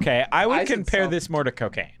 Okay, I would I said compare some. this more to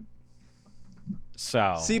cocaine.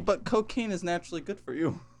 So See, but cocaine is naturally good for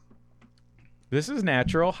you. this is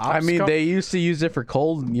natural. Hops I mean, come, they used to use it for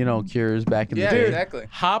cold, cures back in Yeah, the day. exactly.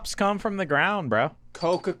 hops come from the ground, bro.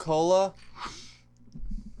 Coca-Cola.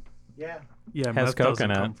 Yeah. Yeah, Has meth doesn't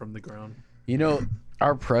coconut. come from the ground. You know,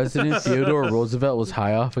 our president Theodore Roosevelt was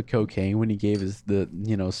high off of cocaine when he gave his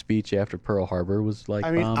speech after Pearl Harbor was like.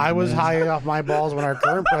 I mean, bombed, I was man. high off my balls when our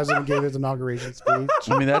current president gave his inauguration speech.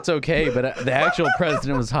 I mean, that's okay, but the actual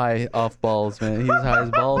president was high off balls, man. He was high as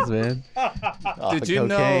balls, man. Off Did of you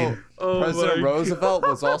know Oh President my Roosevelt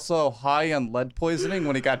was also high on lead poisoning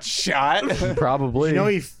when he got shot? Probably. You know,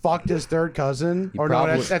 he fucked his third cousin. Or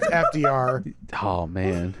probably- no, that's FDR. Oh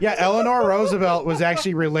man. Yeah, Eleanor Roosevelt was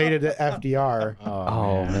actually related to FDR.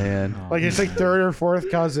 Oh man. Like it's like third or fourth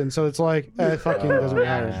cousin, so it's like it fucking doesn't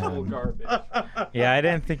matter. Actual garbage. Yeah, I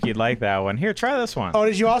didn't think you'd like that one. Here, try this one. Oh,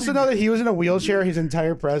 did you also know that he was in a wheelchair his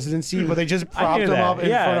entire presidency, but they just I propped knew him that. up in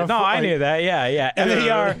Yeah, front of no, I like- knew that. Yeah.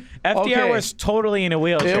 FDR Okay. was totally in a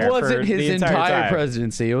wheelchair. It wasn't for his the entire time.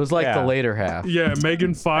 presidency. It was like Yeah. the later half. Yeah,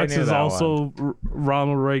 Megan Fox knew is that also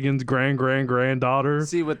Ronald Reagan's granddaughter.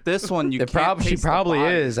 See, with this one, you It can't she taste the probably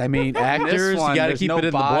body. is. I mean, actors, one, you got to there's keep no it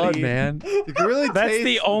in the blood, body. man. You can really That's taste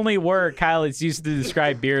the only word Kyle has used to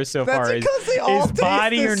describe beer so That's far. Is, because they all is taste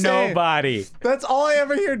body the or same. no body? That's all I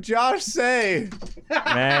ever hear Josh say.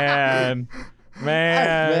 Man.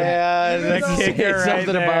 Man, The Say kicker right something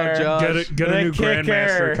about there. Josh. Get a The new kicker.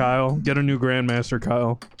 grandmaster, Kyle. Get a new grandmaster,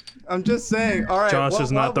 Kyle. I'm just saying. All right. Josh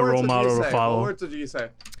is not the words role did you model to say? follow. What words did you say?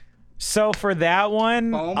 So for that one,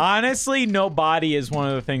 Boom. honestly, no body is one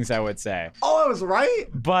of the things I would say. Oh, I was right.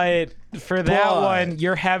 But for that But- one,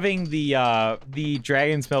 you're having the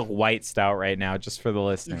Dragon's Milk White Stout right now, just for the You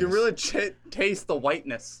listeners. can really taste the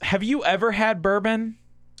whiteness. Have you ever had bourbon?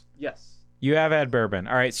 Yes. You have had bourbon.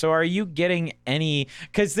 All right. So are you getting any?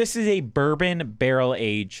 Because this is a bourbon barrel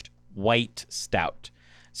aged white stout.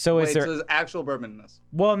 So Wait, is there? so there's actual bourbon in this.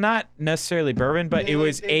 Well, not necessarily bourbon, but They it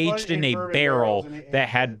was they put aged it in a bourbon barrel barrels and it- that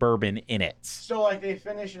had bourbon in it. So like they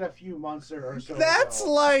finished it a few months or so. That's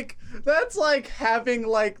ago. like having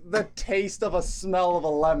like the taste of a smell of a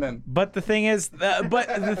lemon. But the thing is,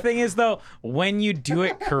 though, when you do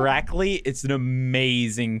it correctly, it's an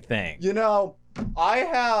amazing thing. You know, I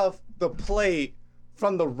have the plate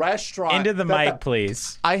from the restaurant. Into the that mic,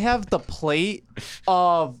 please. I have the plate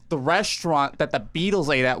of the restaurant that the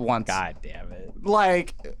Beatles ate at once. God damn it.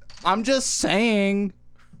 Like, I'm just saying.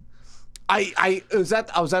 I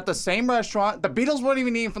was at the same restaurant. The Beatles weren't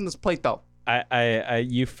even eating from this plate though.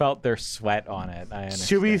 you felt their sweat on it. I understand.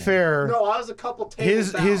 To be fair, No, I was a couple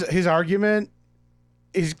tables his argument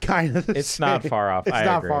is kind of the It's same. not far off. It's I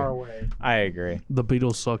not agree. far away. I agree. The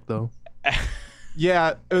Beatles suck though.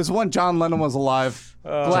 Yeah, it was when John Lennon was alive.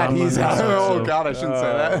 Glad John he's Lennon out. sucks, Oh so- God, I shouldn't say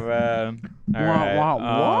that. Man. All Wah, right. wah,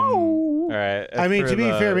 wah. All right. I mean, for to be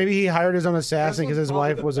the- fair, maybe he hired his own assassin because his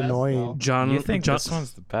wife was annoying. John, you think John, this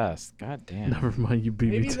one's the best? God damn. Never mind, you beat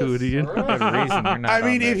me Maybe to the it, Ian. syrup? Good reason you're not I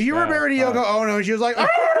mean, on if this you were show. married to Yoko Ono and she was like,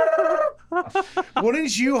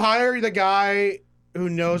 wouldn't you hire the guy who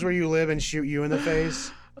knows where you live and shoot you in the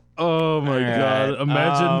face? Oh my Alright, god!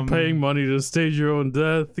 Imagine um, paying money to stage your own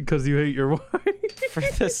death because you hate your wife. For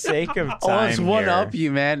the sake of time, Oh, it's one here. up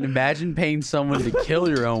you, man. Imagine paying someone to kill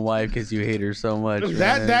your own wife because you hate her so much.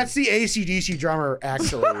 man. That's the AC/DC drummer,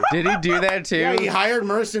 actually. Did he do that too? Yeah, he hired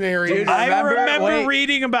mercenaries. Dude, I Remember- remember wait.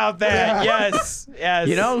 reading about that. Yes, yes.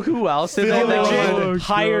 You know who else did Phil that? Legit Oh,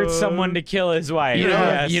 hired God. someone to kill his wife. You know,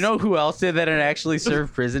 yes. you know who else did that and actually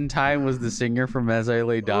served prison time was the singer from As I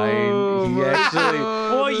Lay Dying. Oh he my actually.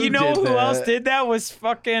 Well, you know did who else that. did that was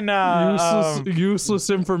fucking Useless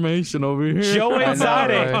information over here. Joe I know,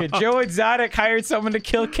 Exotic. right? Joe Exotic hired someone to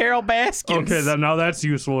kill Carol Baskins. Okay, now that's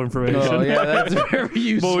useful information. Oh yeah, that's very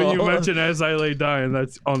useful. But when you mention As I Lay Dying,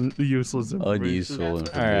 that's useless information. unuseful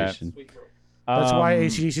information. That's why Um,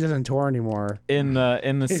 AC/DC doesn't tour anymore. in the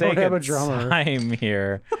They don't sake have a of drummer. time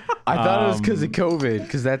here. I thought it was because of COVID,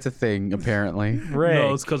 because that's a thing apparently. Rick,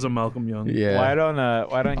 No, it's because of Malcolm Young. Yeah. why don't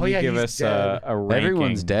Oh, you yeah, give he's us dead. a ranking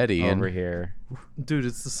Everyone's dead, Ian. over here? Dude,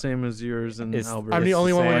 it's the same as yours and It's- Albert. I'm the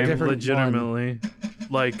only one with a same, different one. legitimately.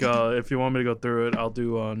 Like, if you want me to go through it, I'll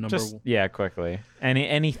do number Just quickly.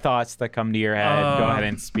 Any thoughts that come to your head? Go ahead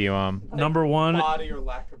and spew them. number one. Body or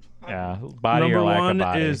lack of. Yeah, body Number or lack one of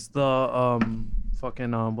body. is the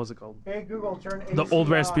fucking what's it called? Hey Google, turn The old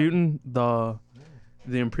Rasputin, the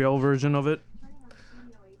Imperial version of it.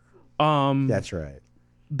 That's right.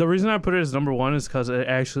 The reason I put it as number one is because it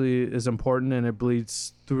actually is important and it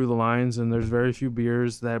bleeds through the lines, and there's very few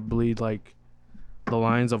beers that bleed like the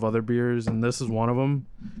lines of other beers, and this is one of them.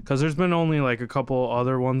 Because there's been only like a couple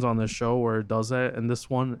other ones on this show where it does that, and this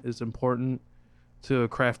one is important to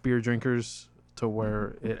craft beer drinkers to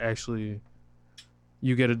where it actually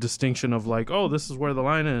you get a distinction of like, oh, this is where the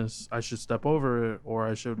line is. I should step over it, or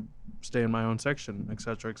I should stay in my own section,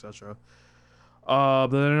 etc., etc. But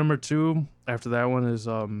then number two after that one is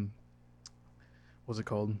what's it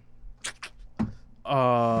called?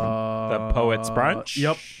 The Poet's Brunch?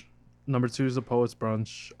 Yep. Number two is the Poet's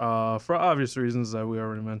Brunch. For obvious reasons that we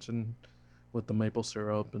already mentioned, with the maple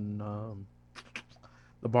syrup and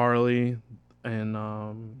the barley and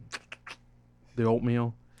the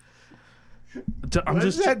oatmeal. I'm What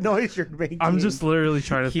just is that noise you're making? I'm just literally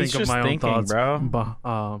trying to He's think of just my own thinking, thoughts,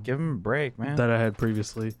 bro. Give him a break, man. that I had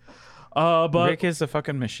previously. But Rick is a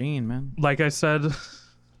fucking machine, man. like I said,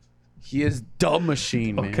 He is dumb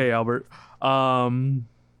machine, man. okay, Albert.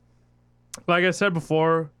 Like I said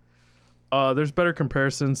before, there's better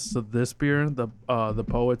comparisons to this beer, the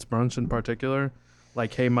Poet's Brunch in particular.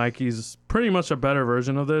 Like, Hey Mikey's pretty much a better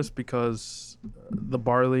version of this because the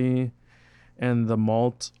barley and the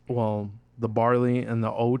malt, well, the barley and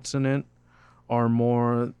the oats in it are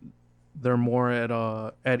more. They're more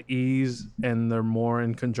at ease and they're more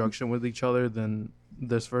in conjunction with each other than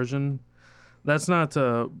this version. That's not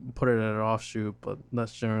to put it at an offshoot, but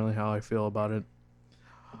that's generally how I feel about it.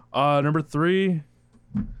 Number three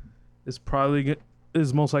is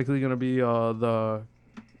most likely going to be the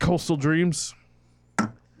Coastal Dreams.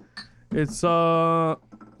 It's a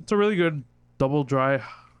really good double dry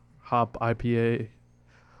hop IPA.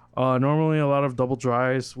 Normally a lot of double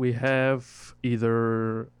dries we have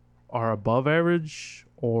either are above average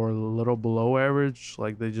or a little below average,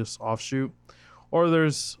 like they just offshoot, or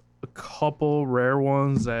there's a couple rare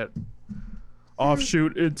ones that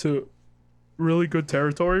offshoot into really good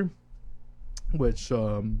territory, which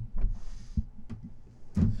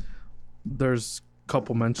there's a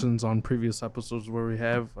couple mentions on previous episodes where we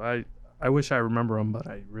have. I wish I remember them, but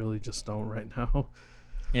I really just don't right now.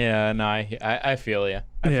 Yeah, no, I feel you.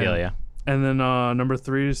 I Yeah. feel you. And then number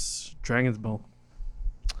three is Dragon's Milk.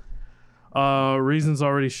 Reasons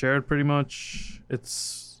already shared pretty much.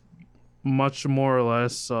 It's much more or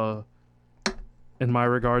less, in my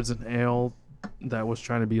regards, an ale that was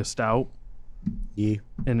trying to be a stout Yeah.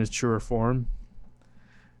 in its truer form.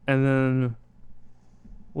 And then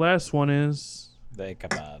last one is The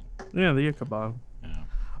kebab. the Ichabod.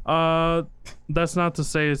 Yeah. That's not to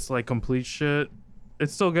say it's like complete shit. It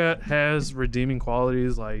still has redeeming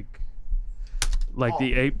qualities like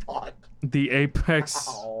the Apex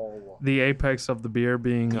the apex of the beer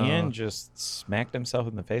being Ian just smacked himself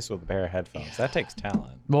in the face with a pair of headphones. That takes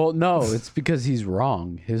talent. Well, no, it's because he's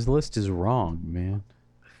wrong. His list is wrong, man.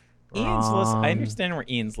 Ian's list. I understand where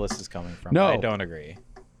Ian's list is coming from. No. But I don't agree.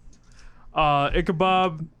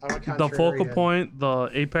 Ichabod, I'm a the focal contrarian. point, the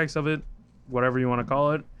apex of it, whatever you want to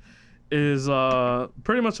call it, is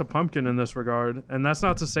pretty much a pumpkin in this regard. And that's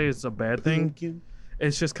not to say it's a bad thing.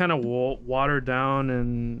 It's just kind of watered down,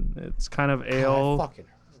 and it's kind of ale. Fucking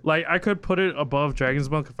Like, I could put it above Dragon's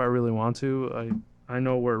Milk if I really want to. I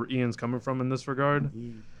know where Ian's coming from in this regard.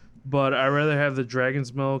 But I'd rather have the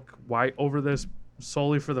Dragon's Milk white over this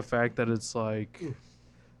solely for the fact that it's like...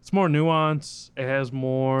 It's more nuanced. It has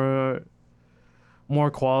more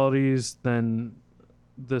qualities than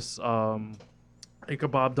this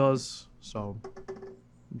Ichabod does. So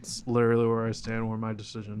it's literally where I stand, where my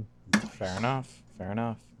decision. Fair enough. Fair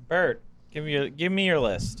enough. Bert, give me your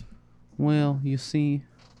list. Well, you see,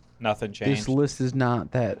 Nothing changed. this list is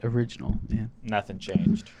not that original, man. Nothing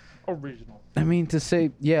changed. Original. I mean, to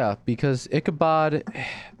say, yeah, because Ichabod,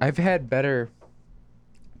 I've had better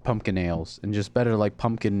pumpkin ales and just better, like,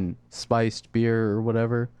 pumpkin spiced beer or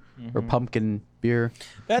whatever, or pumpkin beer.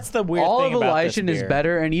 That's the weird All thing of about this Elysian is beer.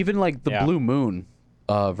 better, and even, like, the Yeah. Blue Moon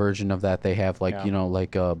version of that they have, like, Yeah. you know,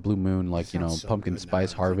 like Blue Moon, like, you know, Sounds so pumpkin good now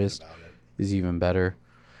spice that I'm thinking harvest about it. is even better.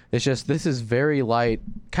 It's just, this is very light,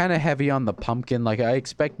 kind of heavy on the pumpkin. Like, I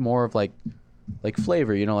expect more of, like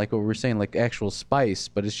flavor, you know, like what we were saying, like actual spice,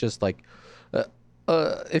 but it's just like,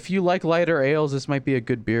 if you like lighter ales, this might be a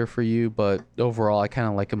good beer for you, but overall, I kind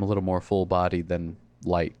of like them a little more full-bodied than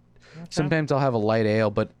light. Sometimes I'll have a light ale,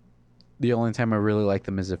 but the only time I really like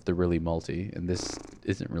them is if they're really malty, and this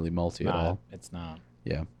isn't really malty at all. It's not.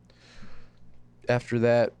 Yeah. After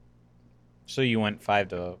that, So you went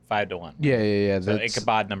 5-1. yeah. So That's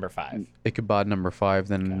Ichabod number 5. Ichabod number 5.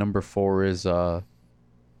 Then number 4 is the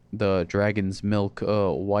Dragon's Milk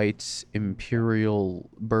White Imperial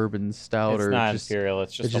Bourbon Stout, It's or not just imperial.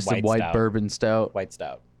 It's just, a white stout. bourbon stout. White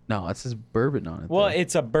stout. No, it says bourbon on it. Well, though.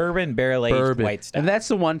 it's a bourbon barrel aged bourbon, white stout. and that's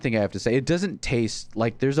the one thing I have to say. It doesn't taste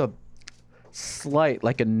like, there's a slight,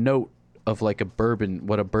 like a note of like a bourbon,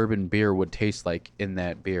 what a bourbon beer would taste like in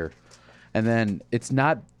that beer, and then it's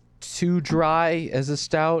not too dry as a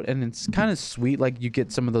stout, and it's kind of sweet. Like you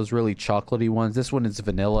get some of those really chocolatey ones. This one is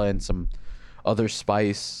vanilla and some other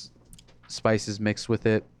spices mixed with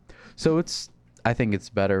it. So I think it's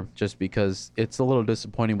better just because it's a little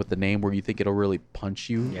disappointing with the name, where you think it'll really punch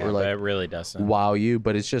you yeah, or but like it really doesn't. wow you,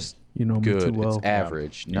 but it's just You know me good. too well. It's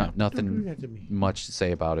average. Nothing much to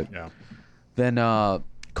say about it. Yeah. Then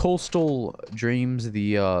Coastal Dreams,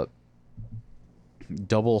 the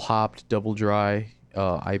double hopped, double dry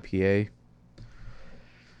IPA.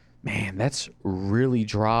 Man, that's really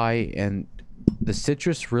dry, and the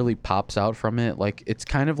citrus really pops out from it. Like it's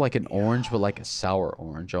kind of like an orange, but like a sour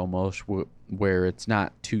orange almost, where it's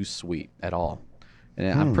not too sweet at all.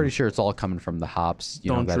 And I'm pretty sure it's all coming from the hops. You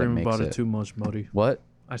Don't know, that dream it makes about it too much, Muddy. What?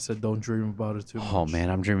 I said don't dream about it too much. Oh man,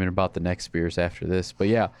 I'm dreaming about the next beers after this. But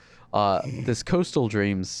yeah, this Coastal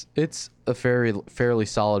Dreams, it's a fairly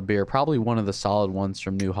solid beer, probably one of the solid ones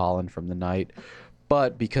from New Holland from the night.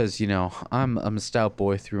 But because, you know, I'm a stout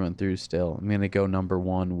boy through and through still, I'm going to go number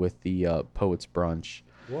 1 with the Poet's Brunch.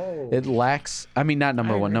 Whoa. It lacks, I mean, not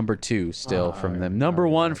number 1, number 2 still from them. Number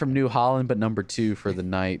 1 from New Holland, but number 2 for the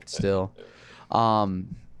night still.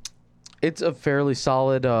 It's a fairly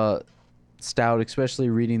solid stout, especially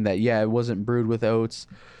reading that, yeah, it wasn't brewed with oats.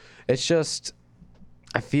 It's just,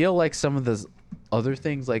 I feel like some of the other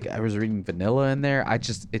things, like I was reading vanilla in there, it's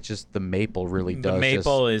just the maple really does The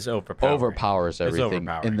maple is overpowering. overpowers everything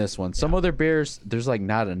overpowering. in this one. Some other beers, there's like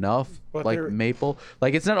not enough, But like they're- maple.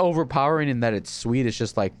 Like it's not overpowering in that it's sweet. It's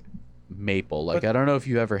just like maple. Like But- I don't know if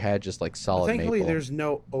you ever had just like solid Thankfully, maple. there's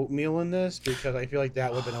no oatmeal in this because I feel like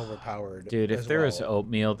that would have been overpowered. Dude, if as there was well.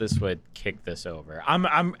 oatmeal, this would kick this over.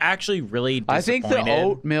 I'm actually really I think disappointed. the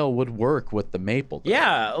oatmeal would work with the maple. though.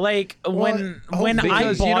 Yeah, like when I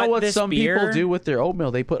Because bought you know what this some beer, people do with their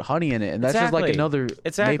oatmeal, they put honey in it, and that's just like Exactly. another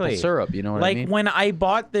Exactly. maple syrup. You know what like I mean? when I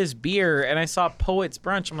bought this beer and I saw Poet's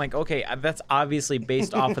Brunch, I'm like, okay, that's obviously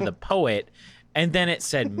based off of the poet. And then it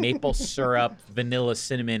said maple syrup, vanilla,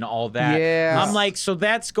 cinnamon, all that. Yeah. I'm like, so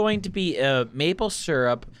that's going to be a maple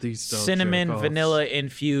syrup, These don't cinnamon, jerk offs. vanilla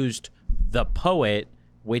infused the poet,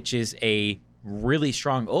 which is a really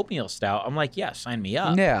strong oatmeal stout. I'm like, yeah, sign me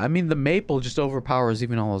up. Yeah, I mean the maple just overpowers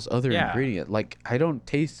even all those other Yeah. ingredients. Like I don't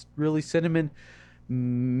taste really cinnamon.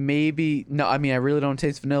 Maybe no, I mean I really don't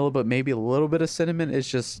taste vanilla, but maybe a little bit of cinnamon. It's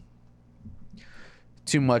just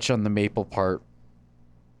too much on the maple part.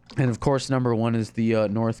 And of course, number 1 is the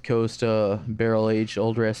North Coast Barrel Aged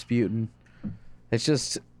Old Rasputin. It's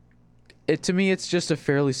just to me, it's just a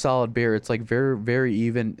fairly solid beer. It's like very, very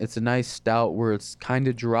even. It's a nice stout where it's kind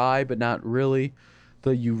of dry, but not really.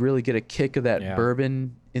 But you really get a kick of that Yeah.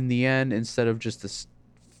 bourbon in the end instead of just this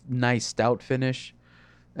nice stout finish.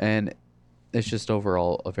 And it's just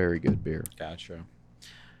overall a very good beer. Gotcha.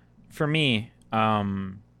 For me,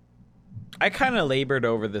 I kind of labored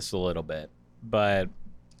over this a little bit, but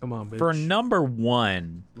Come on, bitch. for number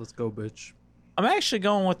 1, Let's go, bitch. I'm actually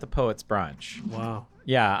going with the Poet's Brunch. Wow.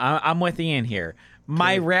 Yeah, I'm with Ian here.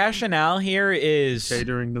 My rationale here is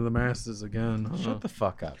Catering to the masses again. Huh? shut the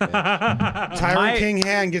fuck up. Bitch. Tyron My- King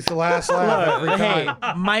Hand gets the last laugh every Look, hey,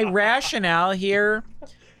 time. my rationale here.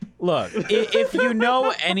 Look, if you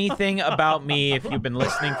know anything about me, if you've been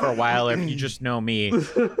listening for a while, or if you just know me,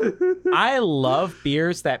 I love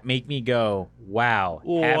beers that make me go, "Wow,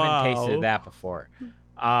 Wow. haven't tasted that before."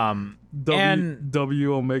 And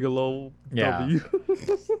W Omega Low. Yeah. W.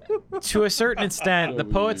 to a certain extent, the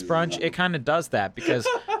Poet's Brunch, it kind of does that because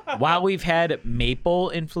while we've had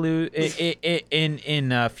maple in fused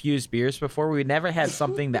beers before, we never had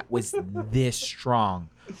something that was this strong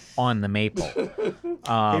on the maple.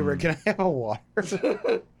 Hey, Rick, can I have a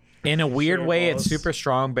water? In a weird Sure, way, it's boss. super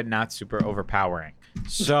strong, but not super overpowering.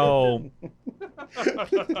 So,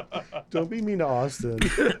 Don't be mean to Austin.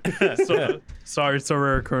 Sorry, it's a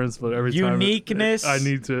rare occurrence, but every time Uniqueness. I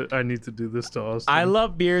need to do this to us. I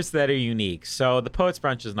love beers that are unique. So, the Poet's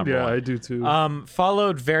Brunch is number Yeah, one. I do too.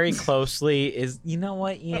 Followed very closely is you know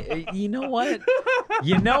what,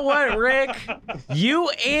 Rick, you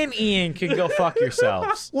and Ian can go fuck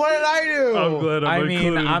yourselves. What did I do? I'm glad I'm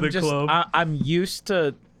included in I'm the just club. I'm used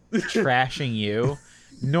to trashing you.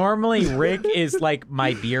 Normally, Rick is like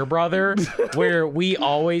my beer brother, where we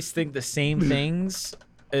always think the same things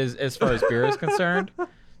as far as beer is concerned.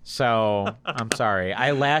 So I'm sorry.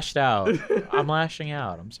 I lashed out. I'm lashing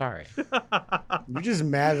out. I'm sorry. You're just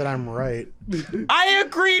mad that I'm right, I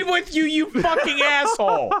agreed with you, you fucking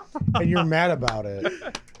asshole. and you're mad about it.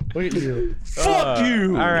 Look at you. Fuck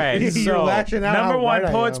you. All right. You're So lashing out number how one, right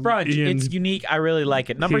I Poet's am. Brunch. Ian, It's unique. I really like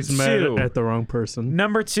it. Number He's mad two. at the wrong person.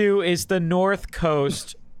 Number 2 is the North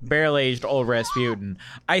Coast Barrel-Aged Old Rasputin.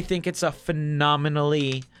 I think it's a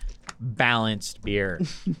phenomenally balanced beer.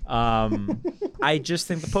 I just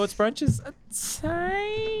think the Poet's Brunch is a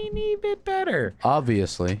tiny bit better.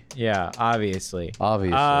 Obviously. Yeah, obviously.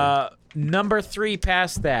 Obviously. Number 3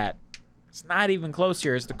 past that, it's not even close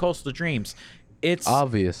here, is the Coastal Dreams. It's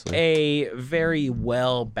Obviously. a very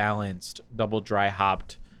well-balanced double dry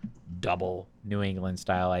hopped double New England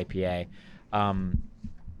style IPA.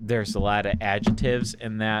 There's a lot of adjectives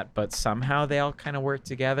in that, but somehow they all kind of work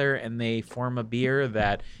together and they form a beer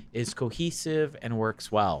that is cohesive and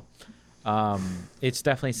works well. It's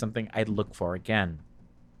definitely something I'd look for again.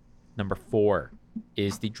 Number 4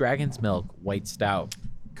 is the Dragon's Milk White Stout.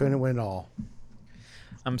 Couldn't win all.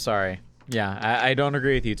 I'm sorry. Yeah, I don't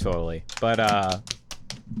agree with you totally. But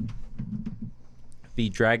the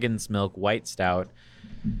Dragon's Milk White Stout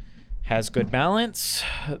has good balance.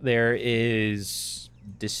 There is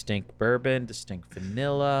distinct bourbon, distinct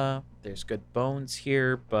vanilla. There's good bones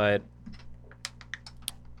here, but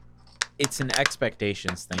it's an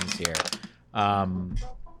expectations things here.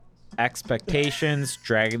 Expectations,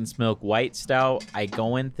 Dragon's Milk White Stout. I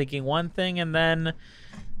go in thinking one thing, and then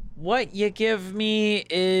what you give me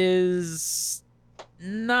is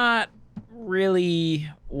not really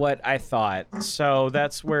what I thought. So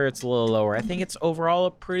that's where it's a little lower. I think it's overall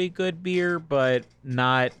a pretty good beer, but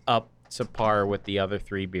not up to par with the other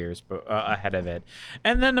 3 beers ahead of it.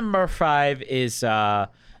 And then number 5 is the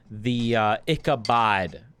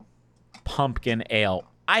Ichabod Pumpkin Ale.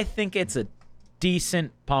 I think it's a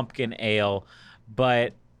decent pumpkin ale,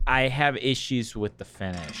 but I have issues with the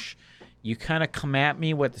finish. You kind of come at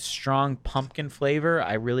me with a strong pumpkin flavor.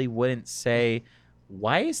 I really wouldn't say,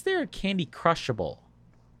 why is there a Candy Crushable?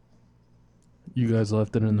 You guys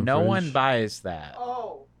left it in the No fridge. one buys that.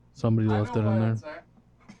 Oh, Somebody I left know it in why there. that's there.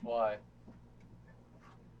 Why?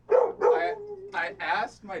 I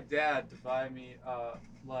asked my dad to buy me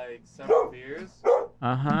like several beers.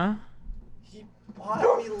 Uh-huh. He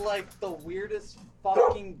bought me like the weirdest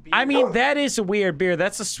fucking beer. I mean, that is a weird beer.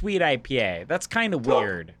 That's a sweet IPA. That's kind of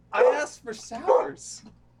weird. I asked for sours.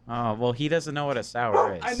 Oh, well, he doesn't know what a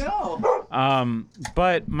sour is. I know.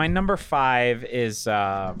 But my number 5 is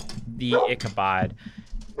the Ichabod.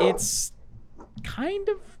 It's kind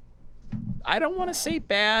of, I don't want to say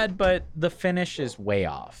bad, but the finish is way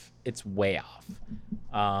off. It's way off.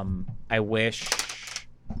 I wish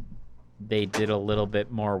they did a little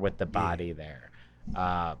bit more with the body there.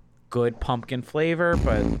 Good pumpkin flavor,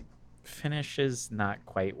 but finish is not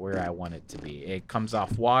quite where I want it to be. It comes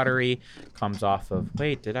off watery, comes off of,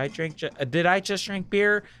 wait, did I just drink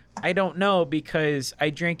beer? I don't know, because I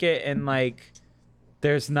drink it and like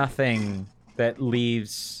there's nothing that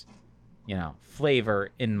leaves, flavor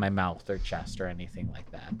in my mouth or chest or anything like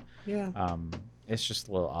that. Yeah, It's just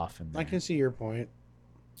a little off in there. I can see your point.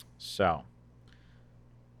 So,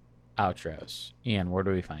 outros. Ian, where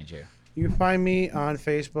do we find you? You can find me on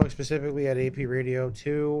Facebook, specifically at AP Radio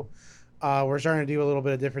 2. We're starting to do a little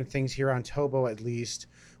bit of different things here on Tobo, at least.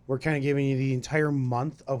 We're kind of giving you the entire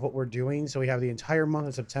month of what we're doing. So we have the entire month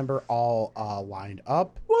of September all lined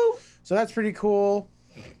up. Woo! So that's pretty cool.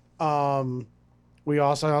 We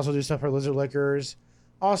also do stuff for Lizard Liquors.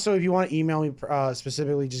 Also, if you want to email me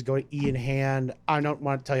specifically, just go to Ian Hand. I don't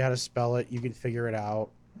want to tell you how to spell it. You can figure it out.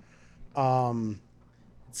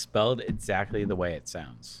 It's spelled exactly the way it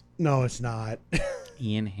sounds. No, it's not.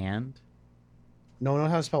 Ian Hand? No one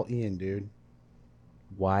knows how to spell Ian, dude.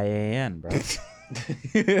 Y-A-N, bro.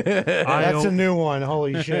 That's a new one.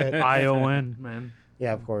 Holy shit. ION, man.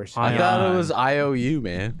 Yeah, of course. I thought it was IOU,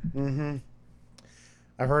 man. Mm-hmm.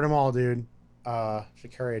 I've heard them all, dude.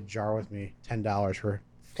 Should carry a jar with me. $10 for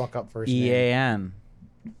fuck up first name. E-A-N.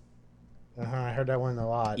 I heard that one a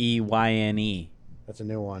lot. E-Y-N-E. That's a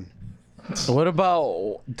new one. What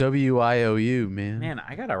about WIOU, man? Man,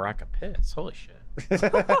 I gotta rock a piss. Holy shit.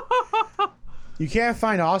 You can't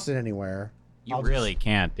find Austin anywhere. You really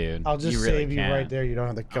can't, dude. I'll just you really save you can't. right there. You don't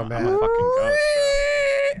have to come I'm back. a fucking ghost.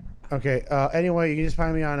 Okay. Anyway, you can just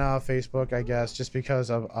find me on Facebook, I guess, just because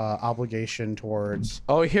of obligation towards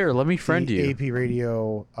Oh, here, let me friend the you. AP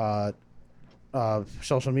Radio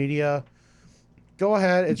social media. Go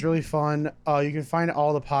ahead. It's really fun. You can find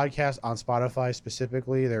all the podcasts on Spotify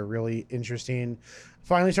specifically. They're really interesting.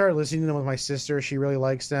 Finally started listening to them with my sister. She really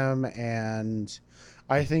likes them, and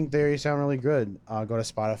I think they sound really good. Go to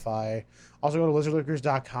Spotify. Also go to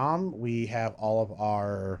lizardliquors.com. We have all of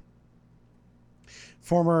our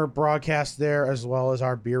former broadcasts there, as well as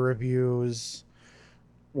our beer reviews.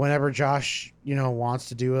 Whenever Josh, wants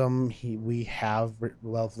to do them, we have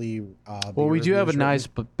lovely. Well, we do have a reviews nice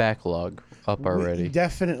written. backlog up already.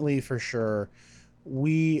 Definitely, for sure.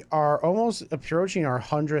 We are almost approaching our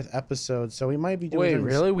 100th episode, so we might be doing. Wait, things-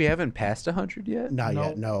 really? We haven't passed 100 yet? Not No.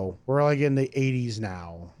 yet. No, we're like in the 80s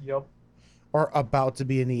now, Yep. or about to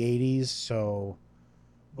be in the 80s. So,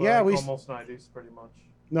 yeah, we almost 90s, pretty much.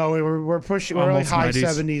 no, we're pushing. We're like Almost high 90s.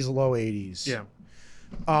 70s, low 80s. Yeah.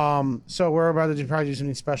 So we're about to probably do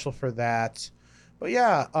something special for that. But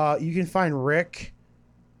yeah, you can find Rick.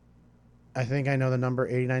 I think I know the number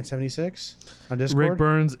 8976 on Discord. Rick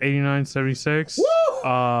Burns 8976.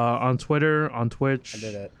 On Twitter, on Twitch, I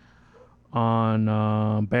did it. on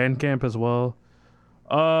Bandcamp as well.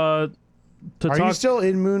 To Are talk, you still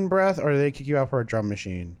in Moon Breath, or do they kick you out for a drum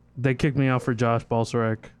machine? they kicked me out for Josh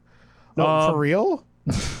Balsarek. No, for real.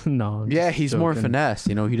 No. I'm Yeah, just he's more joking. finesse.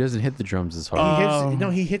 He doesn't hit the drums as hard.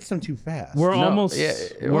 He hits them too fast. We're No, almost yeah,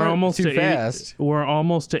 we're we're almost too to 80, fast. we're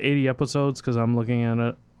almost to 80 episodes because I'm looking at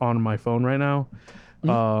it on my phone right now.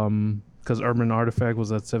 Because Urban Artifact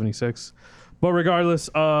was at 76. But regardless,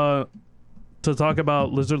 to talk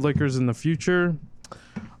about Lizard Liquors in the future,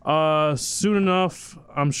 soon enough,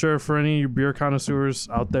 I'm sure for any beer connoisseurs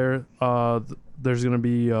out there, there's gonna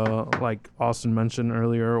be like Austin mentioned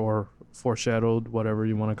earlier, or foreshadowed, whatever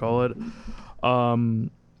you want to call it.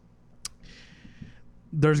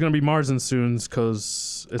 There's gonna be Mars and Soons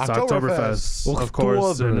because it's Oktoberfest. Oktoberfest, of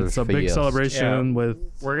course, and it's a big Oktoberfest. celebration Yeah. with.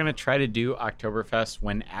 We're going to try to do Oktoberfest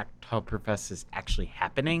when Oktoberfest is actually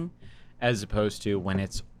happening, as opposed to when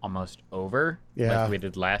it's almost over, Yeah. like we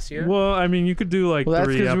did last year. Well, I mean, you could do like Well, that's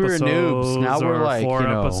 3 'cause we were episodes, noobs. Now we're or like, 4 you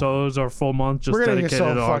know. episodes, or full month just We're gonna get dedicated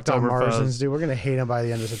so to fucked on Marzens, Oktoberfest. dude. We're gonna hate them by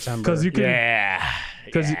the end of September. Because you could, Yeah.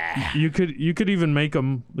 because you could even make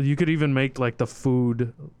them. You could even make like the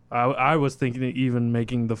food. I was thinking of even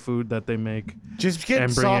making the food that they make. just get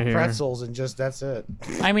and bring soft it here. pretzels and just that's it.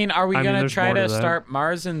 I mean, are we I mean, going to there's try more to to that. start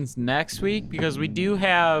Marzens next week? Because we do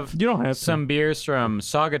have You don't have some beers from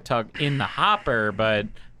Saugatuck in the hopper, but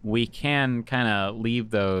we can kind of leave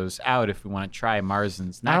those out if we want to try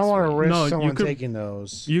Marzens next I don't want to week. risk No, you someone could- taking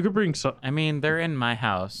those. You could bring so I mean, they're in my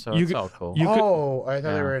house, so You it's could- all cool. you- Oh, I thought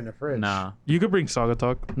they Yeah. were in the fridge. No. you could bring Saga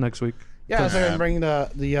Talk next week. Yeah, I was gonna bring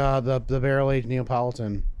the barrel aged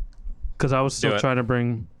Neapolitan. Because I was still it. trying to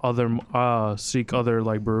bring seek other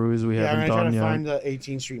like breweries we Yeah, I'm haven't gonna try done to yet. find the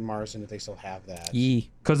 18th Street Marson if they still have that.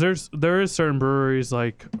 Because there is certain breweries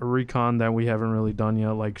like Recon that we haven't really done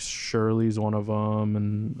yet, like Shirley's one of them,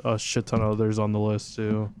 and a shit ton of others on the list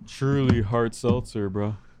too. Truly hard seltzer,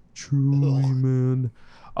 bro. Truly, man.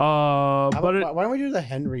 But why don't we do the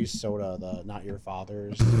Henry soda, the not your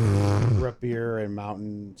father's root beer and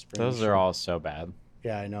Mountain Spring? Those are all so bad.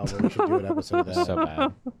 Yeah, I know, but we should do an episode of that.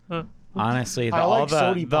 So bad. Honestly, I like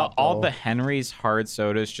Sody Pop, all though. the Henry's hard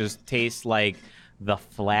sodas just taste like the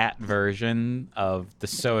flat version of the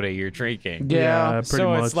soda you're drinking. yeah, pretty So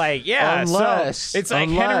much. it's like, Unless- it's like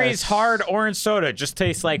unless- Henry's hard orange soda just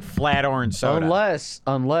tastes like flat orange soda.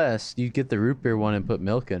 Unless you get the root beer one and put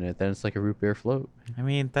milk in it, then it's like a root beer float. I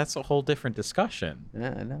mean, that's a whole different discussion.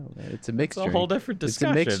 Yeah, I know. Man. It's a mixed It's a drink. whole different It's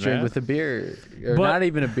discussion, a mixed drink man. with a beer, or But- not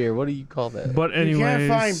even a beer. What do you call that? But You can't anyways,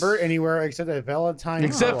 find Bert anywhere except at Valentine.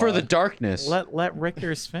 Except for the darkness. Let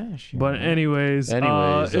Rickers finish. But anyways,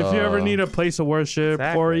 Anyways, if you ever need a place of worship or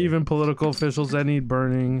Exactly. even political officials that need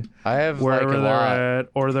burning I have wherever like a they're lot. at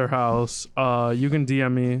or their house, you can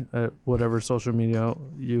DM me at whatever social media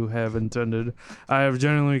you have intended. I have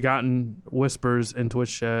generally gotten whispers in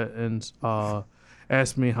Twitch chat and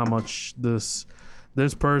asked me how much this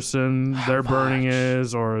person their burning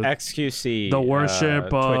is, or XQC, The worship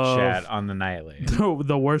Twitch of- chat on the nightly.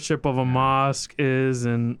 the worship of a mosque is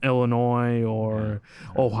in Illinois or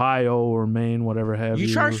Ohio or Maine, whatever have you.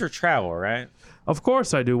 You charge for travel, right? Of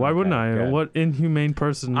course I do. Why wouldn't I? good. What inhumane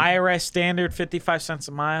person? IRS standard 55 cents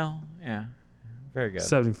a mile. Yeah, very good.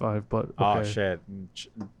 75, but okay. Oh shit,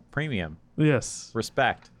 premium, Yes.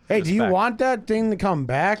 respect. Hey, do you Respect. want that thing to come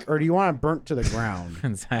back, or do you want it burnt to the ground?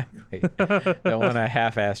 Exactly. Don't want a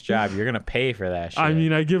half-ass job. You're gonna pay for that shit. I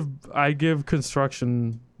mean, I give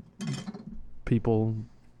construction people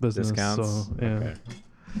business. discounts. So, yeah. Okay.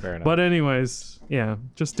 Fair enough. But anyways, yeah,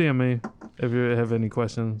 just DM me if you have any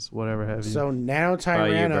questions, whatever have you. So Nano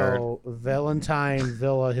Tyranno, Valentine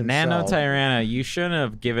Villa himself. Nano Tyranno, you shouldn't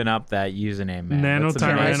have given up that username, man. Nano That's a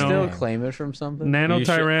Can I nice Tyranno. still name. claim it from something? Nano You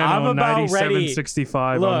should- I'm Tyranno about ready-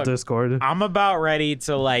 9765 on Look, Discord. I'm about ready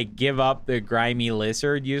to like give up the grimy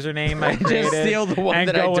lizard username I Just created steal the one and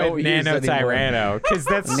that go I don't with use Nano anymore. Tyranno because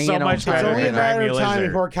that's so Nano much It's better only a than matter grimy of time lizard.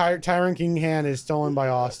 before Tyron King Hand is stolen by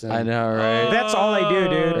Austin. I know, right? That's all I do,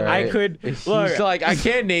 dude. I Right. could He's look. like, I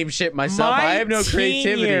can't name shit myself. My I have no teen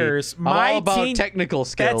creativity. years, I'm my all about teen- technical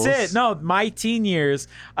skills. That's it. No, my teen years,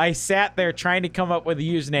 I sat there trying to come up with a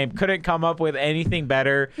username. Couldn't come up with anything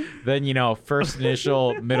better than, first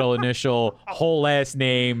initial, middle initial, whole last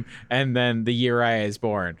name, and then the year I was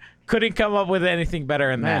born. Couldn't come up with anything better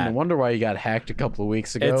than Man, that. no wonder why you got hacked a couple of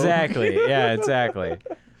weeks ago. Exactly. Yeah, exactly.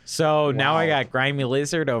 So now I got Grimy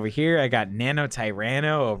Lizard over here. I got Nano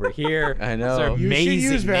Tyranno over here. I Those are know. You should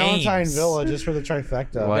amazing use Valentine names. Villa just for the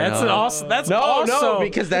trifecta. Why That's not? an awesome. That's No, also, no,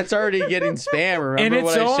 because that's already getting spam. Remember in its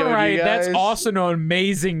what I own showed right, you guys? that's also an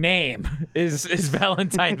amazing name. Is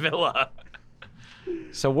Valentine Villa.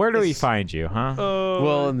 So where do we find you, huh?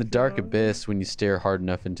 Well, in the dark abyss, when you stare hard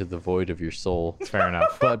enough into the void of your soul. Fair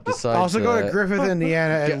enough. But besides Also go to that- Griffith,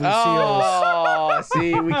 Indiana at Lucille's. Oh,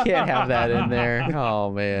 see, we can't have that in there.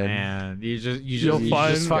 Oh man. Man, you just You'll you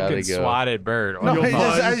find- just fucking Gotta go. swatted Bird. No, You'll I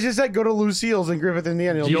find- just said go to Lucille's in Griffith,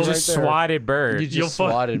 Indiana. It'll You be just right there. swatted Bird. You just You'll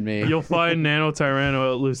fi- swatted me. You'll find Nano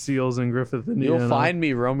Tyranno at Lucille's in Griffith, Indiana. You'll find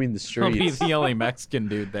me roaming the I'll be streets, the only Mexican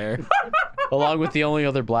dude there. along with the only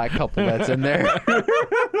other black couple that's in there.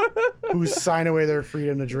 Who sign away their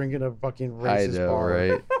freedom to drink in a fucking I racist know, bar.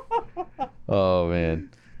 right? Oh man.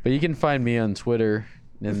 But you can find me on Twitter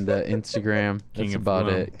and Instagram. King That's of about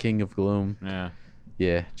Gloom. it. King of Gloom. Yeah.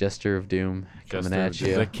 Yeah, Jester of Doom coming at The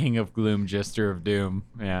you. King of Gloom, Jester of Doom.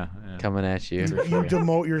 Yeah. Coming at you. You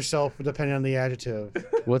demote yourself depending on the adjective.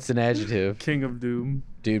 What's an adjective? King of Doom.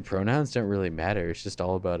 Dude, pronouns don't really matter. It's just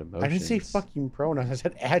all about emotions. I didn't say fucking pronouns. I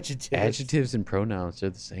said adjectives. Adjectives and pronouns are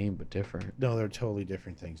the same but different. No, they're totally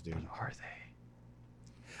different things, dude. Are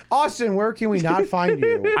they? Austin, where can we not find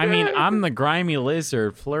you? I mean, I'm the grimy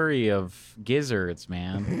lizard, flurry of gizzards,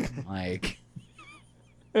 man. Like,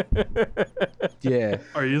 Yeah.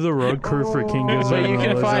 Are you the road crew for King Oh. Gizzard? But you and the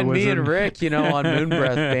can Lizard find me Wizard? and Rick, on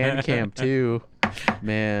Moonbreath Bandcamp too.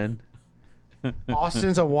 Man.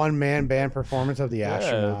 Austin's a one-man band performance of the yeah,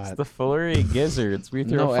 astronaut. it's the flurry of gizzards. We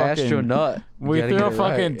throw No fucking, astronaut. You We gotta throw get it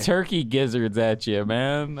fucking right. turkey gizzards at you,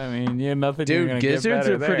 man. I mean, you nothing. you're Dude, gonna get gizzards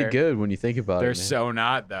better are pretty there. good when you think about They're it. man. so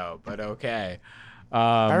not though, but okay.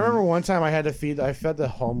 I remember one time I fed the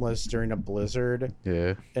homeless during a blizzard,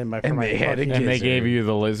 Yeah. and my And they had a fucking- and they gizzard. gave you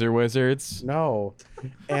the lizard wizards. No,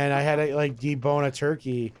 and I had to like debone a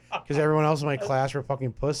turkey because everyone else in my class were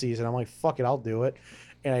fucking pussies, and I'm like, fuck it, I'll do it.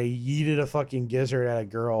 And I yeeted a fucking gizzard at a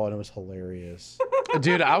girl, and it was hilarious.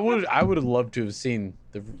 Dude, I would have loved to have seen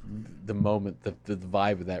the moment, the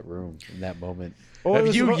vibe of that room in that moment. Well, it of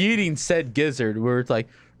was you suppo- yeeting said gizzard, where it's like,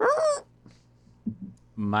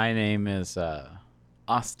 My name is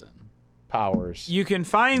Austin powers. You can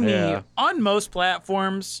find me Yeah. on most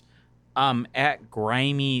platforms at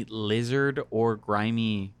Grimy Lizard or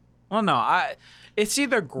Grimy. Well, no, it's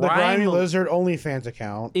either The Grimy Lizard OnlyFans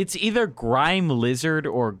account. It's either Grime Lizard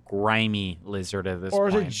or Grimy Lizard at this Or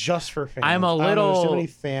is point. it just for fans? I'm a I don't know, there's little- too many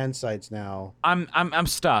fan sites now. I'm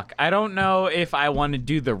stuck. I don't know if I want to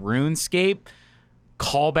do the RuneScape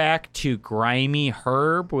callback to Grimy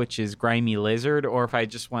Herb, which is Grimy Lizard, or if I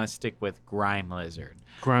just want to stick with Grime Lizard.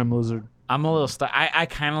 Grime Lizard. I'm a little stuck. I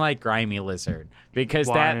kind of like Grimy Lizard because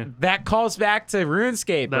Why? that calls back to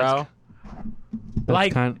RuneScape, bro.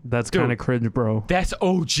 That's dude, kind of cringe, bro. That's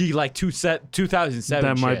OG, like 2007.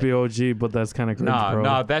 That might shit. be OG, but that's kind of cringe, bro.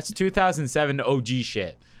 No, that's 2007 OG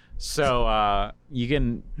shit. So you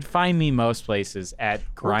can find me most places at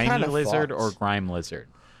Grimy kinda Lizard fucked. or Grime Lizard.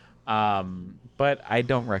 But I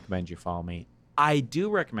don't recommend you follow me. I do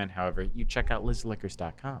recommend, however, you check out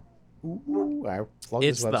lizardlickers.com. Ooh, I love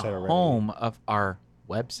It's this the website already. home of our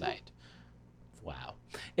website. Wow.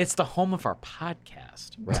 It's the home of our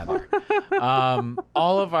podcast, rather.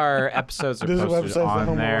 All of our episodes are This posted website's the on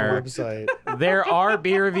home there. of our website. There are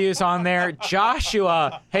beer reviews on there.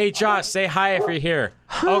 Joshua, hey Josh, say hi if you're here.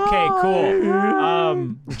 Okay,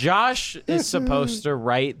 cool. Josh is supposed to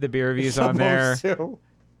write the beer reviews on there. Supposed to.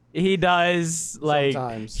 He does, like,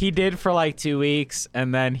 Sometimes. he did for like 2 weeks,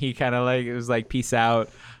 and then he kind of like, it was like, peace out.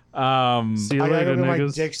 See you I gotta later, go get my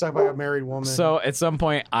niggas. dick sucked by a married woman. So at some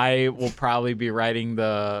point, I will probably be writing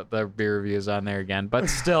the beer reviews on there again. But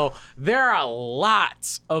still, there are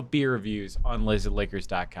lots of beer reviews on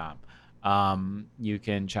lizardlickers.com. You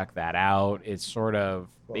can check that out. It's sort of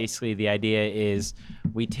basically the idea is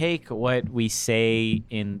we take what we say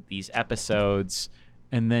in these episodes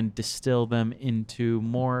and then distill them into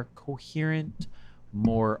more coherent,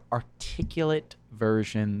 more articulate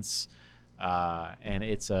versions. And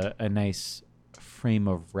it's a nice frame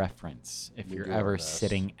of reference if you're do our ever best.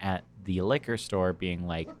 sitting at the liquor store being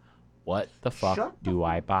like, what the fuck Shut do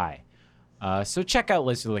I buy? So check out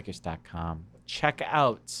lizardlickers.com. Check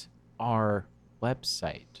out our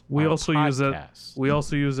website. We our also use it. podcast. We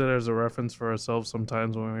also use it as a reference for ourselves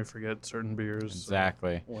sometimes when we forget certain beers.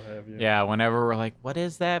 Exactly. What have you. Yeah, whenever we're like, what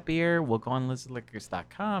is that beer? We'll go on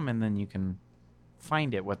lizardlickers.com and then you can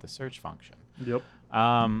find it with the search function. Yep.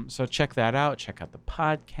 So check that out. Check out the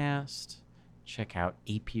podcast. Check out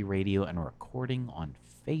AP Radio and Recording on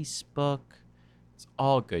Facebook. It's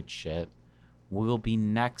all good shit. We'll be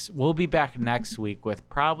back next week with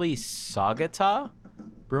probably Sagata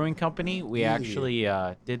Brewing Company. We actually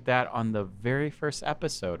did that on the very first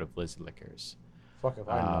episode of Lizard Liquors. Fuck if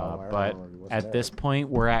I know. I But remember he wasn't at there. this point,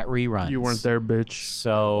 we're at reruns. You weren't there, bitch.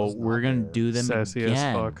 So was not we're gonna there. do them Sassy again.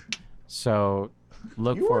 as fuck. So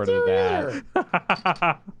look You forward weren't to there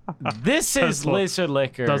that. either. This is That's why- Lizard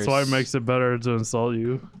Liquors. That's why it makes it better to insult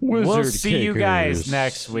you. We'll see you guys kickers.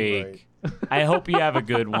 next week. I hope you have a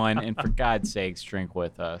good one, and for God's sakes, drink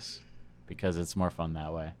with us because it's more fun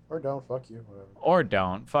that way. Or don't. Fuck you. Whatever. Or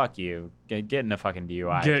don't. Fuck you. Get in a fucking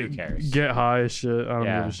DUI. Who cares? Get high as shit. I don't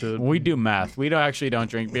yeah. give a shit. We do meth. We don't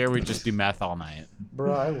drink beer. We just do meth all night.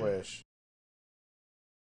 Bro, I wish.